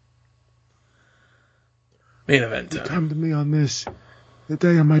 Main event time. Come to me on this, the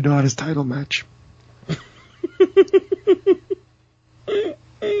day of my daughter's title match.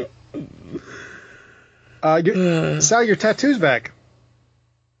 Sal, your tattoo's back.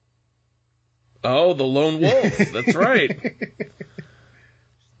 Oh, the Lone Wolf. That's right.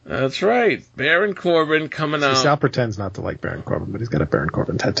 That's right. Baron Corbin coming out. Sal pretends not to like Baron Corbin, but he's got a Baron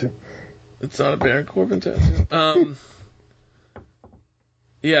Corbin tattoo. It's not a Baron Corbin tattoo.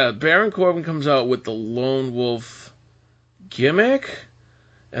 Yeah, Baron Corbin comes out with the Lone Wolf gimmick,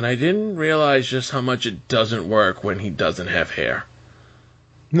 and I didn't realize just how much it doesn't work when he doesn't have hair.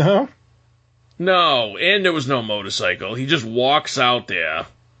 No? No, and there was no motorcycle. He just walks out there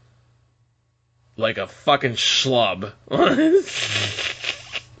like a fucking schlub.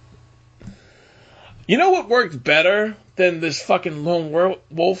 You know what worked better than this fucking Lone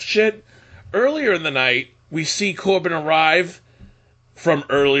Wolf shit? Earlier in the night, we see Corbin arrive from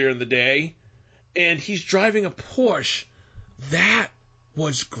earlier in the day, and he's driving a Porsche. That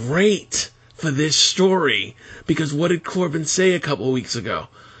was great for this story, because what did Corbin say a couple of weeks ago?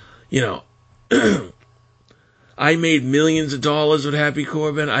 You know, I made millions of dollars with Happy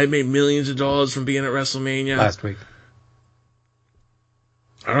Corbin. I made millions of dollars from being at WrestleMania. Last week.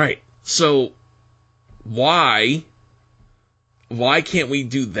 All right, so why can't we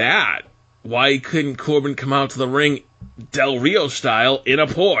do that? Why couldn't Corbin come out to the ring Del Rio style in a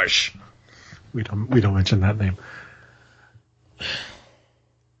Porsche? We don't mention that name.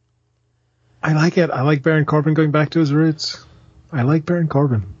 I like it. I like Baron Corbin going back to his roots. I like Baron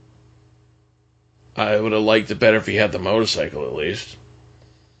Corbin. I would have liked it better if he had the motorcycle at least.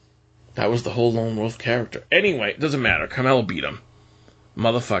 That was the whole Lone Wolf character. Anyway, it doesn't matter. Carmelo beat him.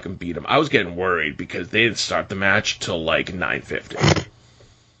 Motherfucking beat him. I was getting worried because they didn't start the match till like 9:50.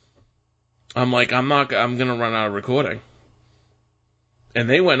 I'm like, I'm gonna run out of recording. And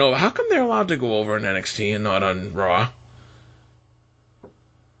they went over. How come they're allowed to go over in NXT and not on Raw?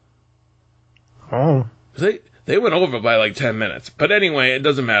 Oh. They went over by like 10 minutes. But anyway, it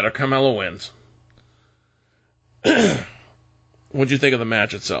doesn't matter. Carmelo wins. What'd you think of the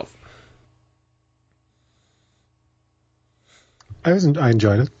match itself? I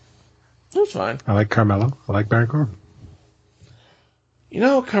enjoyed it. It was fine. I like Carmelo. I like Baron Corbin. You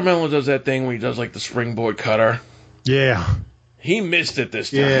know, Carmelo does that thing where he does like the springboard cutter. Yeah. He missed it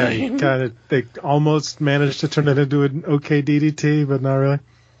this time. Yeah, he they almost managed to turn it into an okay DDT, but not really.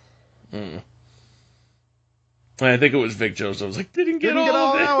 I think it was Vic Joseph. I was like, didn't get all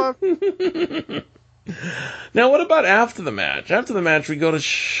of it. Now, what about after the match? After the match, we go to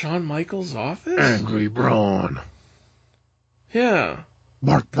Shawn Michaels' office? Angry Braun. Yeah.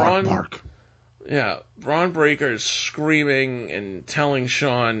 Bark. Yeah, Braun Breaker is screaming and telling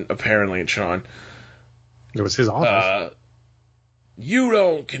Shawn, apparently it's Shawn. It was his office. You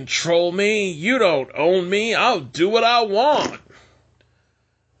don't control me. You don't own me. I'll do what I want.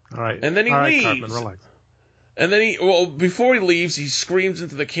 All right. And then he leaves. Cartman, relax. And then before he leaves, he screams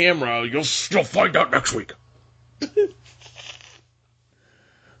into the camera, you'll find out next week.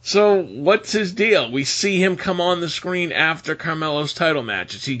 So, what's his deal? We see him come on the screen after Carmelo's title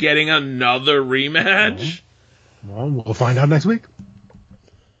match. Is he getting another rematch? Well, we'll find out next week.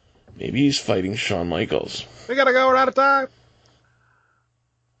 Maybe he's fighting Shawn Michaels. We gotta go. We're out of time.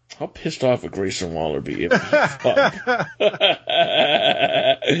 How pissed off would Grayson Waller be if he fucked?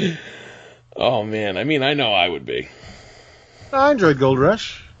 Oh, man. I mean, I know I would be. I enjoyed Gold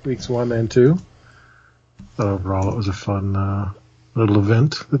Rush, weeks 1 and 2. But overall, it was a fun little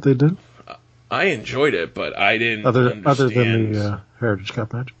event that they did. I enjoyed it, but I didn't understand. Other than the Heritage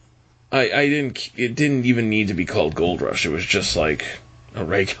Cup match. I didn't. It didn't even need to be called Gold Rush. It was just like a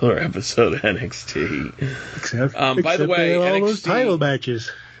regular episode of NXT. Except by the way, all NXT those title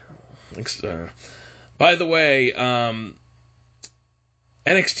matches. By the way,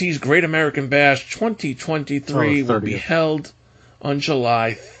 NXT's Great American Bash 2023 will be held on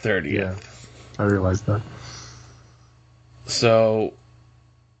July 30th. Yeah, I realized that. So,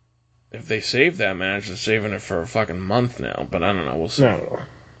 if they save that match, they're saving it for a fucking month now. But I don't know. We'll see. No.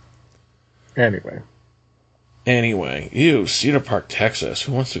 Anyway, Cedar Park, Texas.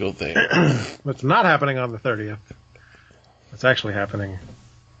 Who wants to go there? It's not happening on the 30th. It's actually happening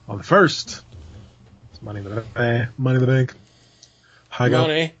on the 1st. It's Money in the Bank. Money. I got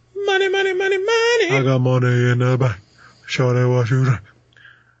money. I got money in the bank. Show them what you.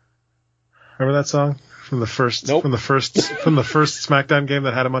 Remember that song from the first? Nope. From the first SmackDown game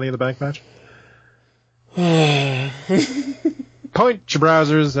that had a Money in the Bank match. Point your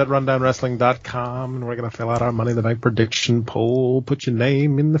browsers at rundownwrestling.com, and we're going to fill out our Money in the Bank prediction poll. Put your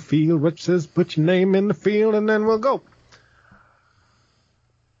name in the field. Which says put your name in the field, and then we'll go.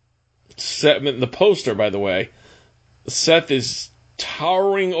 Seth, the poster, by the way. Seth is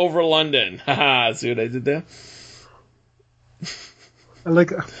towering over London. Haha, see what I did there? I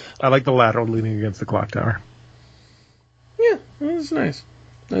like the lateral leaning against the clock tower. Yeah, that was nice.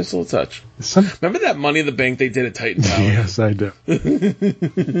 Nice little touch. Remember that Money in the Bank they did at Titan Tower? Yes, I do.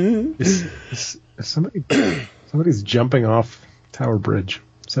 Somebody's jumping off Tower Bridge.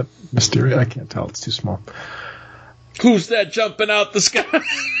 Is that Mysterio? I can't tell. It's too small. Who's that jumping out the sky?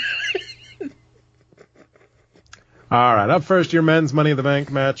 All right, up first, your men's Money in the Bank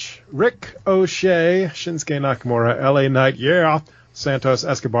match. Rick O'Shea, Shinsuke Nakamura, LA Knight, Santos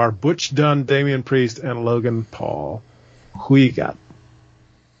Escobar, Butch Dunn, Damian Priest, and Logan Paul. Who you got?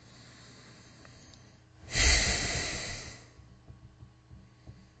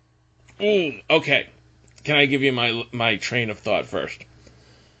 Okay. Can I give you my train of thought first?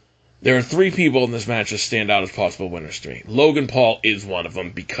 There are 3 people in this match that stand out as possible winners to me. Logan Paul is one of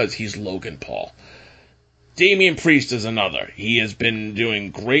them because he's Logan Paul. Damian Priest is another. He has been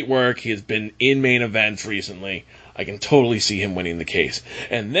doing great work. He has been in main events recently. I can totally see him winning the case.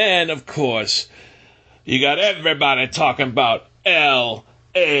 And then, of course, you got everybody talking about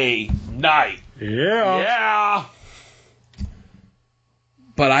L.A. Knight. Yeah.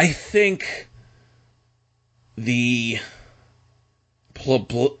 But I think the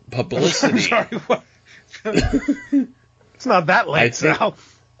publicity... Sorry, what? It's not that late, Sal.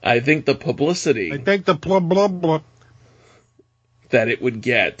 I think the publicity... that it would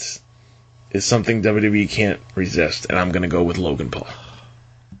get is something WWE can't resist, and I'm going to go with Logan Paul.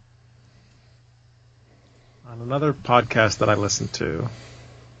 On another podcast that I listened to,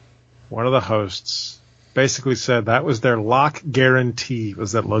 one of the hosts basically said that was their lock guarantee,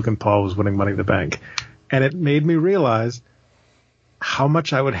 was that Logan Paul was winning Money in the Bank. And it made me realize how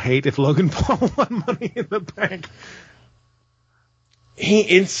much I would hate if Logan Paul won Money in the Bank. He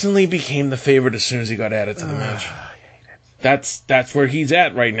instantly became the favorite as soon as he got added to the match. I hate it. That's where he's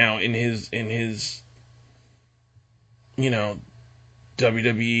at right now in his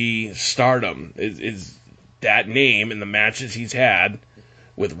WWE stardom is that name in the matches he's had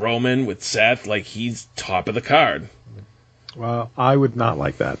with Roman, with Seth, like he's top of the card. Well, I would not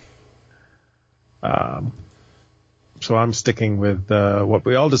like that. So I'm sticking with what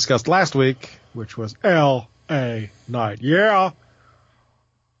we all discussed last week, which was L.A. Knight. Yeah.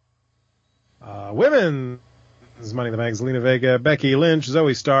 Women's Money in the Bank: Zelina Vega, Becky Lynch,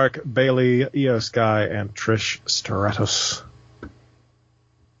 Zoe Stark, Bayley, Io Sky, and Trish Stratus.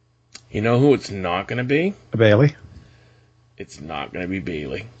 You know who it's not going to be? Bayley. It's not going to be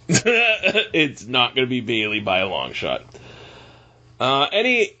Bayley. It's not going to be Bayley by a long shot.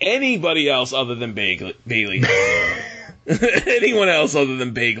 Anybody else other than Bayley? Anyone else other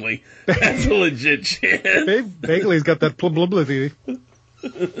than Bayley? That's a legit chance. Bagley's got that publicity.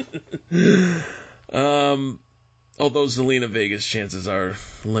 Although Zelina Vega's chances are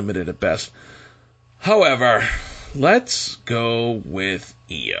limited at best. However, let's go with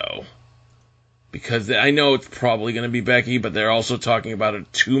Io. Because I know it's probably going to be Becky, but they're also talking about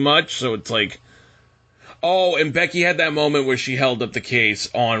it too much, so it's like... Oh, and Becky had that moment where she held up the case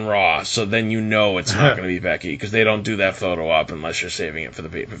on Raw, so then you know it's not going to be Becky, because they don't do that photo op unless you're saving it for the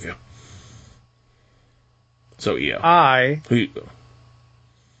pay-per-view. So, Io. I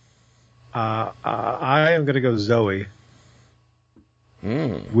I am going to go Zoe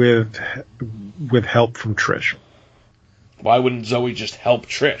with help from Trish. Why wouldn't Zoe just help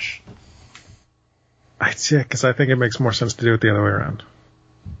Trish? Because I think it makes more sense to do it the other way around.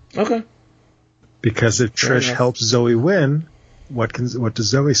 Okay. Because if Trish helps Zoe win, what does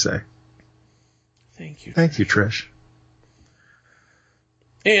Zoe say? Thank you. Thank you, Trish.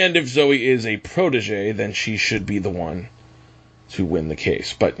 And if Zoe is a protege, then she should be the one to win the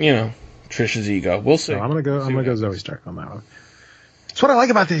case. But, Trish's ego. We'll see. So I'm gonna go Zoe Stark on that one. That's what I like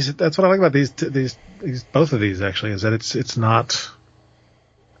about these. That's what I like about these both of these actually, is that it's not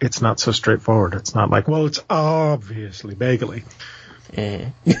so straightforward. It's not like, well, it's obviously Bagley.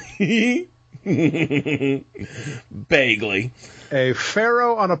 Bagley. A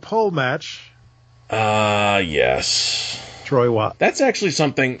Pharaoh on a pole match. Yes. Troy Y. That's actually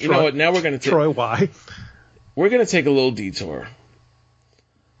something. You know what? Now we're going to Troy Y. We're going to take a little detour,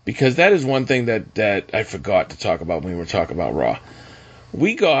 because that is one thing that I forgot to talk about when we were talking about Raw.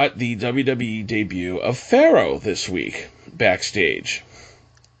 We got the WWE debut of Pharaoh this week backstage.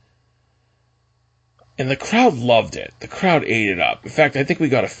 And the crowd loved it. The crowd ate it up. In fact, I think we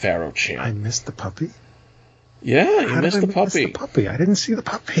got a Pharaoh chant. I missed the puppy? Yeah, you missed the puppy. Miss the puppy? I didn't see the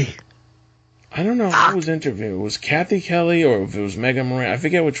puppy. I don't know who was interviewing. It was Kathy Kelly or if it was Megan Moran. I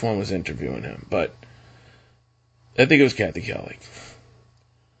forget which one was interviewing him, but I think it was Kathy Kelly.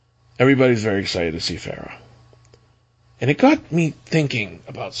 Everybody's very excited to see Pharaoh. And it got me thinking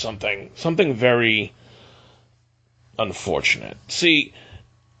about something very unfortunate. See,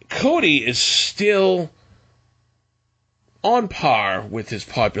 Cody is still on par with his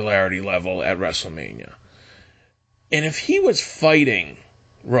popularity level at WrestleMania. And if he was fighting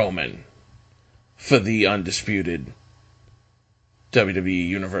Roman for the undisputed WWE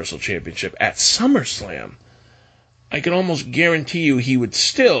Universal Championship at SummerSlam, I can almost guarantee you he would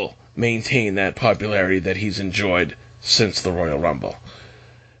still maintain that popularity that he's enjoyed since the Royal Rumble.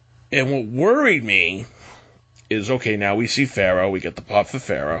 And what worried me is, okay, now we see Pharaoh, we get the pop for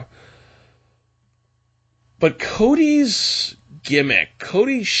Pharaoh, but Cody's gimmick,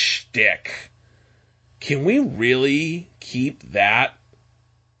 Cody's shtick, can we really keep that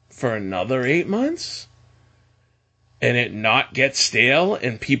for another 8 months? And it not get stale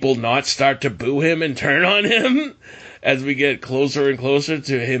and people not start to boo him and turn on him as we get closer and closer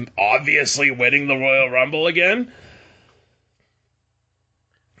to him obviously winning the Royal Rumble again?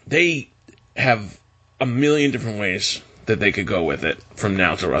 They have a million different ways that they could go with it from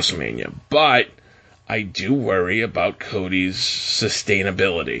now to WrestleMania. But I do worry about Cody's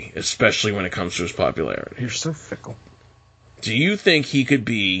sustainability, especially when it comes to his popularity. You're so fickle. Do you think he could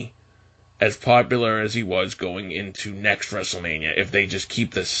be as popular as he was going into next WrestleMania if they just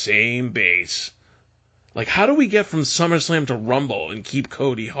keep the same base? Like, how do we get from SummerSlam to Rumble and keep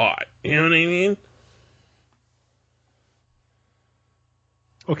Cody hot? You know what I mean?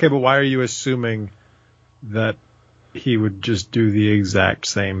 Okay, but why are you assuming that he would just do the exact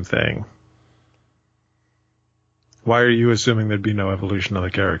same thing? Why are you assuming there'd be no evolution of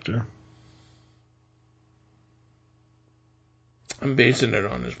the character? I'm basing it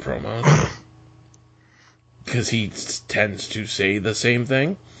on his promos. Because he tends to say the same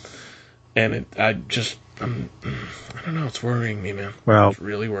thing. And I don't know, it's worrying me, man. Well, it's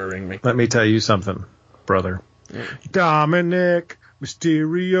really worrying me. Let me tell you something, brother. Yeah. Dominic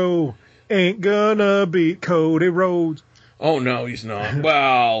Mysterio ain't gonna beat Cody Rhodes. Oh, no, he's not.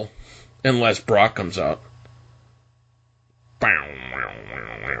 Well, unless Brock comes out.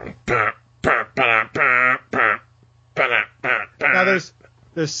 Now,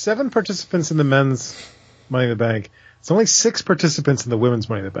 there's 7 participants in the men's Money in the Bank. It's only 6 participants in the women's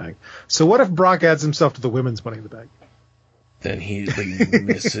Money in the Bank. So what if Brock adds himself to the women's Money in the Bank? Then he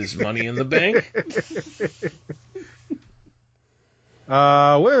misses Money in the Bank.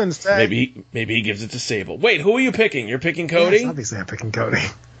 Women's tag. Maybe he gives it to Sable. Wait, who are you picking? You're picking Cody? Yes, obviously I'm picking Cody.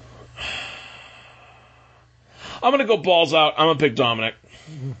 I'm gonna go balls out. I'm gonna pick Dominic.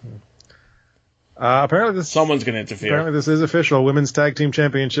 Apparently someone's gonna interfere. Apparently this is official. Women's Tag Team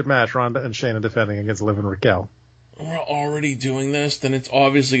Championship match. Ronda and Shayna defending against Liv and Raquel. We're already doing this. Then it's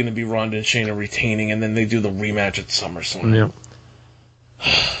obviously going to be Ronda and Shayna retaining, and then they do the rematch at SummerSlam.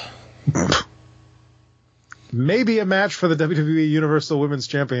 Yeah. Maybe a match for the WWE Universal Women's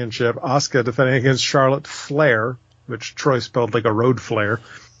Championship. Asuka defending against Charlotte Flair, which Troy spelled like a road flare.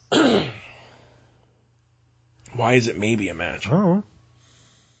 Why is it maybe a match? Oh.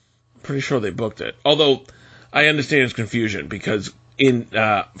 Pretty sure they booked it. Although, I understand his confusion, because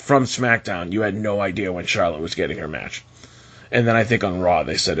from SmackDown, you had no idea when Charlotte was getting her match. And then I think on Raw,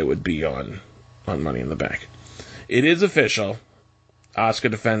 they said it would be on Money in the Bank. It is official. Asuka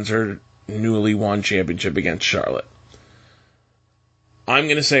defends her newly won championship against Charlotte. I'm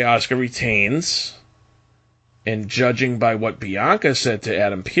going to say Asuka retains, and judging by what Bianca said to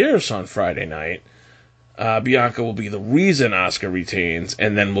Adam Pearce on Friday night, Bianca will be the reason Asuka retains,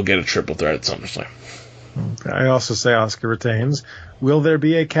 and then we'll get a triple threat at SummerSlam. Okay, I also say Asuka retains. Will there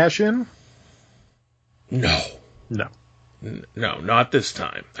be a cash-in? No. No. No, not this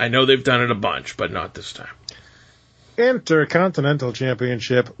time. I know they've done it a bunch, but not this time. Intercontinental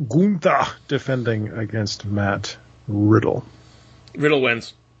Championship, Gunther defending against Matt Riddle. Riddle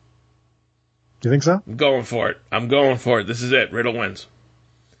wins. You think so? I'm going for it. This is it. Riddle wins.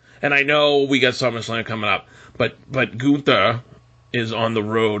 And I know we got SummerSlam coming up, but Gunther is on the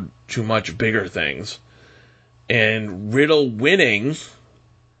road to much bigger things. And Riddle winning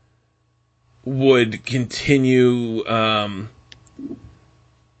would continue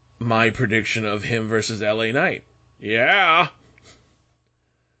my prediction of him versus LA Knight. Yeah.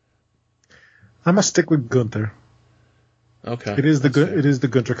 I'm gonna stick with Gunther. Okay. It is the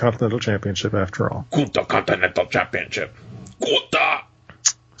Gunther Continental Championship after all. Gunther Continental Championship. Gunther.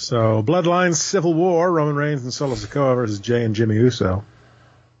 So Bloodline Civil War: Roman Reigns and Solo Sikoa versus Jay and Jimmy Uso.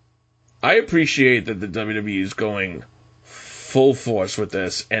 I appreciate that the WWE is going full force with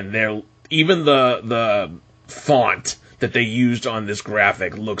this, and they're even the font that they used on this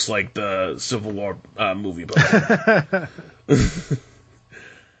graphic looks like the Civil War movie poster.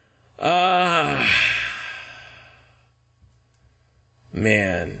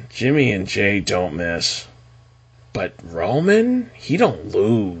 Man, Jimmy and Jay don't miss. But Roman, he don't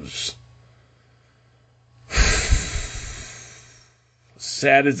lose.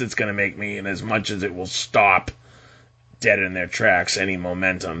 Sad as it's going to make me, and as much as it will stop dead in their tracks any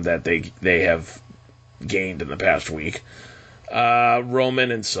momentum that they have gained in the past week,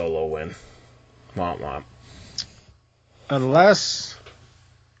 Roman and Solo win. Womp womp. Unless,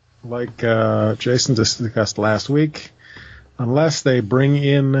 like Jason discussed last week, unless they bring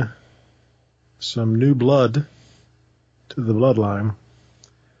in some new blood to the bloodline,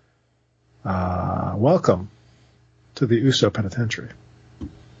 welcome to the Uso Penitentiary.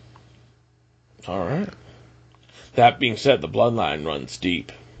 All right. That being said, the bloodline runs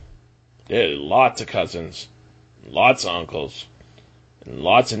deep. There are lots of cousins, lots of uncles, and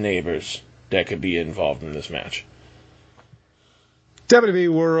lots of neighbors that could be involved in this match. WWE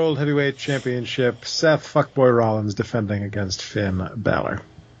World Heavyweight Championship, Seth Fuckboy Rollins defending against Finn Balor.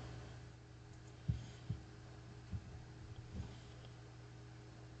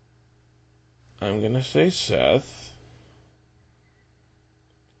 I'm going to say Seth.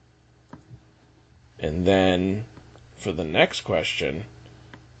 And then, for the next question,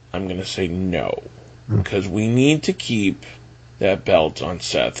 I'm going to say no. Because we need to keep that belt on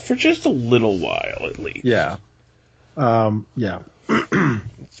Seth for just a little while, at least. Yeah. Yeah.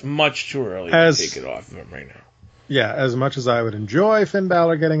 It's much too early to take it off of him right now. Yeah, as much as I would enjoy Finn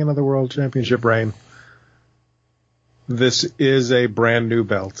Balor getting another World Championship reign, this is a brand new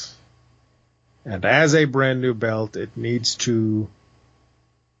belt. And as a brand new belt, it needs to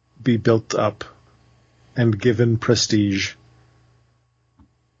be built up and given prestige.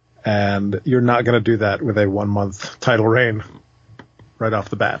 And you're not going to do that with a 1-month title reign right off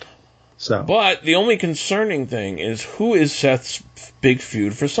the bat. So, but the only concerning thing is, who is Seth's big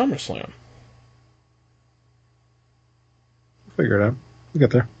feud for SummerSlam? Figure it out. We'll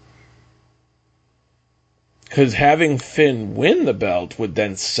get there. Because having Finn win the belt would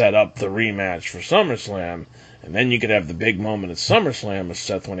then set up the rematch for SummerSlam, and then you could have the big moment at SummerSlam with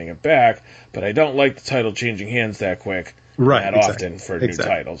Seth winning it back, but I don't like the title changing hands that quick, that often for new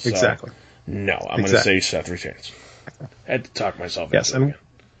titles. So no, I'm going to say Seth retains. I had to talk myself into it again.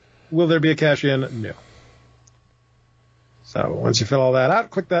 Will there be a cash-in? No. So once you fill all that out,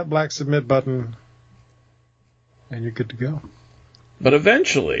 click that black submit button, and you're good to go. But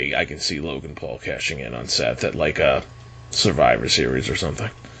eventually, I can see Logan Paul cashing in on Seth at like a Survivor Series or something.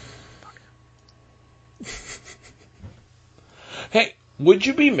 Hey, would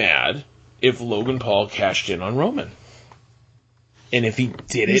you be mad if Logan Paul cashed in on Roman? And if he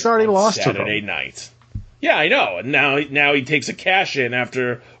did He's already lost Saturday night? Yeah, I know. And now he takes a cash in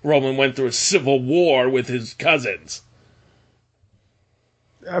after Roman went through a civil war with his cousins.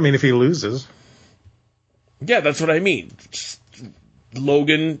 I mean, if he loses. Yeah, that's what I mean.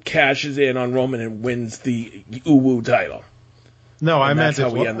 Logan cashes in on Roman and wins the Uwu title. No, I meant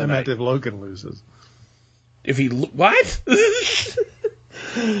if Logan loses. If he what?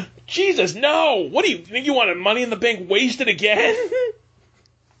 Jesus, no! What do you want? Money in the Bank wasted again?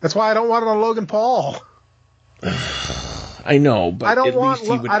 That's why I don't want it on Logan Paul. I know, but I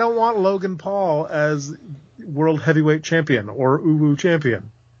don't want Logan Paul as World Heavyweight Champion or Uwu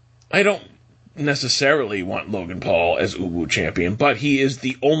Champion. I don't necessarily want Logan Paul as Uwu champion, but he is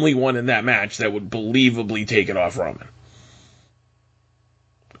the only one in that match that would believably take it off Roman.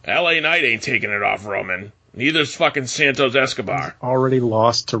 LA Knight ain't taking it off Roman. Neither's fucking Santos Escobar. Already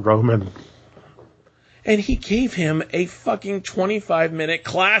lost to Roman. And he gave him a fucking 25-minute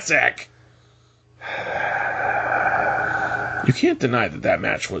classic. You can't deny that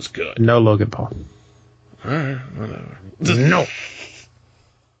match was good. No Logan Paul. Alright, whatever. No.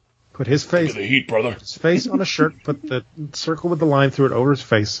 Put his face. Look at the heat, brother. His face on a shirt. Put the circle with the line through it over his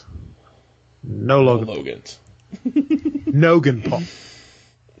face. No Logan. No Logans. Nogan Paul.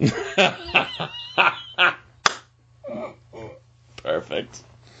 Perfect.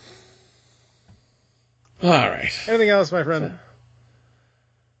 All right. Anything else, my friend?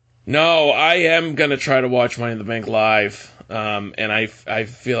 No, I am going to try to watch Money in the Bank live, and I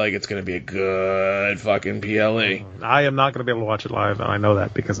feel like it's going to be a good fucking PLE. I am not going to be able to watch it live, and I know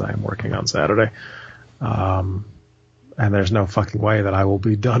that because I am working on Saturday. And there's no fucking way that I will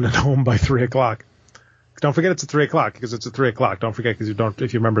be done at home by 3 o'clock. Don't forget it's at 3 o'clock, because it's at 3 o'clock. Don't forget, because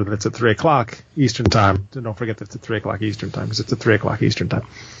if you remember that it's at 3 o'clock Eastern time, then don't forget that it's at 3 o'clock Eastern time, because it's at 3 o'clock Eastern time.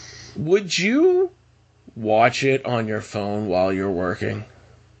 Would you watch it on your phone while you're working?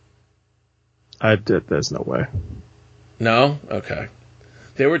 I did. There's no way. No? Okay.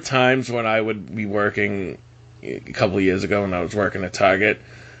 There were times when I would be working a couple of years ago when I was working at Target,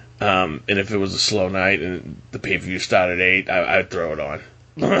 and if it was a slow night and the pay-per-view started at 8, I'd throw it on.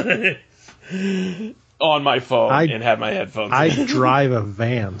 On my phone and have my headphones I in. drive a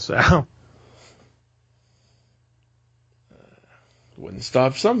van, so. Wouldn't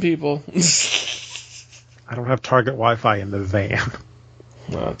stop some people. I don't have Target Wi-Fi in the van.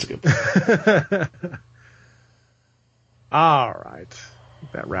 Well, that's a good point. All right.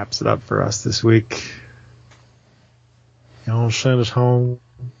 That wraps it up for us this week. Y'all send us home.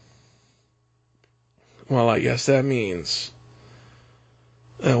 Well, I guess that means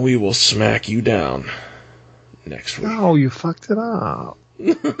we will smack you down next week. Oh, you fucked it up.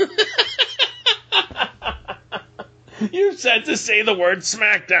 You said to say the word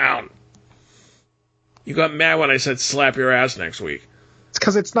SmackDown. You got mad when I said slap your ass next week. It's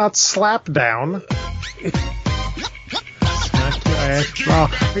because it's not slap down. Smack your ass raw.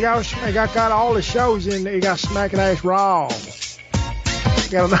 We got all the shows in there. You got smacking ass raw. You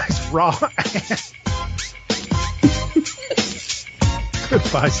got a nice raw ass.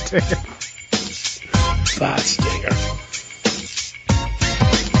 Goodbye, Stinger. Bye, Stinger.